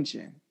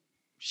attention.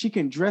 She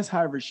can dress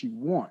however she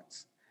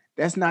wants.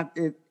 That's not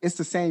it. It's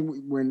the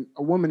same when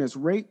a woman is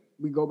raped,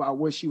 we go by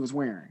what she was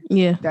wearing.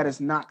 Yeah. That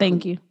is not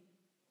Thank cool. you.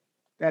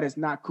 That is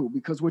not cool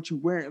because what you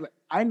wearing,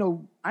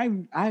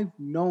 I've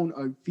known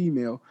a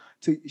female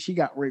she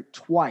got raped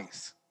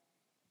twice.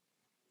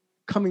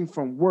 Coming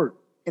from work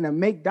in a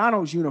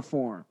McDonald's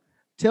uniform.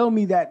 Tell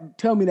me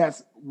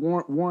that's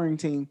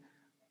warranting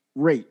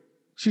rape.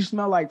 She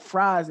smelled like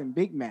fries and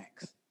Big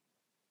Macs.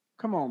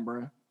 Come on,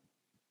 bro.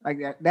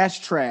 Like that's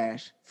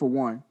trash, for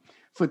one.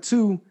 For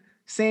two,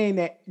 saying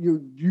that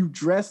you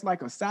dress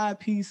like a side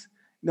piece.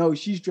 No,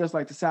 she's dressed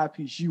like the side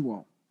piece you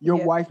want.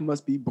 Your wife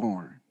must be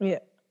born. Yeah.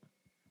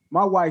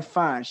 My wife,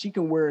 fine. She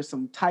can wear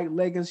some tight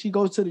leggings. She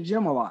goes to the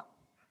gym a lot.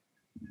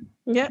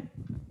 Yep.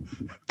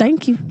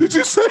 Thank you. Did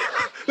you say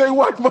their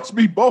wife must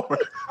be born?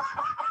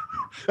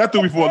 That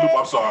threw me for a loop.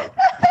 I'm sorry.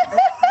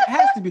 It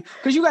has to be.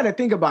 Because you got to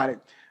think about it.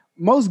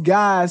 Most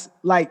guys,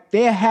 like,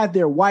 they have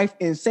their wife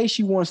and say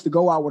she wants to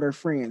go out with her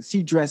friends.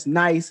 She dressed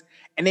nice.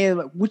 And they're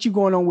like, what you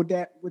going on with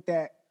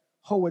that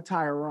whole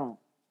attire on?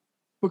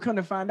 But come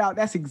to find out,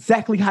 that's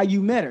exactly how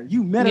you met her.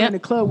 You met her in the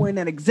club wearing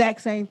that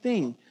exact same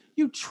thing.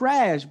 You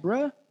trash,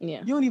 bruh.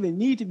 Yeah. You don't even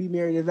need to be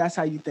married if that's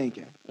how you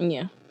thinking.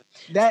 Yeah.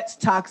 That's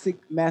toxic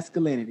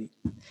masculinity.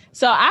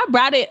 So I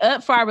brought it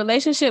up for our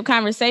relationship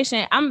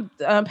conversation. I'm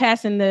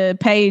passing the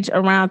page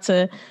around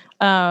to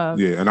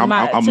and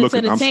I'm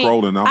looking. I'm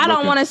scrolling. I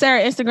don't want to say her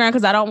Instagram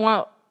because I don't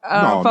want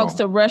folks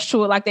to rush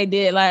to it like they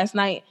did last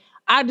night.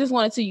 I just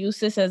wanted to use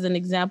this as an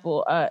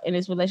example in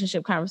this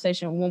relationship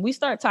conversation. When we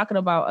start talking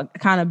about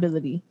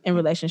accountability in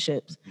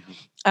relationships,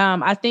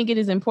 I think it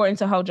is important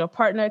to hold your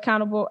partner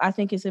accountable. I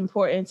think it's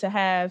important to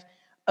have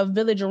a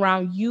village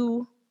around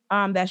you.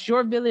 That's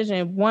your village,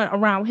 and one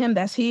around him,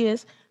 that's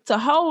his, to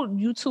hold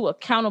you two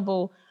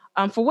accountable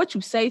for what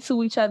you say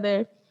to each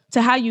other,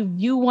 to how you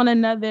view one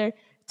another,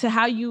 to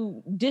how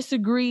you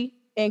disagree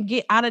and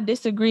get out of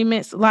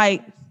disagreements.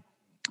 Like,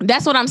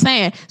 that's what I'm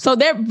saying. So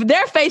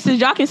their faces,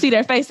 y'all can see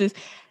their faces.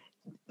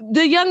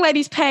 the young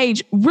lady's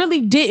page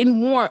really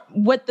didn't want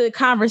what the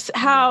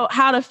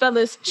how the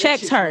fellas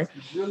checked her.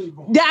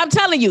 Yeah, I'm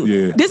telling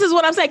you, this is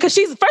what I'm saying. Because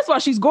she's, first of all,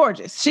 she's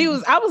gorgeous.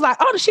 I was like,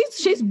 oh,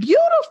 she's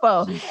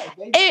beautiful.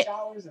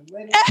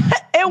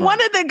 And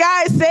one of the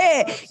guys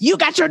said, "You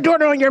got your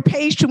daughter on your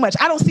page too much.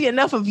 I don't see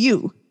enough of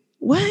you."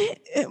 What?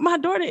 My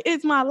daughter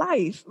is my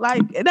life.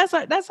 Like that's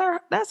her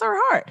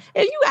heart.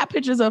 And you got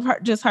pictures of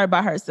her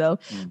by herself.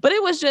 But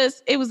it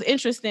was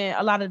interesting.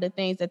 A lot of the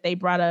things that they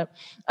brought up.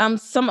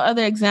 Some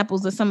other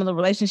examples of some of the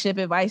relationship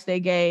advice they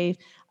gave.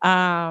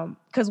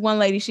 Because one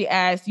lady, she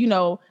asked,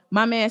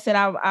 my man said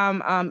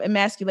I'm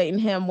emasculating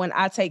him when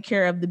I take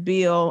care of the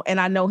bill and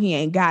I know he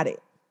ain't got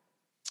it.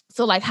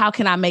 So like, how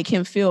can I make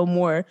him feel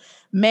more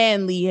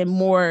manly and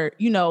more,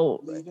 thank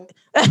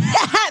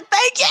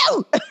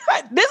you.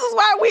 This is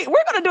why we're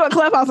going to do a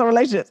clubhouse on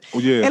relationships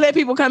and let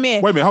people come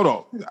in. Wait a minute, hold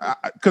on.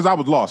 Because I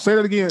was lost. Say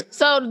that again.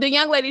 So the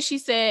young lady, she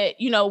said,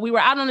 we were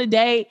out on a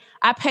date.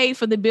 I paid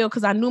for the bill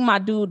because I knew my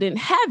dude didn't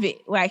have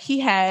it. Like he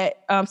had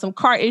some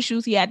car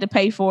issues he had to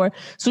pay for.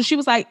 So she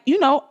was like,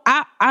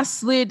 I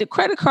slid the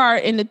credit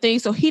card in the thing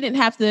so he didn't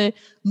have to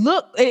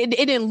look. It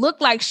didn't look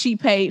like she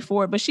paid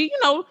for it, but she,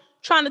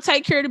 trying to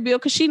take care of the bill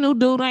because she knew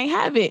dude ain't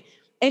have it.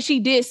 And she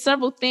did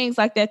several things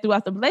like that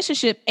throughout the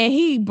relationship. And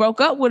he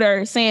broke up with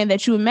her saying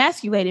that you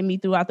emasculated me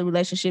throughout the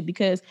relationship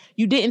because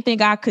you didn't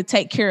think I could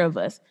take care of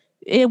us.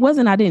 It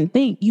wasn't, I didn't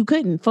think. You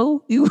couldn't,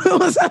 fool. It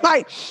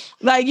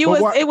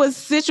was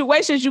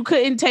situations you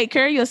couldn't take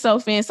care of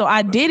yourself in. So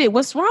I did it.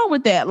 What's wrong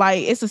with that?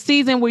 Like, it's a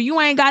season where you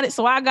ain't got it,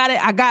 so I got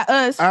it. I got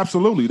us.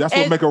 Absolutely. That's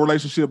what make a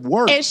relationship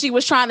work. And she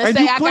was trying to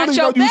say, I got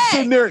your back. You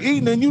sitting there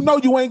eating and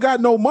you ain't got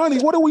no money.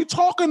 What are we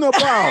talking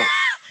about?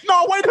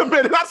 No, wait a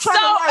minute. I'm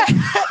trying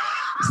to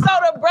So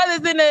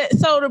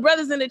the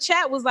brothers in the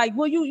chat was like,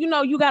 well,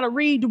 you gotta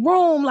read the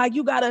room. Like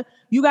you gotta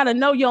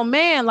know your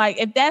man. Like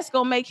if that's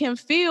gonna make him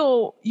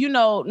feel,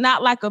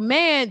 not like a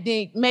man,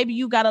 then maybe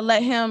you gotta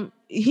let him,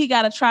 he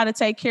gotta try to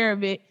take care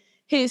of it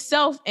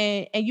himself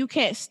and you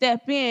can't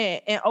step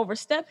in and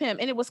overstep him.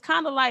 And it was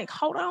kind of like,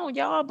 hold on,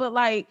 y'all, but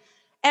like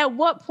at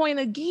what point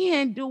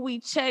again do we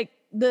check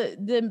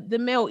the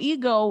male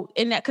ego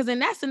in that? Because in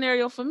that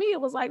scenario for me, it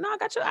was like, no, I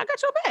got your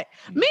back.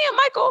 Me and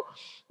Michael,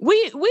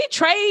 we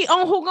trade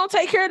on who gonna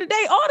take care of the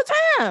day all the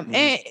time.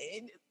 And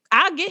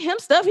I get him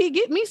stuff, he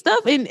get me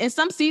stuff. And in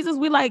some seasons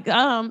we like,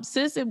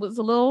 sis, it was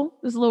a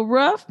little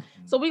rough.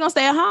 So we gonna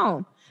stay at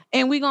home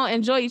and we gonna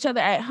enjoy each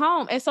other at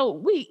home. And so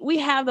we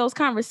have those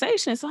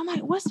conversations. So I'm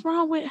like, what's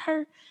wrong with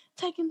her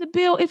taking the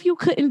bill if you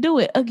couldn't do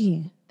it?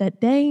 Again, that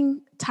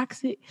dang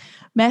toxic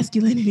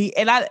masculinity.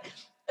 And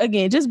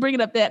again, just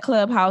bringing up that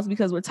clubhouse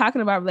because we're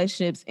talking about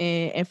relationships.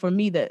 And for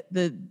me,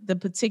 the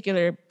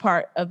particular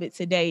part of it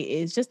today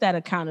is just that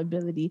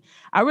accountability.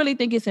 I really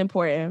think it's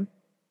important.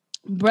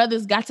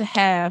 Brothers got to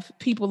have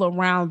people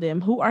around them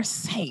who are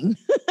sane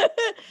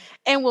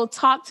and will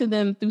talk to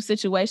them through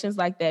situations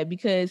like that.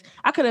 Because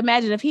I could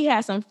imagine if he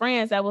had some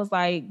friends that was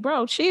like,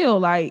 bro, chill.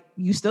 Like,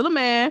 you still a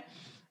man.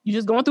 You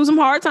just going through some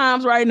hard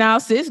times right now.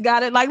 Sis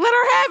got it. Like, let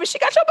her have it. She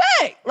got your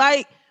back.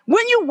 Like,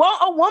 when you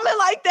want a woman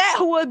like that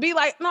who would be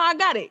like, no, I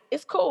got it.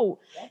 It's cool.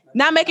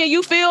 Not making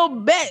you feel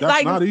bad. That's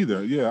like, not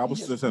either. Yeah, I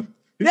was just saying.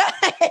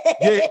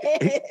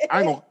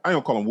 I ain't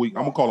gonna call him weak.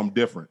 I'm gonna call him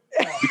different.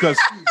 Because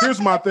here's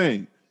my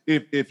thing.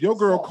 If your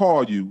girl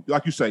called you,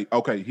 like you say,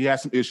 okay, he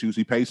has some issues,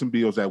 he paid some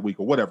bills that week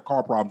or whatever,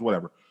 car problems,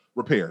 whatever,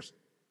 repairs.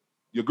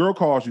 Your girl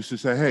calls you to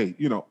say, hey,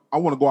 I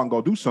want to go out and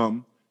go do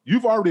something.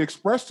 You've already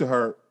expressed to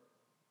her,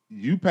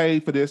 you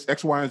paid for this,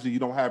 X, Y, and Z, you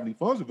don't have any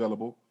funds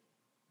available.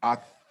 I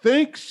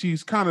think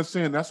she's kind of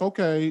saying that's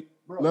okay.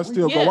 Let's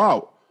still go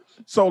out.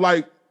 So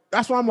like,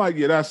 that's why I'm like,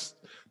 yeah,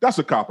 that's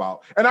a cop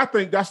out. And I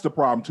think that's the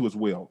problem too as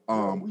well.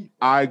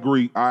 I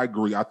agree.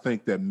 I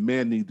think that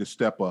men need to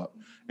step up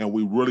and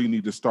we really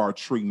need to start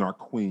treating our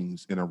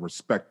queens in a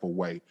respectful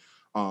way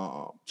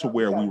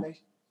where we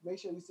make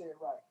sure you say it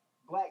right.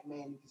 Black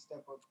man need to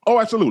step up. Oh,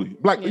 absolutely.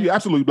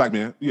 Absolutely black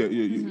man. Yeah.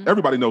 Mm-hmm.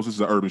 Everybody knows this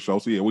is an urban show.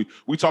 So yeah,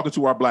 we talking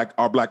to our black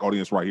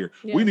audience right here.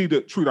 Yeah. We need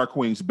to treat our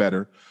queens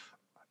better.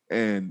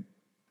 And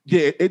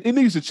yeah, it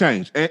needs to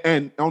change.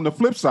 And on the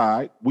flip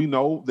side, we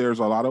know there's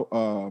a lot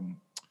of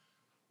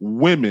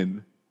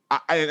women,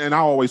 and I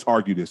always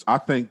argue this. I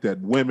think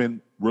that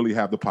women really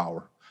have the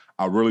power.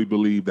 I really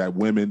believe that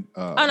women...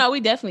 oh, no,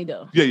 we definitely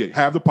do. Yeah,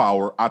 have the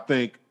power. I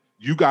think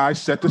you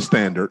guys set the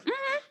standard.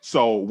 Mm-hmm.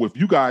 So with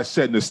you guys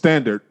setting the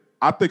standard,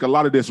 I think a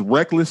lot of this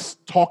reckless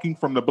talking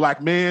from the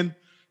black man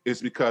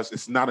is because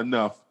it's not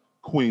enough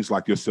queens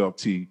like yourself,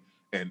 T,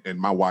 and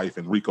my wife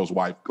and Rico's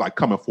wife, like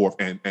coming forth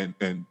and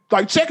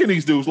like checking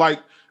these dudes. Like,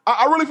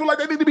 I really feel like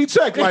they need to be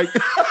checked. Like,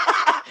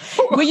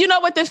 well, you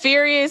know what the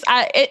fear is?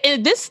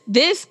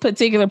 This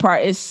particular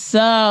part is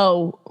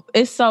so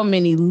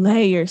many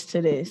layers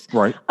to this.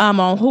 Right.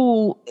 On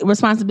who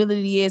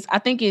responsibility is. I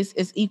think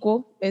it's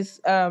equal. It's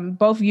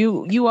both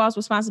you all's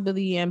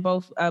responsibility and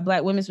both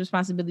Black women's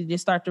responsibility to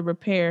start to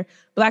repair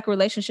Black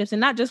relationships, and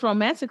not just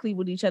romantically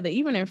with each other,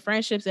 even in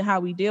friendships and how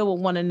we deal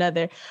with one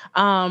another.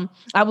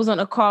 I was on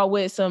a call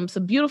with some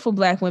beautiful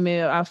Black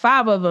women,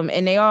 5 of them,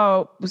 and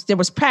there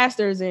was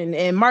pastors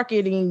and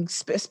marketing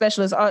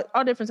specialists,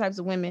 all different types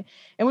of women,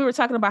 and we were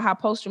talking about how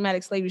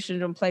post-traumatic slavery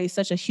syndrome plays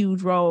such a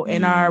huge role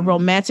in our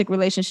romantic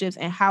relationships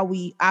and how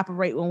we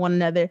operate with one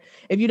another.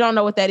 If you don't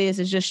know what that is,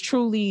 it's just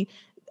truly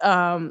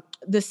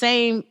the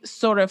same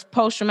sort of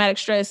post-traumatic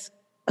stress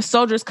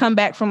soldiers come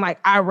back from like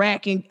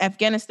Iraq and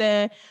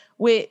Afghanistan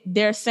with.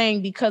 They're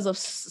saying because of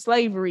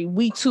slavery,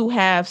 we too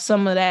have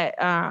some of that,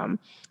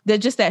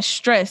 that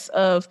stress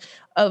of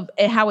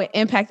and how it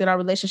impacted our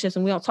relationships,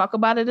 and we don't talk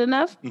about it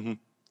enough. Mm-hmm.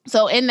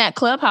 So in that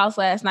clubhouse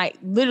last night,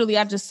 literally,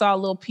 I just saw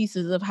little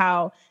pieces of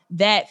how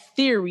that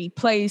theory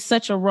plays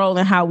such a role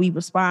in how we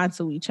respond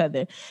to each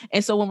other.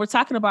 And so when we're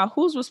talking about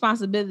whose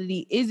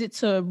responsibility is it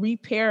to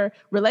repair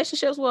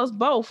relationships, well, it's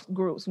both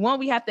groups. One,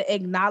 we have to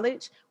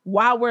acknowledge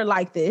why we're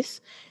like this.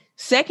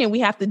 Second, we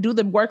have to do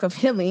the work of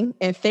healing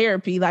and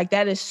therapy. Like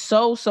that is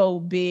so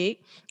big.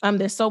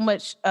 There's so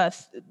much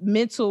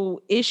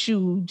mental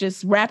issue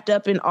just wrapped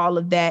up in all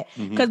of that.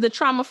 Because the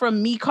trauma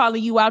from me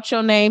calling you out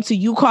your name to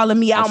you calling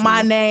me out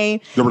my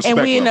name,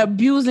 and we end up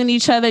abusing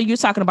each other. You're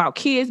talking about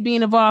kids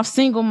being involved,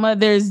 single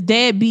mothers,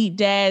 deadbeat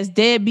dads,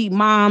 deadbeat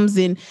moms,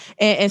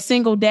 and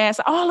single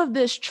dads. All of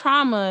this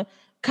trauma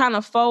kind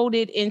of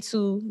folded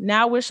into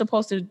now we're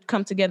supposed to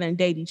come together and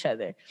date each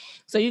other.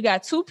 So you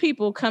got 2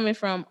 people coming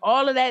from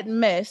all of that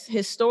mess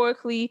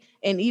historically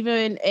and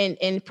even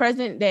in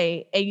present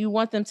day, and you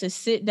want them to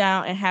sit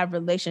down and have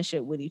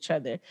relationship with each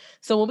other.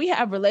 So when we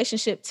have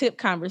relationship tip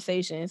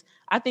conversations,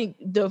 I think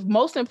the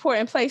most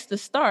important place to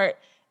start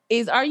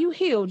is, are you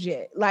healed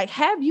yet? Like,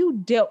 have you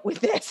dealt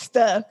with that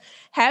stuff?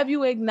 Have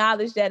you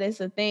acknowledged that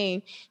it's a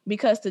thing?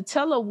 Because to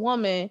tell a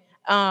woman,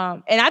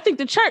 and I think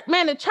the church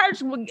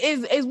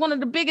is one of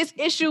the biggest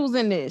issues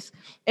in this.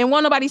 And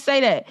won't nobody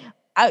say that.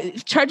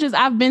 Churches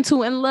I've been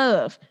to and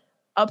love,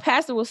 a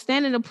pastor will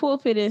stand in the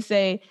pulpit and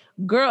say,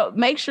 girl,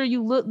 make sure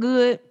you look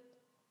good.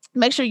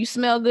 Make sure you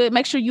smell good.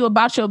 Make sure you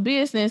about your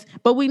business.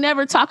 But we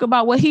never talk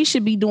about what he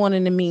should be doing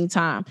in the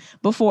meantime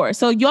before.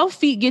 So your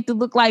feet get to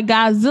look like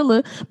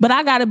Godzilla, but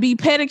I got to be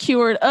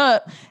pedicured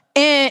up.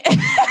 And I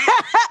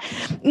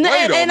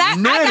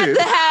got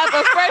to have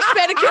a fresh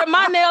pedicure.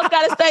 My nails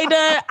got to stay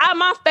done.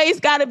 My face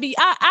got to be.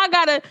 I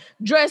got to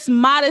dress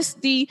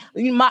modesty.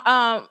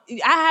 I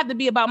have to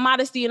be about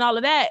modesty and all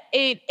of that.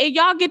 And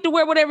y'all get to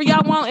wear whatever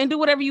y'all want and do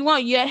whatever you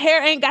want. Your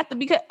hair ain't got to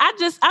be. I'm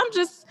just.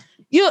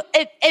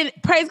 And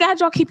praise God,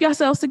 y'all keep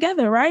yourselves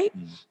together, right?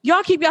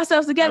 Y'all keep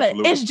yourselves together.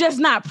 Absolutely. It's just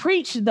not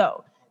preached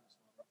though.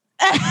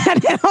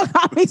 They don't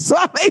call me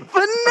suave for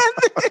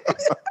nothing.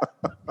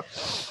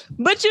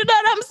 But you know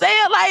what I'm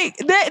saying? Like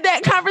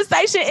that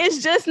conversation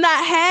is just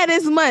not had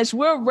as much.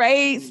 We're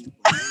raised. You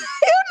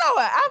know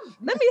what?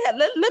 Let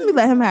me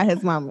let him have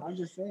his moment. I'm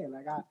just saying,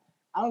 like I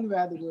don't even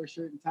have to wear a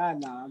shirt and tie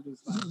now. I'm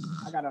just like,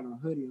 I got on a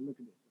hoodie and look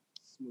at it,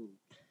 smooth.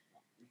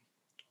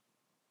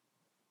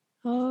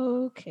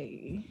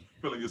 Okay.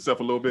 Feeling yourself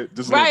a little bit,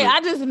 just right. Little bit.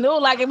 I just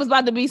knew like it was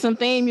about to be some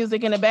theme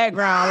music in the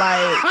background.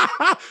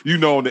 Like you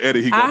know, on the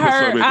edit, he gonna put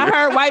something in there. I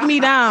heard "Wipe Me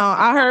Down."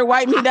 I heard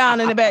 "Wipe Me Down"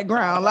 in the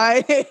background.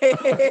 Like,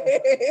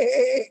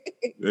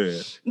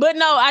 yeah. But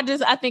no, I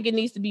think it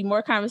needs to be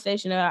more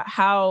conversation about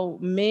how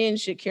men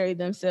should carry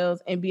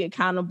themselves and be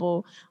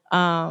accountable.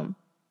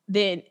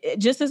 Than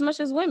just as much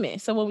as women.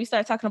 So when we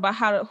start talking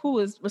about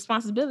whose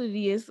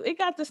responsibility is, it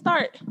got to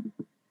start.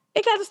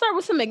 It got to start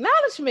with some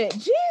acknowledgement.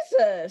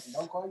 Jesus.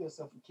 Don't call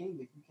yourself a king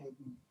if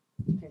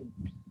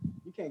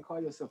you can't call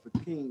yourself a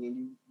king and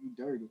you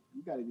dirty.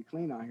 You got to be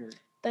clean out here.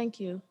 Thank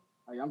you.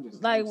 Like I'm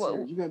just like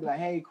what you're gonna be like,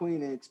 hey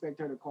queen, and expect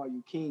her to call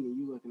you king and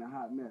you looking a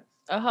hot mess.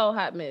 A whole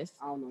hot mess.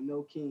 I don't know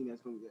no king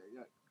that's gonna be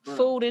like,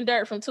 food and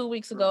dirt from 2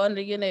 weeks ago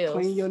under your nails.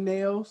 Clean your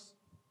nails,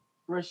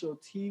 brush your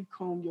teeth,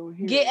 comb your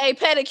hair. Get a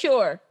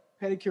pedicure.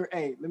 Pedicure,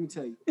 hey, let me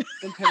tell you,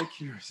 them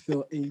pedicures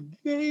feel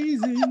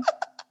amazing.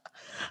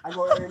 I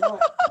go every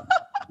month.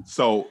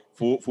 So,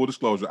 full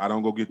disclosure, I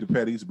don't go get the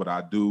petties, but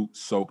I do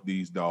soak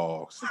these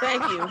dogs.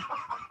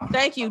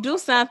 Thank you. Do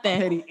something.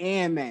 Petty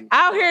and man.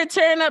 Out here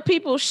tearing up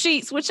people's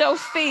sheets with your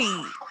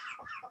feet.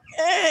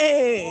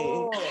 Hey,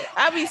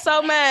 I be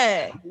so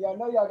mad. Y'all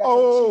know y'all got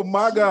oh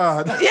my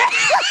God.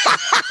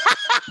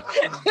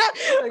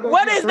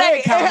 What is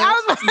that?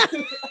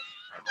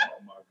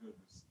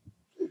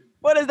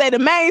 What is that? The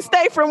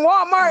mainstay from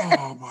Walmart?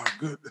 Oh my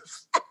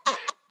goodness.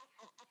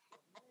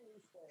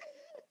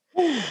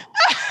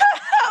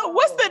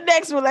 What's the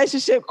next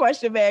relationship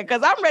question, man?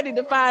 Because I'm ready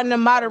to find the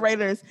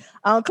moderators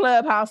on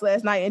Clubhouse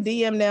last night and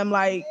DM them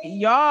like,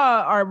 y'all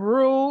are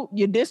rude,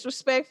 you're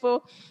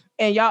disrespectful,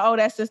 and y'all owe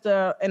that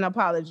sister an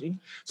apology.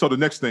 So the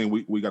next thing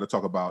we got to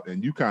talk about,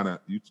 and you kind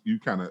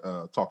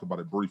of talked about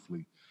it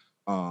briefly,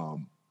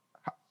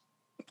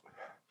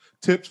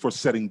 tips for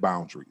setting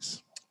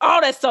boundaries. Oh,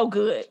 that's so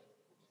good.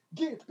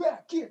 Get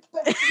back.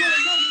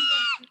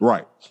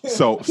 Right.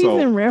 So He's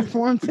in rare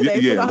form today.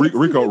 Yeah,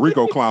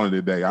 Rico clowning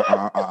today.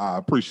 I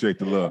appreciate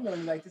the love.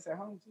 Like this at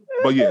home too.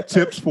 But yeah,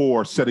 tips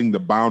for setting the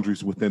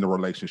boundaries within a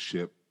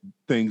relationship,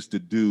 things to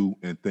do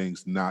and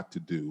things not to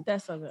do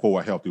That's so good.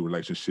 for a healthy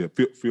relationship.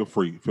 Feel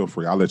free.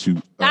 I'll let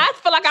you. I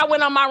feel like I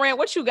went on my rant.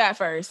 What you got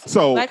first?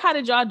 So, like, how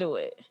did y'all do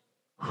it?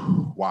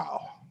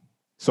 Wow.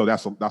 So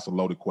that's a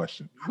loaded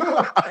question.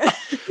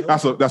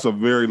 That's a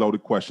very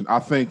loaded question. I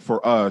think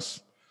for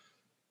us,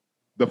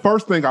 the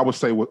first thing I would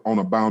say on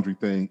a boundary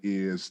thing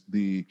is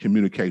the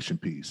communication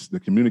piece. The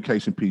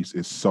communication piece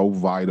is so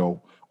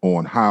vital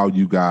on how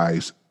you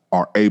guys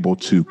are able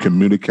to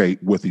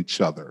communicate with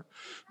each other.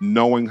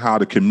 Knowing how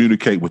to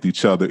communicate with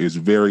each other is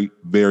very,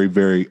 very,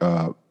 very,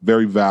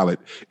 very valid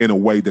in a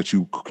way that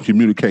you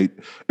communicate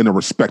in a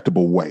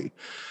respectable way.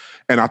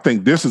 And I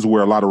think this is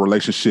where a lot of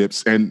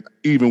relationships, and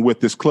even with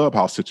this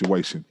Clubhouse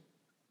situation,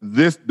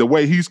 the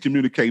way he's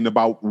communicating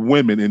about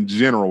women in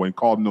general and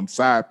calling them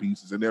side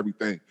pieces and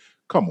everything.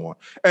 Come on.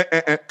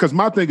 Because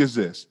my thing is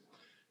this.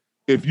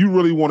 If you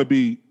really want to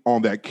be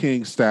on that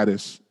king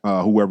status,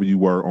 whoever you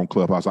were on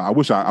Clubhouse, I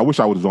wish I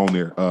was on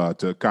there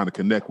to kind of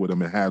connect with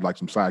them and have like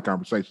some side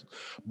conversations.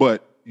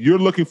 But you're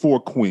looking for a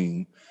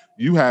queen.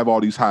 You have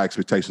all these high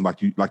expectations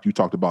like you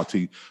talked about,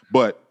 T,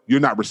 but you're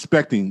not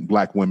respecting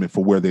Black women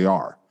for where they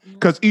are.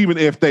 Because even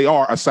if they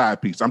are a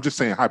side piece, I'm just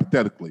saying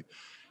hypothetically,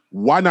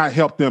 why not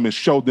help them and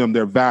show them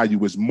their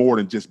value is more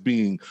than just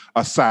being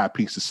a side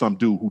piece to some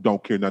dude who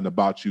don't care nothing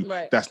about you,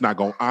 right. That's not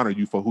going to honor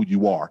you for who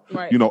you are,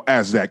 right.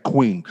 As that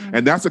queen. Mm-hmm.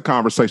 And that's a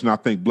conversation I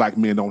think Black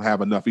men don't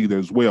have enough either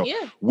as well.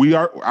 Yeah.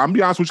 I'm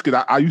be honest with you,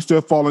 because I used to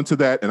fall into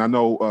that, and I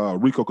know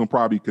Rico can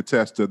probably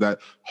contest to that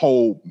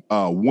whole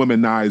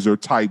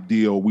womanizer type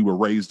deal. We were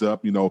raised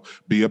up,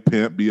 be a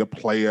pimp, be a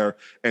player,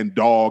 and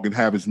dog, and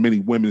have as many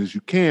women as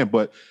you can.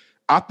 But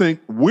I think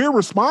we're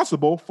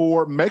responsible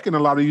for making a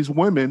lot of these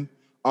women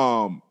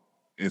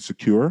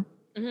insecure,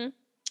 mm-hmm.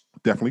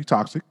 definitely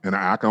toxic, and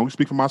I can only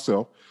speak for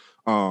myself.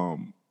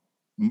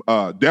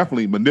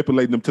 Definitely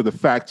manipulating them to the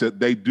fact that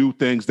they do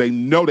things they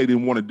know they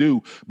didn't want to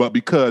do, but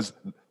because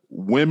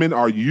women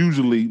are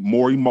usually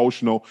more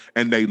emotional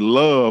and they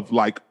love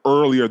like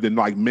earlier than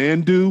like men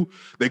do,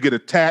 they get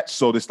attached.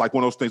 So it's like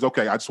one of those things,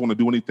 okay, I just want to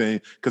do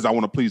anything because I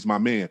want to please my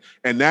man.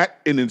 And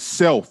that in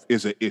itself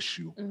is an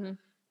issue. Mm-hmm.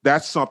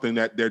 That's something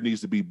that there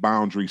needs to be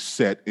boundaries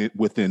set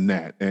within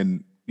that.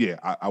 And yeah,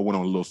 I went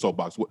on a little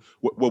soapbox.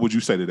 What would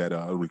you say to that,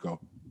 Rico?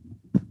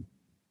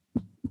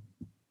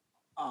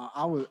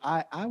 I will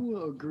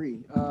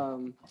agree. Let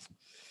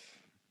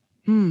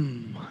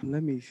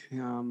me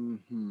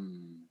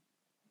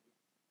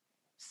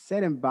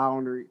setting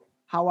boundary.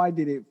 How I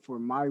did it for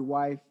my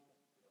wife,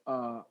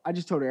 I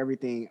just told her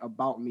everything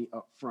about me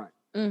up front.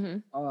 Mm-hmm.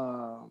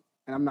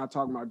 And I'm not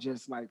talking about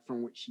just like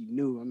from what she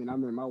knew. I mean, I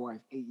met my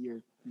wife 8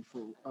 years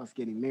before us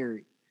getting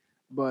married,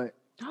 but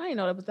I didn't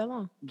know that was that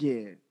long.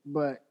 Yeah,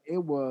 but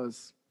it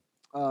was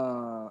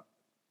the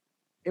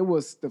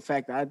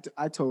fact that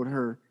I told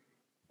her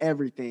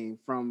everything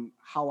from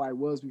how I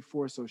was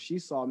before. So she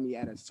saw me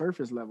at a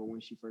surface level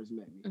when she first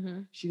met me.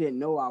 Mm-hmm. She didn't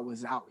know I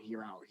was out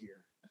here.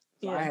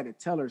 So I had to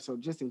tell her. So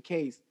just in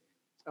case,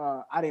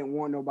 I didn't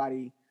want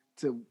nobody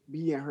to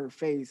be in her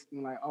face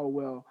and like, oh,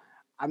 well,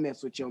 I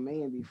messed with your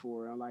man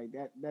before. I'm like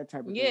that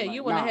type of thing. Yeah, like,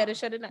 you went ahead and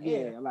shut it down.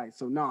 Yeah, like,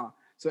 so nah.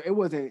 So it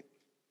wasn't,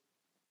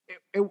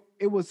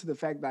 it was to the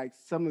fact like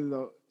some of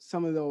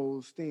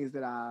those things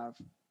that I've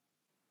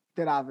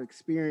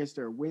experienced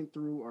or went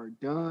through or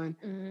done.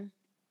 Mm-hmm.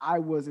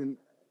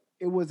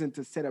 It wasn't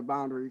to set a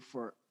boundary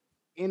for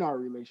in our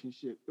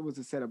relationship. It was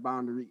to set a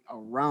boundary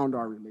around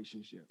our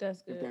relationship.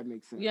 That's good. If that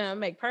makes sense. Yeah, it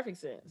makes perfect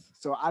sense.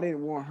 So I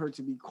didn't want her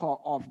to be caught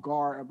off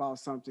guard about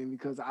something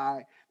because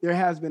there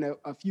has been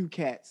a few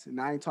cats, and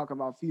I ain't talking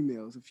about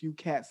females, a few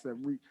cats that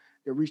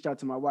reached out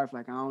to my wife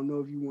like, I don't know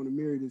if you want to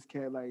marry this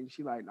cat. Like,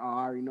 she like, oh,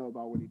 I already know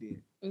about what he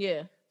did.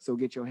 Yeah. So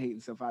get your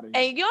hating stuff out of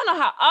here. And you don't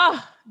know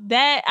how,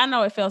 that, I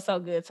know it felt so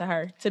good to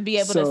her to be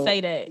able to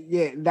say that.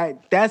 Yeah,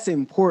 that's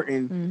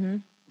important mm-hmm.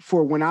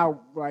 for when I,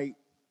 like,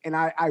 and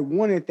I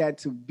wanted that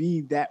to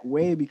be that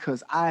way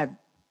because I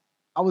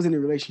was in a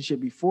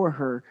relationship before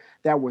her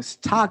that was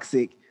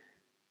toxic,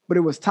 but it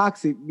was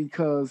toxic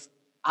because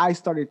I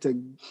started to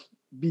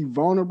be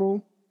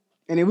vulnerable.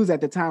 And it was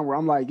at the time where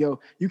I'm like, yo,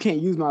 you can't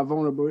use my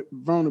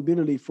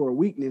vulnerability for a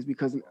weakness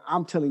because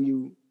I'm telling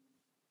you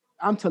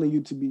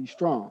to be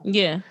strong.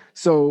 Yeah.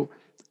 So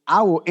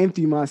I will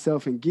empty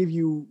myself and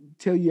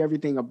tell you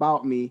everything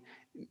about me.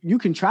 You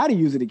can try to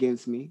use it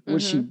against me,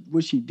 which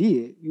she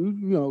did.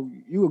 You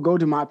will go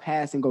to my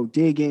past and go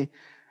digging.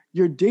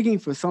 You're digging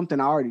for something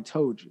I already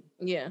told you.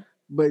 Yeah.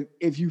 But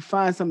if you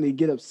find something to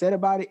get upset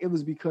about it, it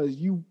was because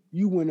you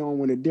went on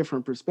with a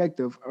different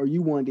perspective or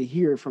you wanted to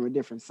hear it from a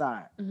different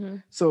side. Mm-hmm.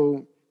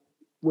 So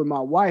with my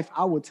wife,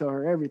 I would tell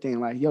her everything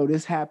like, yo,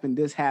 this happened.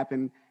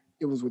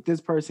 It was with this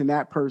person,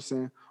 that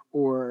person,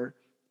 or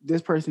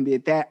this person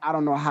did that. I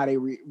don't know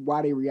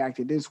why they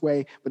reacted this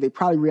way, but they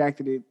probably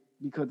reacted it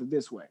because of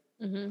this way.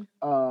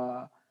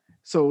 Mm-hmm.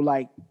 So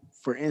like,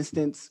 for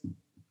instance,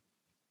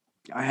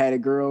 I had a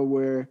girl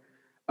where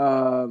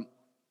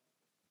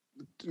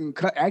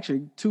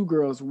actually 2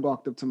 girls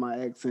walked up to my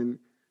ex and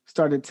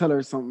started to tell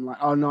her something like,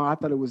 oh no, I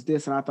thought it was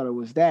this and I thought it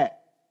was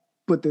that.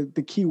 But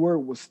the key word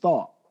was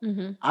thought.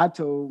 Mm-hmm. I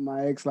told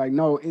my ex, like,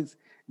 no,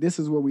 this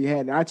is what we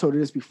had. And I told her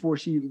this before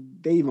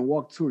they even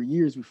walked to her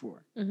years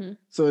before. Mm-hmm.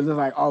 So it's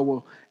like, oh,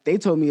 well, they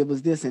told me it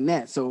was this and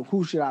that. So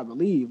who should I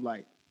believe?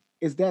 Like,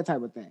 it's that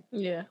type of thing.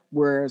 Yeah.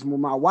 Whereas with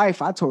my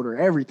wife, I told her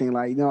everything.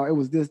 Like, it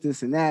was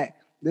this and that.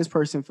 This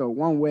person felt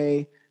one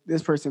way.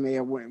 This person may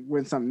have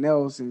went something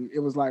else. And it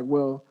was like,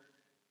 well,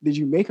 did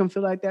you make them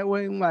feel like that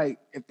way? I'm like,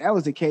 if that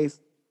was the case,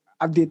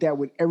 I did that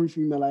with every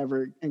female I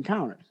ever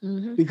encountered.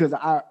 Mm-hmm. Because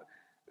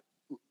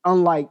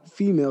unlike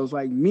females,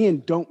 like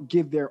men don't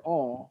give their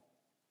all.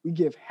 We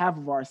give half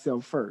of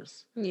ourselves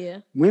first. Yeah.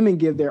 Women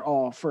give their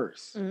all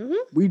first. Mm-hmm.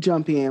 We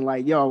jump in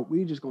like, yo,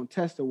 we just gonna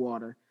test the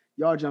water.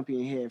 Y'all jump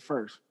in head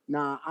first.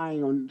 Nah, I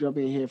ain't gonna jump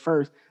in head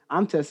first.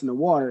 I'm testing the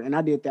water, and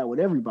I did that with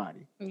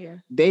everybody. Yeah.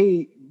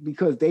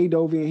 Because they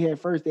dove in head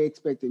first, they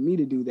expected me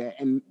to do that.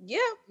 And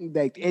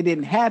it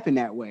didn't happen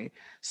that way.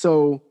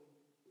 So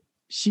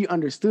she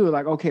understood,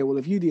 like, okay, well,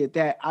 if you did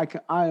that,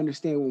 I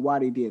understand why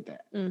they did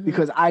that. Mm-hmm.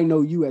 Because I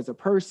know you as a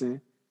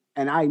person,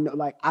 and I know,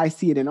 like, I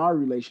see it in our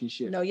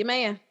relationship. Know your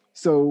man.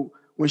 So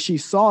when she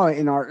saw it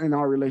in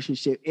our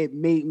relationship, it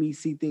made me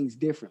see things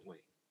differently.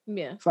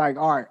 Yeah. It's like,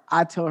 all right,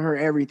 I tell her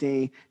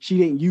everything. She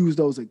didn't use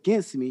those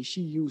against me. She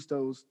used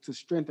those to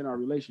strengthen our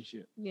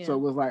relationship. Yeah. So it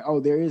was like,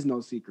 oh, there is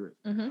no secret.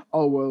 Mm-hmm.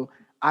 Oh, well,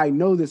 I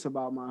know this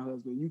about my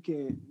husband.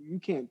 You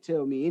can't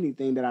tell me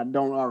anything that I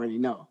don't already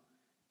know.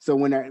 So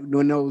when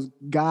those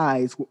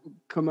guys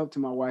come up to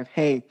my wife,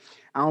 hey,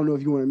 I don't know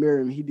if you want to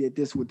marry him. He did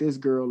this with this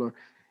girl, or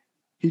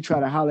he tried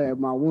to holler at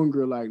my one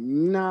girl, like,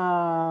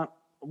 nah,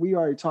 we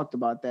already talked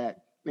about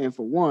that. And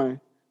for one,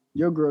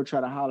 your girl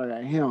tried to holler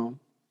at him.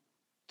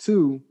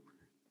 2,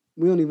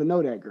 we don't even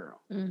know that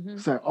girl. Mm-hmm.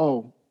 It's like,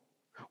 oh,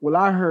 well,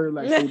 I heard,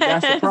 like, so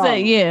that's the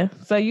problem. Yeah.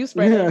 So you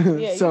spread it.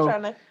 Yeah. So, you're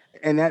trying to...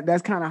 And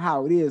that's kind of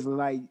how it is.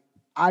 Like,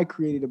 I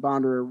created a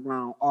boundary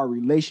around our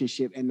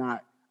relationship and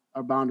not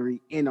a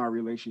boundary in our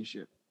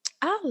relationship.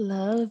 I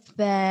love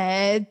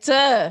that.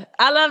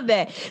 I love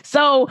that.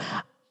 So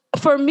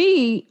for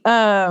me,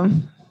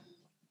 I'm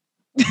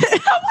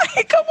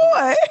like, come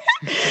on.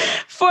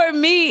 For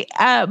me,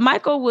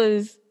 Michael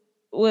was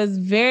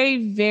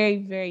very, very,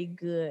 very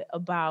good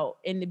about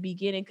in the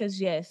beginning. Because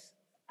yes,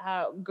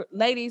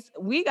 ladies,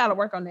 we got to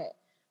work on that.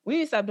 We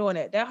need to stop doing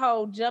that. That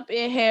whole jump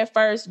in head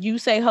first. You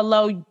say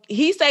hello.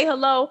 He say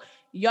hello.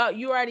 Y'all,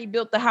 you already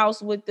built the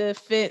house with the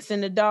fence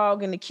and the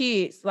dog and the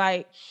kids.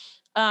 Like,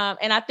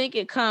 and I think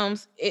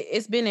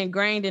it's been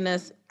ingrained in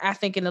us, I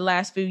think, in the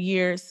last few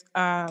years,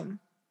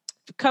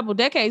 couple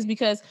decades,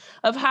 because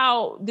of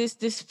how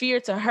this fear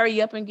to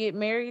hurry up and get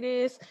married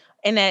is.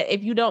 And that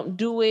if you don't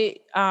do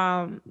it,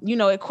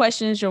 it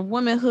questions your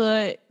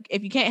womanhood.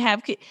 If you can't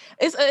have kids,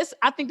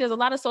 I think there's a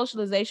lot of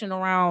socialization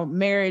around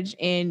marriage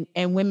and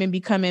women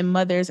becoming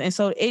mothers. And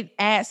so it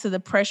adds to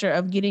the pressure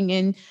of getting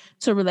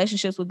into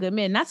relationships with good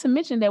men. Not to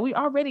mention that we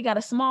already got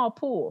a small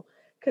pool.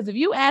 Because if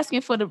you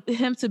asking for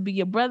him to be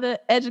your brother,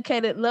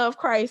 educated, love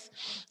Christ,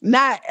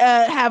 not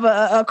have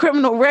a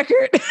criminal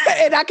record,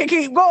 and I can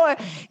keep going,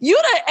 you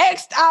done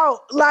X'd out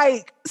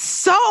like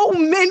so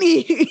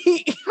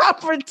many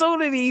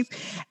opportunities.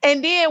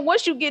 And then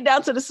once you get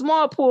down to the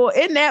small pool,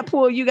 in that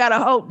pool, you got to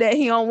hope that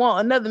he don't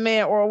want another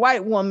man or a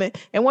white woman.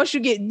 And once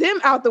you get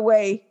them out the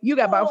way, you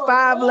got about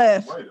 5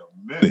 left.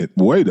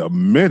 Wait a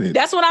minute.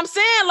 That's what I'm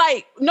saying.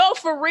 Like, no,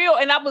 for real.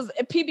 And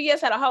PBS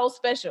had a whole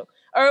special.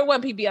 Or it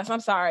wasn't PBS, I'm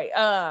sorry. It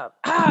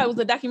was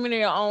a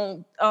documentary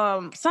on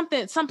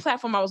some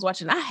platform I was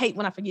watching. I hate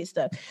when I forget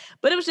stuff.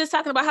 But it was just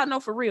talking about how,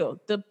 no, for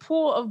real, the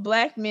pool of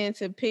black men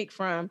to pick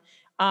from,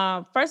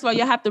 first of all,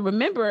 you have to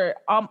remember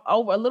a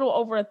little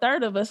over a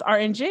third of us are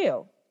in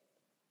jail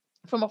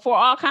for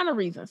all kind of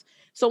reasons.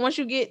 So once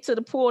you get to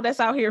the pool that's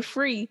out here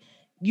free,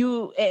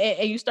 you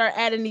start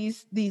adding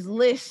these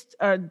lists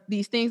or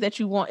these things that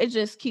you want, it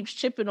just keeps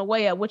chipping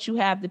away at what you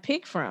have to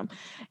pick from.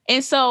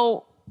 And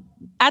so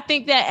I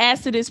think that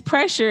adds to this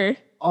pressure.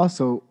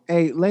 Also,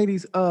 hey,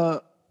 ladies,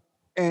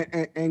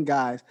 and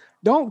guys,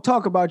 don't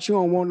talk about you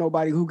don't want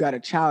nobody who got a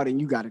child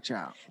and you got a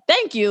child.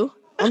 Thank you.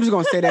 I'm just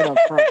gonna say that up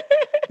front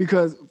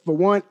because for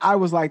one, I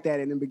was like that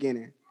in the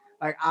beginning.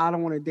 Like, I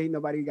don't want to date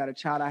nobody who got a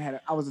child. I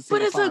was a single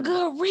But it's father. a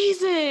good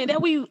reason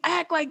that we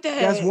act like that.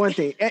 That's one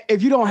thing.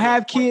 If you don't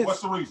have kids,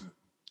 what's the reason?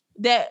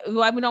 That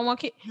why we don't want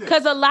kids?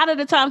 Because a lot of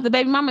the times the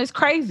baby mama is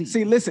crazy.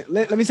 See, listen,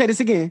 let me say this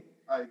again.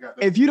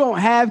 If you don't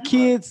have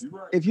kids,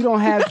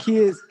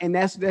 and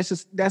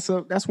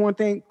that's one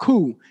thing,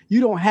 cool.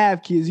 You don't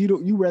have kids,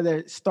 you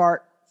rather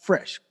start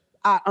fresh.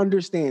 I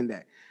understand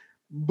that.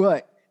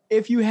 But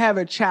if you have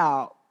a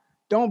child,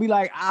 don't be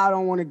like, I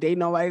don't want to date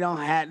nobody don't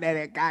have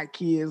that got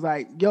kids.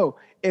 Like, yo,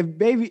 if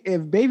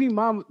baby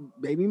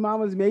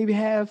mamas maybe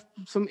have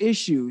some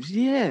issues,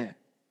 yeah.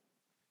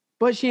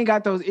 But she ain't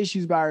got those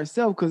issues by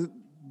herself because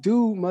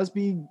dude must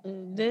be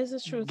this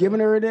is true giving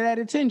her that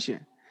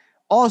attention.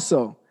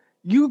 Also,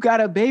 you got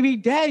a baby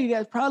daddy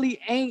that probably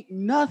ain't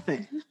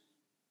nothing.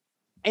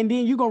 And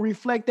then you're gonna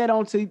reflect that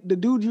onto the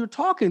dude you're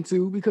talking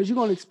to because you're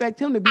gonna expect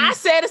him to be. I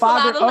said it's a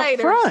lot of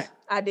layers. Front.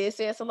 I did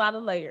say it's a lot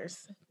of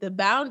layers. The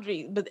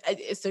boundary, but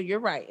so you're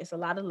right. It's a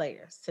lot of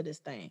layers to this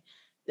thing.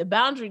 The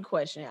boundary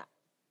question.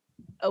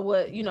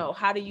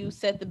 How do you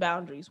set the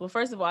boundaries? Well,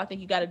 first of all, I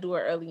think you got to do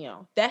it early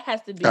on. That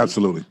has to be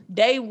absolutely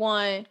day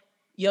one.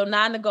 Your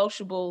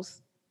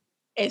non-negotiables,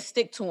 and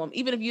stick to them.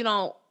 Even if you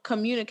don't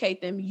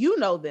communicate them, you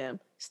know them.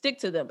 Stick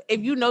to them.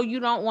 If you know you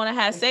don't want to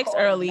have sex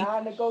early,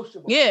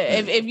 non-negotiable. Yeah,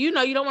 if you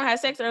know you don't want to have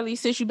sex early,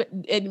 since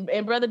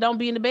and brother, don't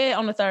be in the bed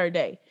on the third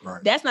day.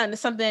 Right. That's not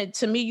something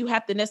to me you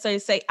have to necessarily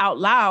say out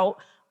loud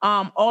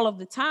all of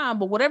the time.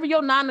 But whatever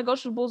your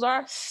non-negotiables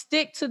are,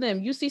 stick to them.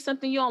 You see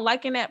something you don't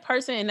like in that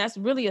person, and that's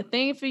really a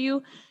thing for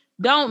you.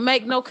 Don't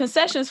make no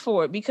concessions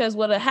for it, because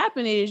what'll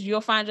happen is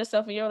you'll find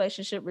yourself in your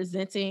relationship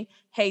resenting,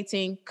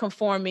 hating,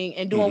 conforming,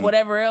 and doing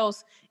whatever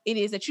else it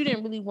is that you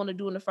didn't really want to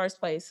do in the first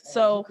place. Hey,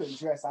 so you couldn't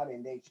dress, I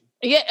didn't date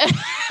you. Yeah,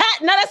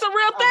 no, that's a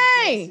real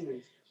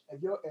thing.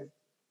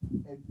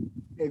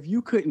 If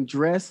you couldn't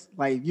dress,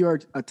 like if your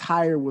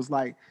attire was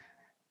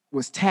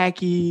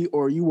tacky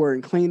or you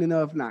weren't clean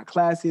enough, not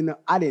classy enough,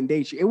 I didn't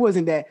date you. It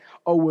wasn't that.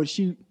 Oh, well,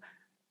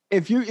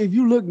 if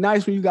you look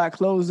nice when you got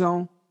clothes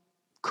on,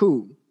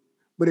 cool.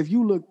 But if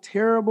you look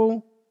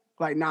terrible,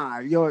 like nah,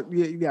 your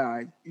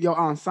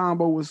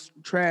ensemble was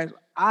trash.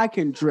 I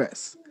can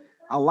dress.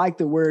 I like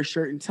to wear a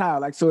shirt and tie.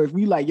 Like, so if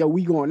we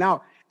we going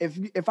out.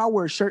 If I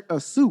wear a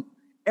suit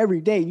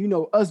every day,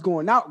 us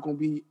going out gonna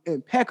be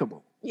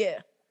impeccable. Yeah.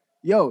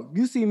 Yo,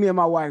 you see me and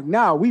my wife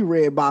now, we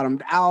red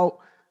bottomed out,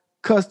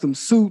 custom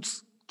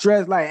suits,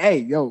 dressed like, hey,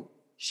 yo,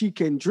 she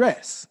can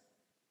dress.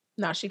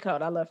 No, she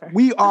cold. I love her.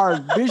 We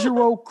are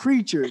visual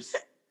creatures.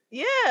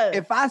 Yeah.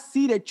 If I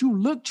see that you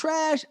look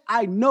trash,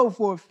 I know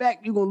for a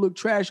fact you're gonna look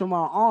trash on my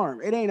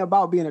arm. It ain't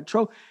about being a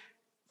trophy.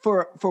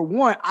 For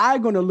one,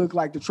 I'm gonna look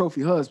like the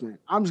trophy husband.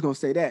 I'm just gonna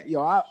say that.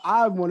 Yo,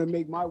 I want to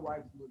make my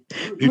wife look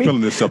good. You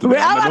feeling this something?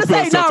 I'm about to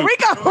say, no,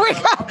 Rico is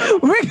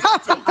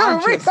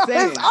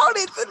on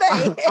it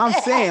today. I'm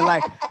saying,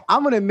 like,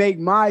 I'm gonna make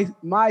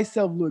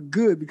myself look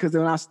good, because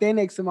when I stand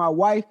next to my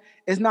wife,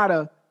 it's not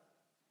a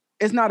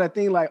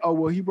thing like, oh,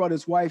 well, he brought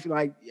his wife,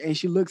 like, and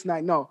she looks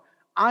nice. No,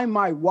 I'm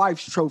my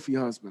wife's trophy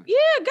husband. Yeah,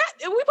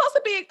 God, we supposed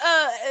to be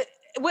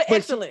with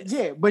excellence.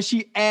 But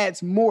she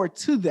adds more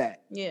to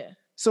that. Yeah.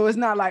 So it's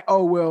not like,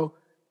 oh, well,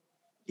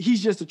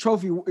 he's just a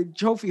trophy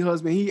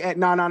husband.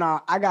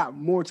 No. I got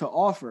more to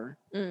offer.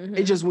 Mm-hmm.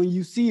 It's just when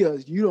you see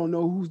us, you don't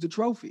know who's the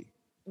trophy.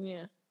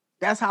 Yeah.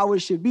 That's how it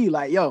should be.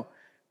 Like, yo,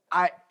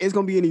 it's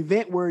going to be an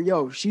event where,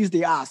 yo, she's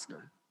the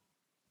Oscar.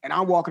 And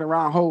I'm walking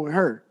around holding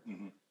her.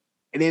 Mm-hmm.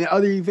 And then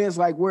other events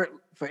like where,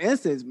 for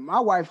instance,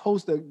 my wife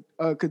hosts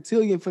a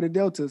cotillion for the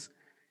Deltas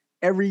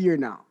every year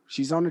now.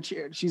 She's on the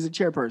chair. She's a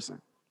chairperson.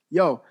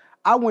 Yo,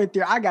 I went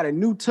there. I got a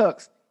new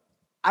tux.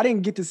 I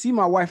didn't get to see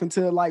my wife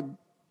until like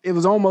it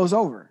was almost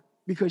over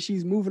because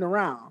she's moving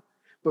around.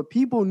 But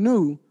people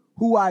knew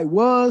who I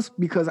was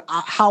because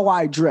how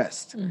I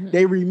dressed. Mm-hmm.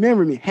 They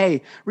remember me.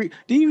 Hey, didn't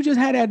you just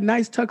have that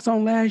nice tux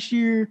on last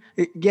year?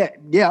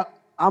 Yeah,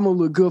 I'm gonna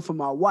look good for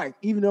my wife,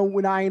 even though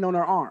when I ain't on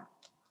her arm.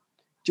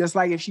 Just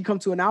like if she come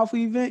to an Alpha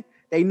event,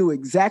 they knew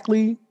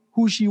exactly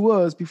who she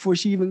was before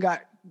she even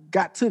got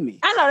to me.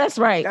 I know that's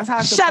right. That's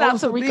how. Shout out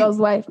to Rico's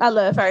wife. I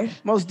love her.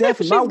 Most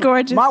definitely. She's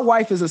gorgeous. My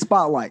wife is a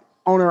spotlight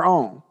on her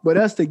own, but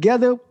us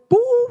together,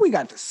 boo, we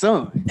got the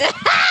sun.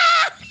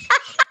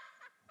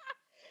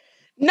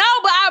 No,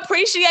 but I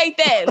appreciate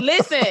that.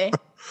 Listen,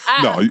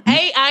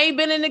 I ain't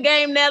been in the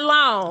game that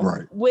long.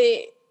 Right.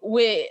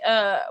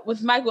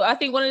 With Michael, I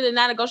think one of the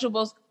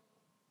non-negotiables,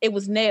 it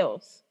was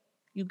nails.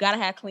 You gotta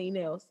have clean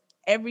nails.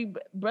 Every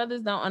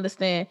brothers don't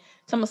understand.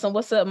 Tell me some,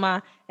 what's up,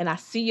 ma? And I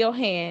see your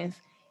hands.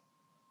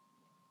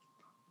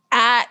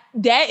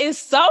 That is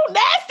so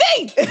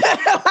nasty. Like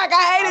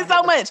I hate it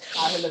so much.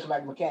 I look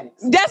like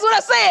mechanics. That's what I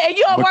said. And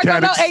you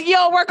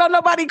don't work on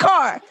nobody's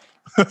car.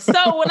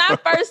 So when I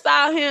first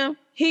saw him,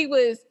 he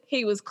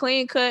was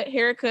clean cut,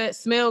 haircut,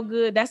 smell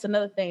good. That's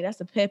another thing. That's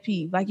a pet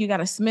peeve. Like you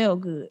gotta smell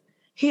good.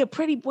 He a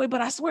pretty boy,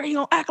 but I swear he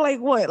don't act like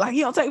one. Like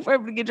he don't take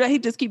forever to get dressed. He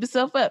just keep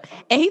himself up.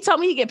 And he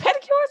told me he get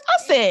pedicures.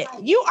 I said,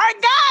 "You are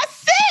God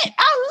sent.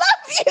 I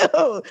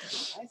love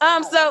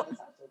you." So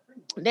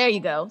there you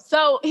go.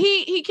 So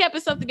he kept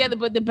himself together,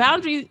 but the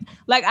boundaries,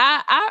 like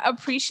I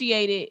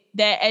appreciated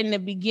that in the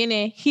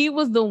beginning. He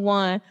was the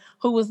one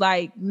who was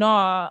like,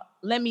 "Nah,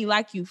 let me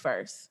like you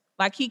first."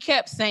 Like he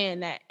kept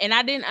saying that. And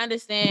I didn't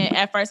understand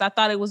at first. I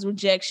thought it was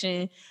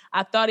rejection.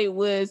 I thought it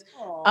was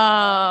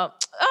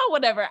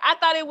whatever. I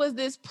thought it was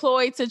this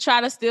ploy to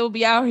try to still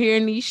be out here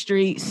in these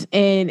streets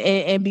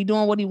and be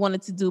doing what he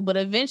wanted to do. But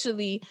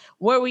eventually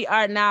where we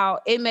are now,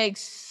 it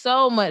makes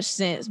so much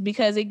sense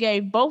because it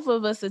gave both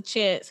of us a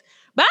chance.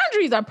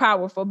 Boundaries are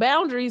powerful.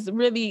 Boundaries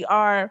really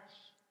are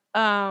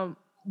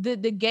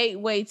the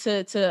gateway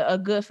to a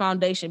good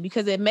foundation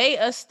because it made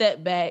us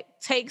step back,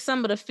 take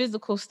some of the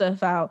physical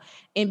stuff out,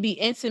 and be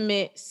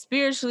intimate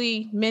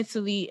spiritually,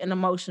 mentally, and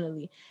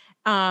emotionally.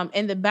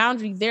 And the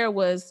boundary there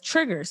was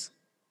triggers.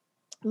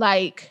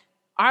 Like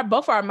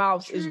both our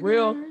mouths is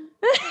real.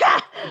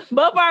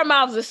 Both our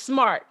mouths are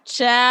smart.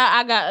 Child,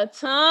 I got a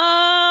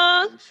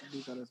tongue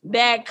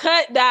that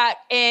cut Doc,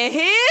 and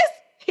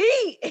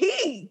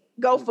he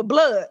go for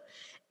blood.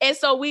 And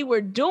so we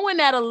were doing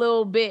that a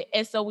little bit,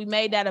 and so we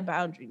made that a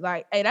boundary.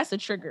 Like, hey, that's a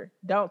trigger.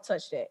 Don't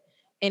touch that.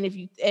 And if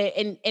you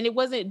and it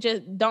wasn't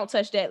just don't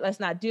touch that, let's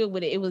not deal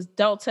with it. It was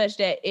don't touch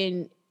that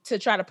to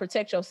try to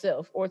protect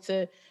yourself or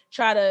to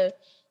try to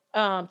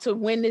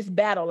win this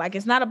battle. Like,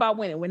 it's not about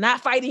winning. We're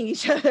not fighting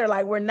each other.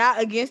 Like, we're not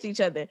against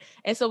each other.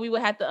 And so we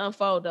would have to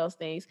unfold those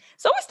things.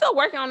 So we're still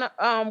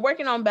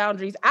working on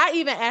boundaries. I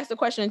even asked a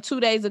question 2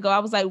 days ago. I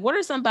was like, what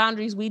are some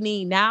boundaries we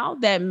need now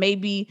that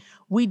maybe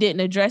we didn't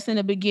address in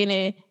the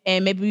beginning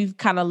and maybe we've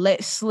kind of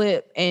let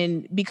slip,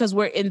 and because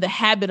we're in the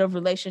habit of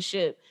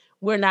relationship,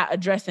 we're not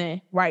addressing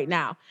right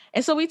now.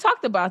 And so we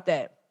talked about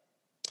that.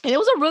 And it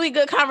was a really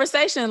good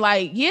conversation.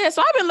 Like, yeah,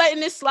 so I've been letting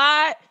this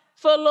slide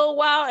for a little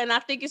while, and I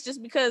think it's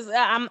just because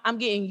I'm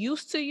getting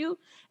used to you.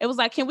 It was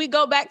like, can we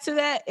go back to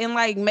that and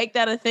like make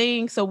that a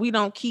thing so we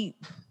don't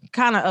keep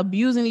kind of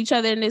abusing each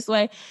other in this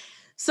way?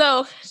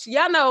 So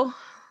y'all know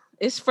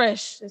it's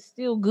fresh. It's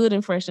still good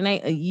and fresh. It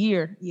ain't a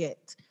year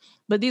yet.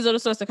 But these are the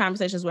sorts of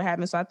conversations we're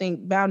having. So I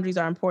think boundaries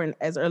are important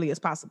as early as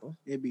possible.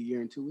 It'd be a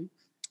year and 2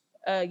 weeks.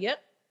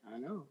 Yep. I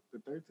know. The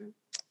 13th.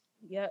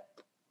 Yep.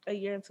 A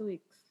year and 2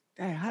 weeks.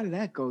 Dang, how did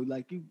that go?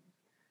 Like,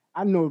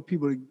 I know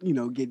people,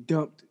 get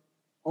dumped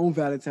on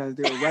Valentine's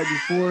Day or right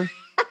before.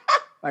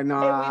 Like,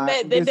 nah. We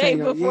met the day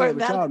before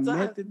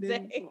Valentine's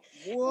Day.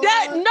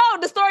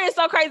 The story is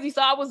so crazy.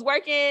 So I was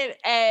working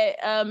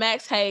at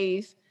Max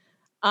Hayes.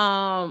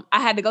 I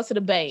had to go to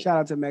the bank. Shout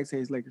out to Max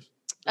Hayes Lakers.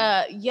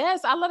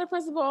 Yes, I love the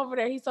principal over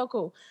there. He's so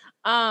cool.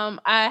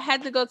 I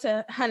had to go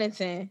to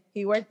Huntington.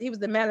 He was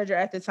the manager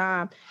at the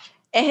time.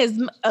 And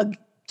his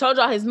told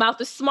y'all his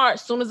mouth is smart.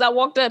 As soon as I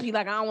walked up, he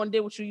like, I don't want to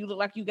deal with you. You look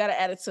like you got an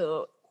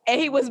attitude.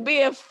 And he was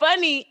being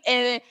funny,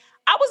 and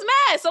I was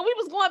mad. So we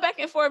was going back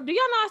and forth. Do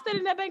y'all know I stayed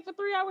in that bank for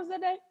 3 hours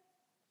that day?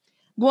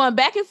 Going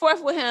back and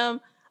forth with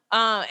him.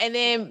 And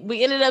then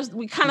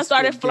we kind of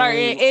started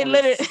flirting. It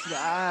literally.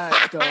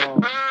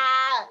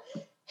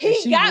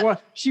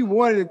 She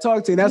wanted to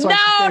talk to you. That's why.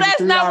 No, that's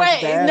not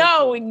what.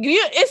 No,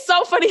 it's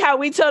so funny how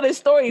we tell this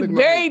story.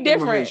 Very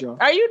different.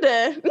 Are you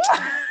done?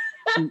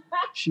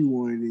 She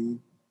wanted you.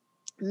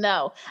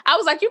 No, I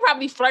was like, you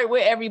probably flirt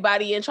with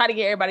everybody and try to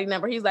get everybody's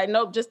number. He's like,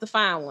 nope, just the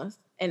fine ones.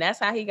 And that's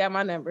how he got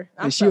my number.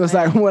 And she was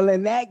like, well,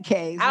 in that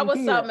case. I was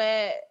so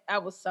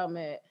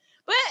mad.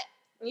 But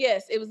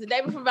yes, it was the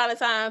day before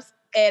Valentine's.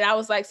 And I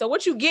was like, so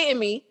what you getting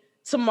me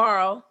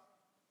tomorrow?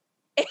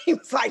 And he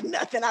was like,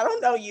 nothing. I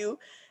don't know you.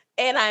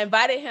 And I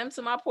invited him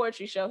to my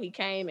poetry show. He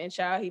came, and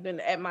child, he been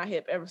at my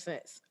hip ever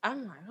since.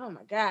 I'm like, oh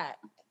my God.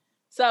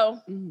 So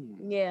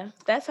yeah,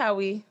 that's how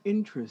we.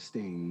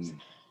 Interesting.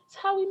 That's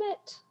how we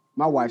met.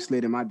 My wife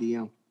slid in my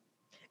DM.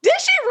 Did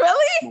she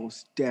really?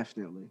 Most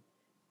definitely.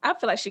 I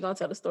feel like she's gonna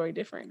tell the story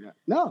different.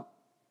 No.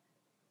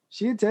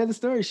 She didn't tell the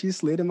story. She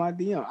slid in my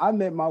DM. I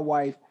met my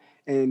wife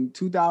in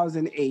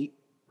 2008.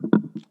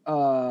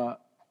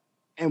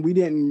 And we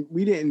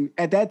didn't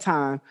at that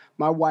time,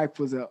 my wife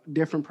was a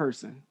different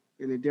person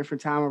in a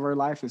different time of her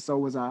life, and so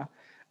was I.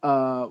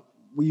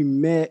 We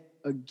met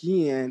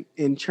again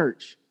in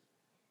church.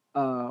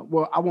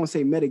 Well, I won't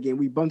say met again.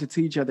 We bumped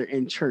into each other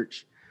in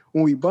church.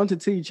 When we bumped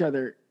into each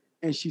other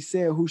and she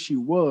said who she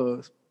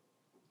was,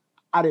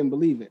 I didn't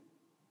believe it.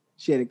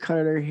 She had cut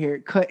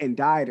and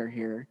dyed her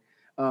hair.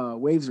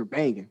 Waves were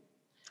banging.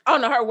 Oh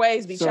no, her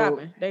waves be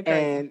chopping. They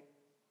crazy.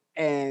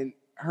 And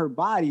her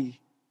body.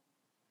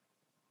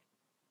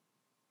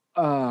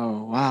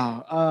 Oh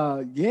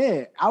wow.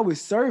 Yeah. I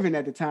was serving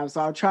at the time,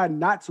 so I tried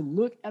not to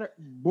look at her.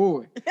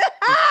 Boy,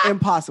 it's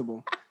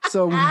impossible.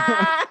 So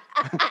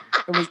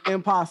it was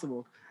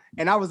impossible.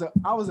 And I was an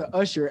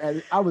usher,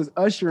 and I was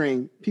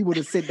ushering people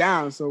to sit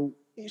down. So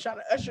you trying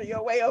to usher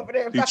your way over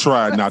there. You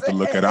tried not to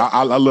look at it.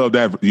 I love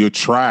that. You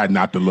tried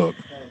not to look.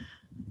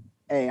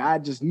 Hey, I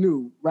just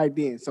knew right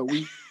then. So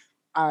we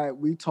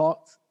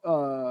talked.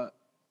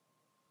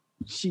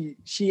 She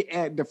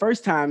the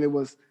first time it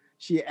was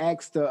she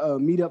asked to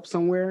meet up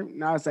somewhere,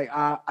 and I was like,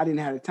 I didn't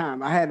have the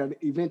time. I had an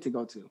event to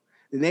go to.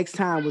 The next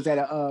time was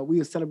at we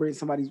were celebrating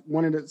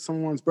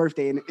someone's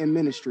birthday in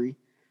ministry.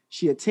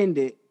 She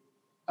attended.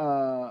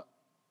 And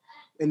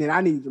then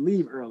I needed to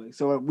leave early,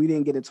 so we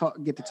didn't get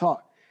to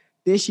talk.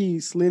 Then she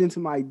slid into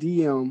my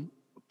DM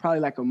probably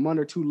like a month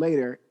or two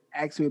later,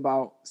 asked me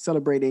about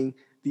celebrating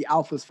the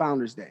Alpha's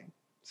Founders Day.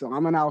 So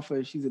I'm an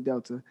Alpha, she's a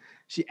Delta.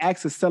 She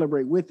asked to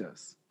celebrate with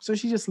us. So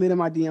she just slid in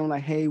my DM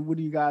like, hey, what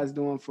are you guys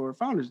doing for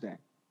Founders Day? I'm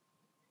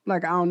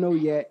like, I don't know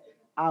yet.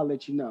 I'll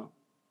let you know.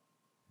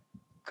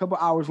 A couple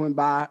hours went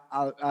by.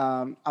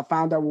 I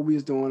found out what we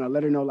was doing. I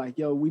let her know like,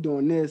 yo, we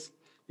doing this.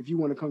 If you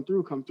want to come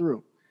through, come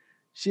through.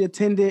 She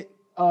attended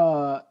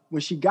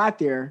when she got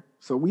there.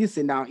 So we were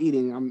sitting down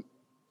eating. I'm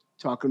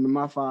talking to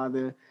my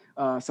father,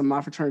 some of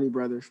my fraternity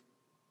brothers.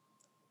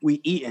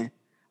 We eating.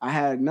 I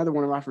had another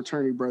one of my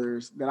fraternity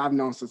brothers that I've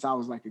known since I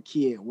was like a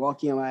kid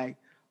walk in like,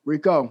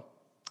 Rico,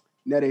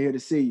 never here to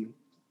see you.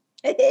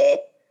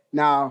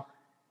 Now,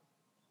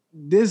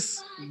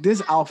 this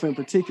alpha in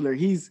particular,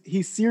 he's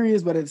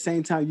serious, but at the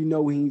same time, you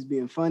know when he's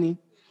being funny.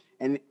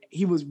 And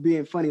he was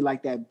being funny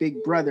like that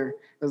big brother.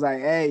 It was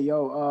like, hey,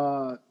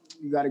 yo,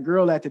 you got a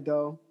girl at the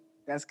door.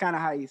 That's kind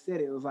of how he said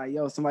it. It was like,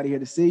 yo, somebody here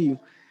to see you.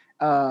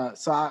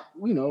 So I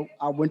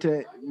went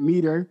to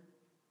meet her,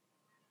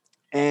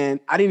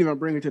 and I didn't even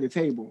bring her to the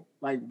table.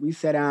 Like, we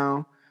sat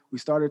down, we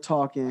started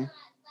talking.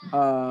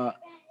 The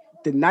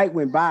night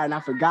went by, and I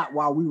forgot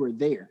why we were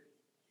there.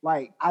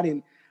 Like, I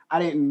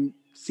didn't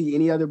see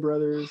any other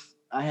brothers.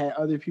 I had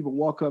other people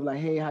walk up like,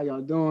 hey, how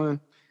y'all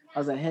doing? I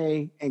was like,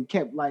 hey, and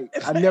kept like,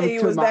 I never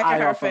took my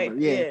eye off of her.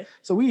 Yeah.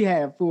 So we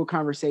had full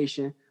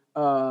conversation.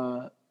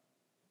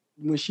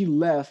 When she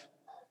left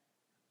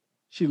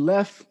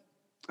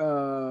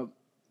because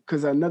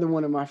another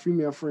one of my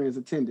female friends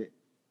attended.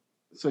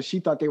 So she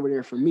thought they were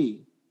there for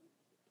me.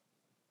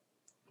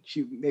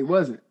 They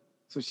wasn't.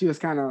 So she was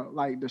kind of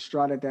like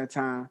distraught at that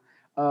time.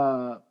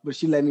 But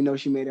she let me know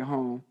she made it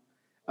home.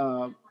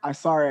 I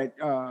saw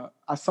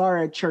her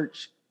at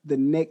church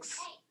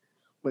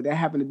but that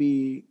happened to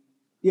be,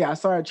 I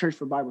saw her at church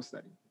for Bible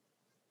study.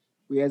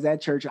 We was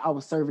at church. I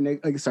was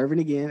serving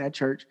again at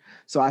church.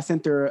 So I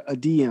sent her a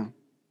DM.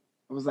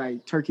 It was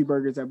like turkey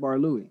burgers at Bar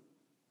Louie.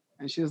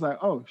 And she was like,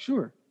 oh,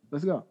 sure,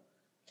 let's go.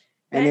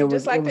 And it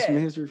was some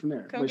history from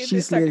there. But she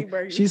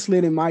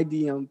slid in my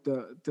DM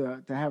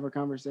to have a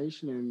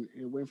conversation, and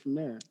it went from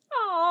there.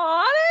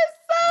 Oh, that's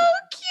so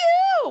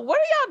cute. What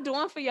are y'all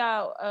doing for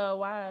y'all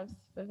wives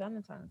for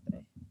Valentine's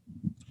Day?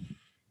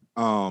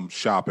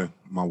 Shopping.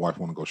 My wife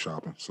want to go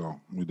shopping, so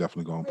we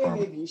definitely going to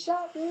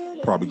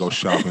probably go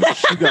shopping.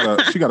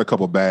 She got a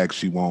couple bags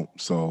she want,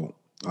 so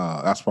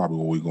that's probably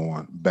where we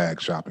going.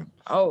 Bag shopping,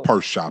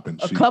 purse shopping.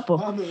 A couple.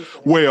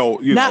 Well,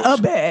 not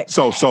a bag.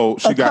 So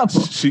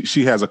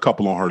she has a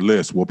couple on her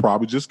list. We'll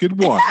probably just get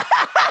one.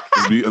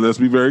 Let's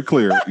be very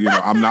clear.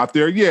 I'm not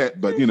there yet,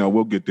 but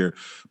we'll get there.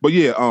 But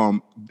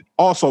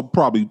also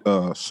probably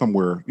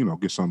somewhere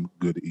get something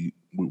good to eat.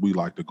 We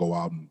like to go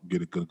out and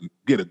get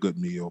a good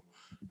meal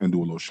and do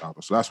a little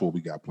shopping. So that's what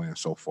we got planned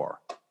so far.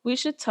 We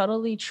should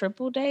totally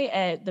triple date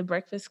at the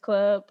Breakfast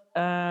Club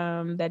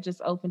that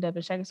just opened up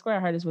in Shaker Square. I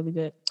heard it's really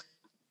good.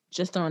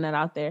 Just throwing that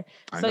out there.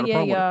 So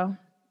y'all,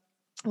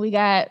 we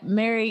got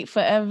Married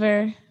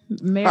Forever.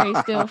 Married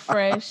Still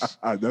Fresh.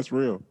 That's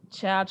real.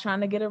 Child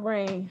trying to get a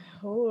ring.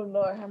 Oh,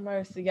 Lord have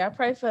mercy. Y'all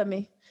pray for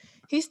me.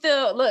 He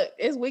still,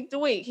 it's week to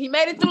week. He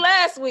made it through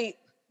last week.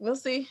 We'll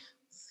see.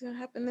 See what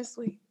happened this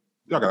week.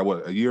 Y'all got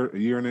what, a year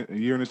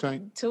in the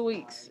tank? 2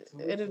 weeks.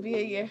 It'll be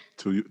a year.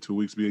 2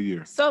 weeks be a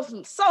year. So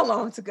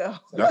long to go.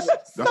 That's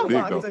so big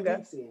long though. To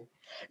go.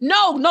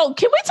 No.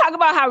 Can we talk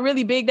about how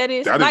really big that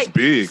is? That is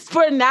big.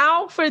 For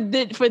now, for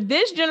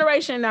this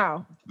generation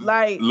now.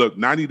 Look,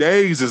 90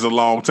 days is a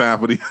long time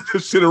for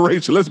this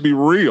generation. Let's be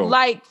real.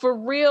 Like, for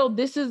real,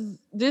 this is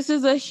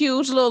a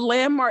huge little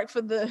landmark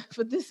for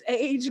this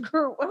age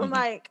group. I'm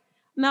like,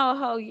 no, a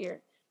whole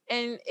year.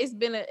 And it's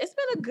been a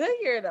good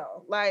year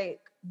though. Like,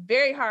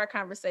 very hard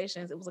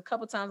conversations. It was a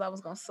couple times I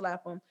was gonna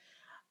slap him,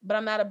 but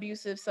I'm not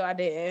abusive, so I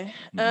didn't.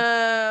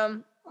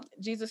 Mm-hmm.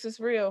 Jesus is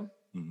real,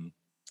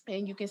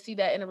 and you can see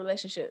that in a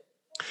relationship.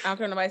 I don't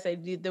care what nobody say.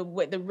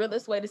 The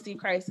realest way to see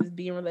Christ is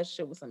be in a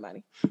relationship with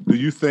somebody. Do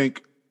you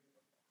think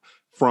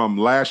from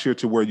last year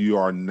to where you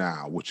are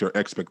now, with your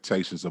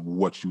expectations of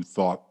what you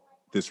thought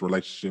this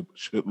relationship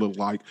should look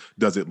like,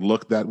 does it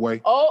look that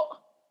way? Oh,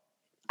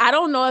 I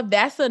don't know if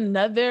that's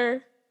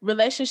another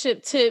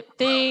relationship tip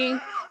thing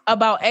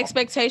about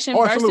expectation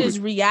versus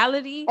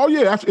reality. Oh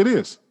yeah, it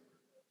is.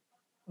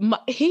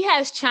 He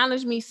has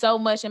challenged me so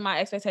much in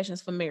my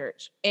expectations for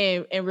marriage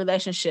and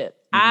relationship.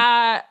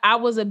 I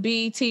was a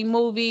BET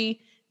movie.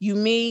 You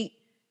meet,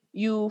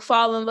 you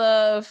fall in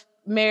love,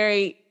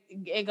 married,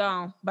 and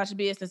gone about your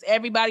business.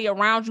 Everybody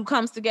around you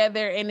comes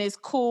together and is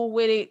cool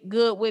with it,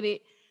 good with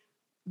it.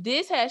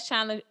 This has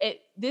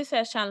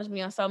challenged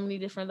me on so many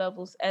different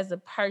levels as a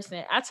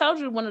person. I told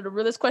you one of the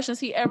realest questions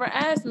he ever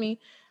asked me.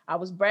 I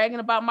was bragging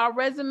about my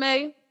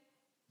resume,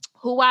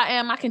 who I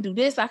am. I can do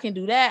this. I can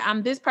do that.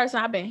 I'm this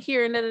person. I've been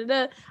here and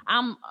da.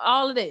 I'm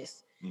all of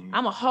this.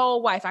 I'm a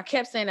whole wife. I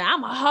kept saying that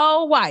I'm a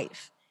whole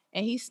wife.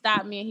 And he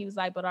stopped me and he was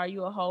like, but are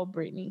you a whole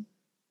Brittany?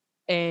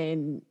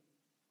 And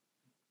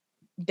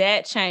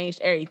that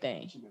changed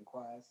everything. She's been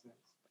quiet since.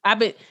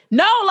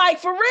 Like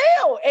for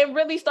real, and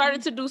really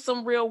started to do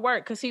some real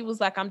work because he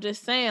was like, I'm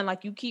just saying,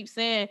 like you keep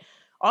saying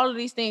all of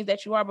these things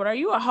that you are, but are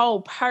you a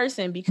whole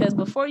person? Because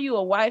before you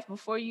a wife,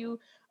 before you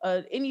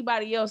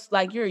anybody else,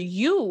 like you're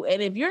you,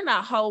 and if you're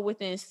not whole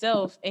within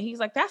self, and he's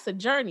like, that's a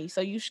journey,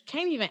 so you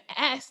can't even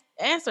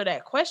answer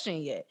that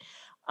question yet.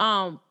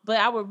 But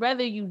I would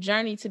rather you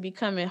journey to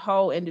becoming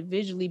whole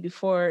individually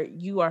before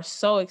you are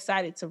so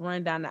excited to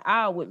run down the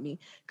aisle with me.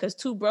 Because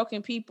two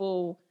broken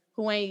people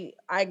who I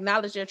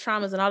acknowledge their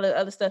traumas and all the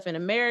other stuff in a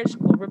marriage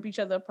will rip each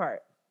other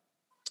apart.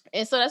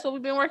 And so that's what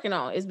we've been working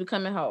on, is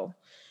becoming whole.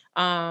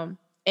 And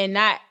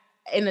not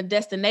in a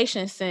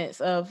destination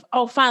sense of,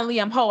 oh, finally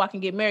I'm whole, I can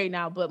get married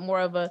now, but more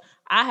of a,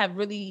 I have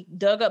really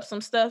dug up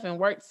some stuff and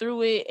worked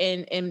through it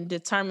and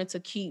determined to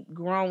keep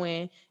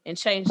growing and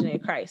changing in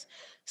Christ.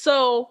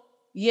 So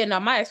yeah, no,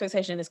 my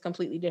expectation is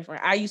completely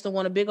different. I used to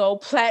want a big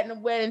old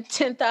platinum wedding,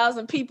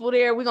 10,000 people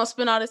there. We're gonna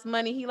spend all this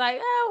money. He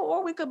like,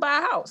 or we could buy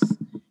a house.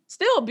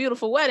 Still a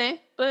beautiful wedding,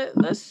 but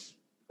let's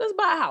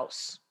buy a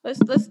house.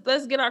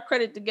 Let's get our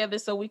credit together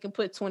so we can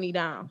put 20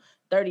 down,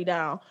 30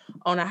 down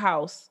on a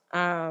house.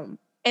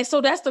 And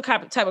so that's the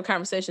type of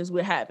conversations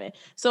we're having.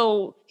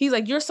 So he's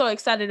like, you're so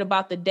excited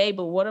about the day,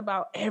 but what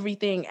about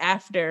everything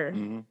after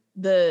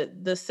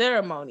the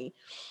ceremony?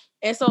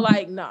 And so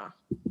like, nah,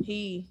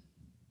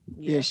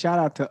 Yeah, shout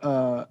out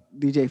to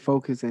DJ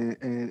Focus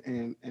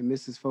and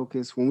Mrs.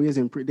 Focus. When we was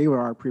they were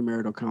our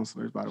premarital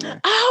counselors, by the way.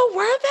 Oh,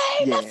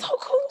 were they? Yeah. That's so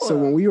cool. So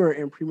when we were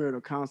in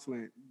premarital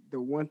counseling, the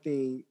one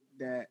thing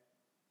that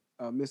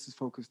Mrs.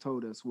 Focus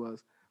told us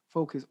was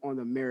focus on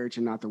the marriage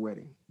and not the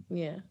wedding.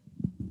 Yeah.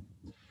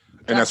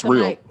 And that's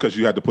real because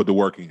you had to put the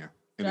work in.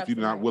 And if you're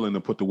not willing to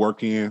put the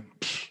work in,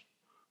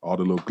 all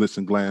the little glitz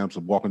and glams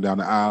of walking down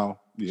the aisle.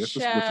 Yeah, it's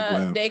just glitz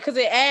and glams. Because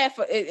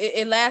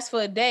it lasts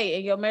for a day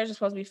and your marriage is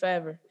supposed to be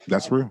forever.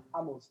 That's real.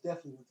 I most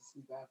definitely went to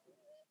sleep after.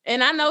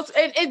 And I know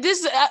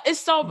it's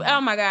so,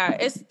 oh my God,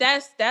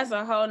 that's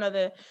a whole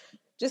nother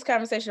just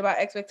conversation about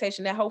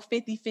expectation, that whole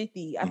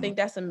 50-50. I think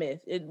that's a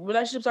myth.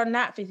 Relationships are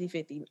not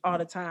 50-50 all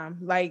the time.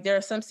 Like there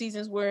are some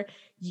seasons where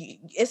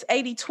it's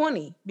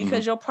 80-20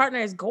 because your partner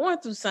is going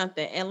through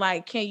something and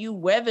like, can you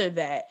weather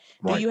that?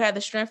 Right. Do you have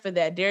the strength for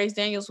that? Darius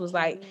Daniels was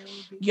like,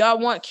 y'all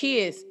want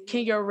kids.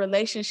 Can your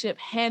relationship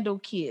handle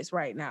kids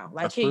right now?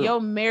 Like, that's can your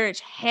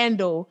marriage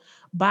handle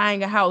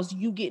buying a house,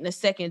 you getting a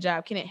second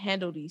job? Can it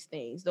handle these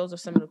things? Those are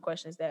some of the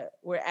questions that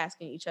we're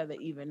asking each other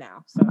even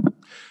now. So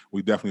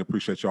we definitely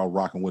appreciate y'all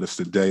rocking with us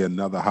today.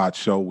 Another hot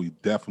show. We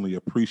definitely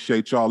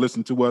appreciate y'all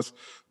listening to us.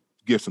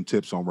 Give some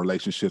tips on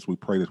relationships. We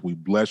pray that we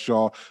bless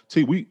y'all.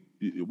 T, we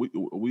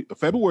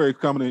February is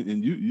coming in,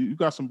 and you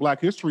got some Black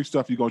History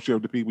stuff you're gonna share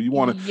with the people. You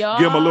want to give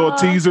them a little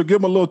teaser?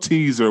 Give them a little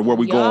teaser where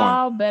we going.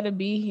 Y'all better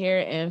be here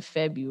in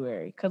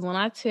February, because when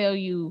I tell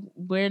you,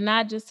 we're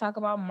not just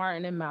talking about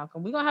Martin and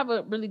Malcolm. We're gonna have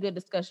a really good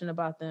discussion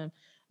about them,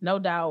 no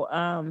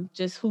doubt.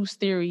 Just whose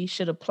theory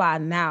should apply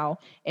now,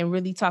 and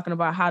really talking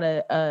about how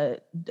to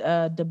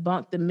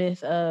debunk the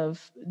myth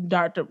of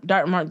Dr.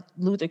 Martin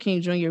Luther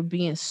King Jr.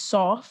 being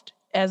soft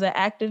as an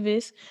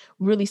activist.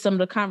 Really some of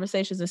the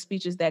conversations and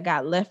speeches that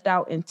got left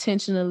out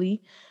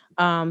intentionally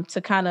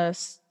to kind of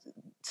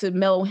to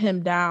mellow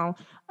him down.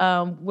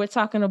 We're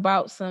talking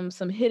about some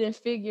hidden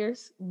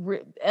figures.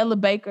 Ella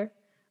Baker,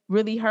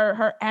 really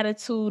her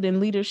attitude and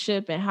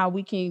leadership and how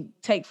we can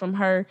take from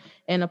her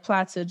and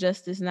apply to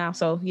justice now.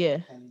 So yeah.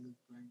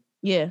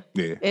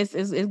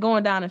 It's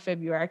going down in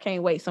February. I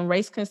can't wait. Some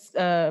race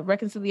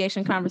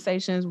reconciliation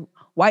conversations,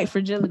 white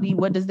fragility.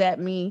 What does that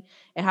mean?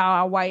 And how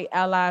our white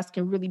allies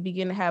can really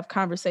begin to have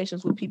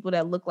conversations with people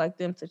that look like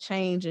them to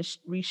change and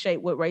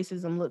reshape what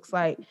racism looks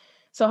like.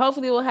 So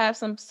hopefully we'll have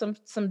some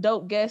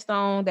dope guests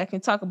on that can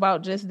talk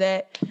about just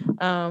that.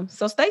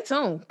 So stay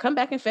tuned. Come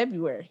back in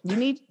February. We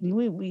need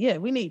you.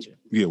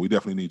 Yeah, we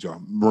definitely need y'all.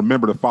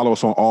 Remember to follow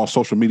us on all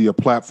social media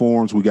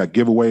platforms. We got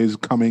giveaways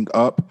coming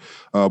up.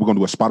 We're going to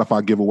do a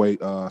Spotify giveaway.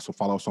 So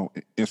follow us on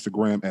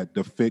Instagram at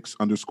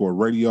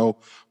 @thefix_radio.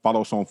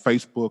 Follow us on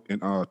Facebook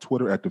and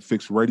Twitter at The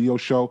Fixx Radio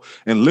Show.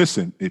 And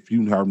listen, if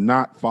you are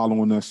not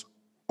following us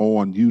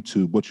on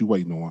YouTube, what you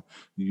waiting on?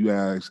 You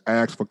guys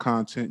ask for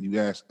content. You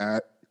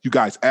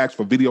guys ask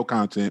for video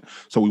content,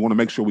 so we want to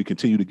make sure we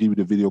continue to give you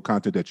the video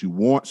content that you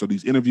want. So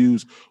these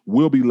interviews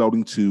will be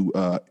loading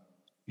to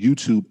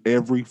YouTube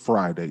every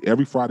Friday.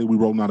 Every Friday, we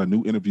roll out a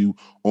new interview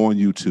on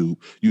YouTube.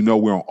 You know,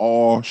 we're on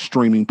all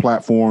streaming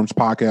platforms,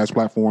 podcast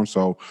platforms,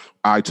 so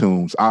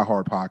iTunes,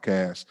 iHeart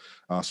Podcasts,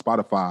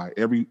 Spotify,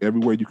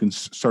 everywhere you can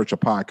search a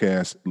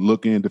podcast,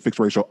 look in The Fixx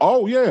Radio Show.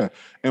 Oh, yeah,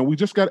 and we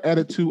just got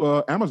added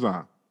to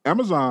Amazon.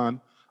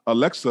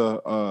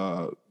 Alexa,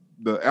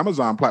 the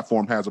Amazon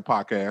platform has a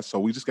podcast, so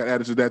we just got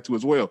added to that too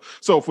as well.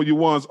 So for you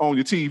ones on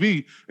your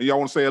TV and y'all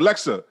want to say,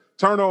 Alexa,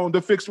 turn on The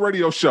Fixx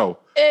Radio Show.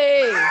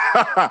 Hey,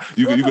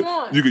 you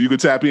can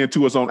tap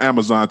into us on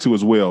Amazon too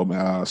as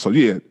well. So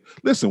yeah,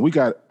 listen, we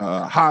got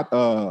a hot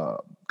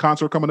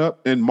concert coming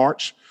up in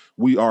March.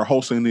 We are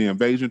hosting the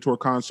Invasion Tour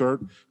concert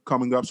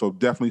coming up, so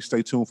definitely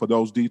stay tuned for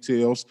those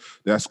details.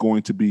 That's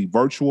going to be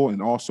virtual,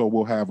 and also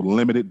we'll have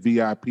limited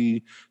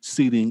VIP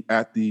seating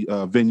at the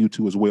venue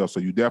too as well. So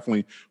you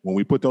definitely, when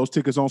we put those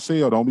tickets on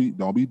sale, don't be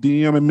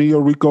DMing me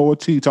or Rico or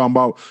T talking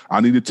about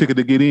I need a ticket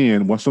to get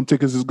in. Once some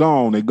tickets is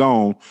gone, they're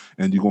gone,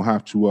 and you're gonna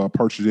have to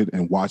purchase it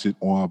and watch it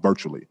on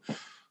virtually.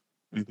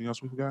 Anything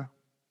else we forgot?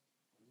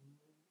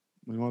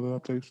 Any other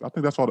updates? I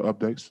think that's all the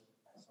updates.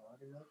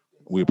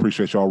 We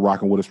appreciate y'all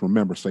rocking with us.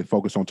 Remember, stay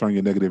focused on turning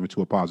your negative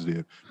into a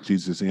positive.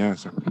 Jesus is the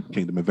answer.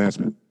 Kingdom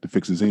advancement. The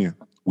Fixx is in.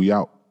 We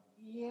out.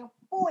 Yeah,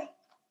 boy.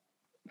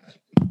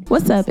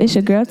 What's up? It's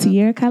your girl,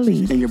 Tierra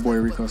Khalid. And your boy,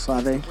 Rico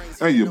Suave.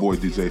 And your boy,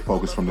 DJ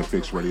Focus from the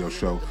Fixx Radio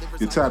Show.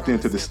 You're tapped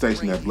into the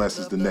station that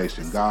blesses the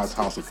nation. God's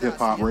house of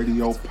hip-hop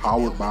radio,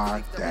 powered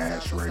by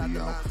Dash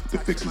Radio. The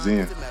Fixx is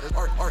in.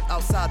 Art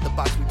outside the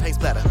box, we paint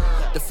splatter.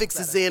 The Fixx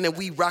is in and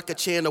we rock a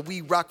channel.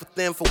 We rock with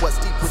them for what's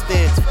deep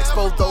within.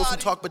 Expose those who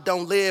talk but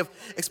don't live.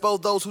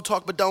 Expose those who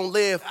talk but don't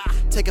live.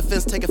 Take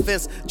offense,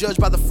 judge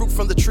by the fruit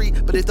from the tree.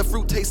 But if the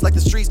fruit tastes like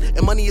the streets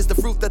and money is the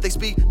fruit that they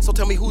speak, so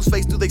tell me whose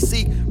face do they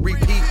seek?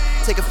 Repeat.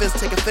 Take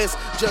offense,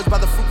 judge by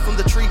the fruit from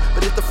the tree.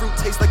 But if the fruit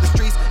tastes like the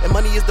streets and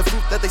money is the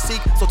fruit that they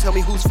seek, so tell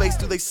me whose face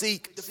do they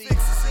seek? The Fixx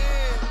is in.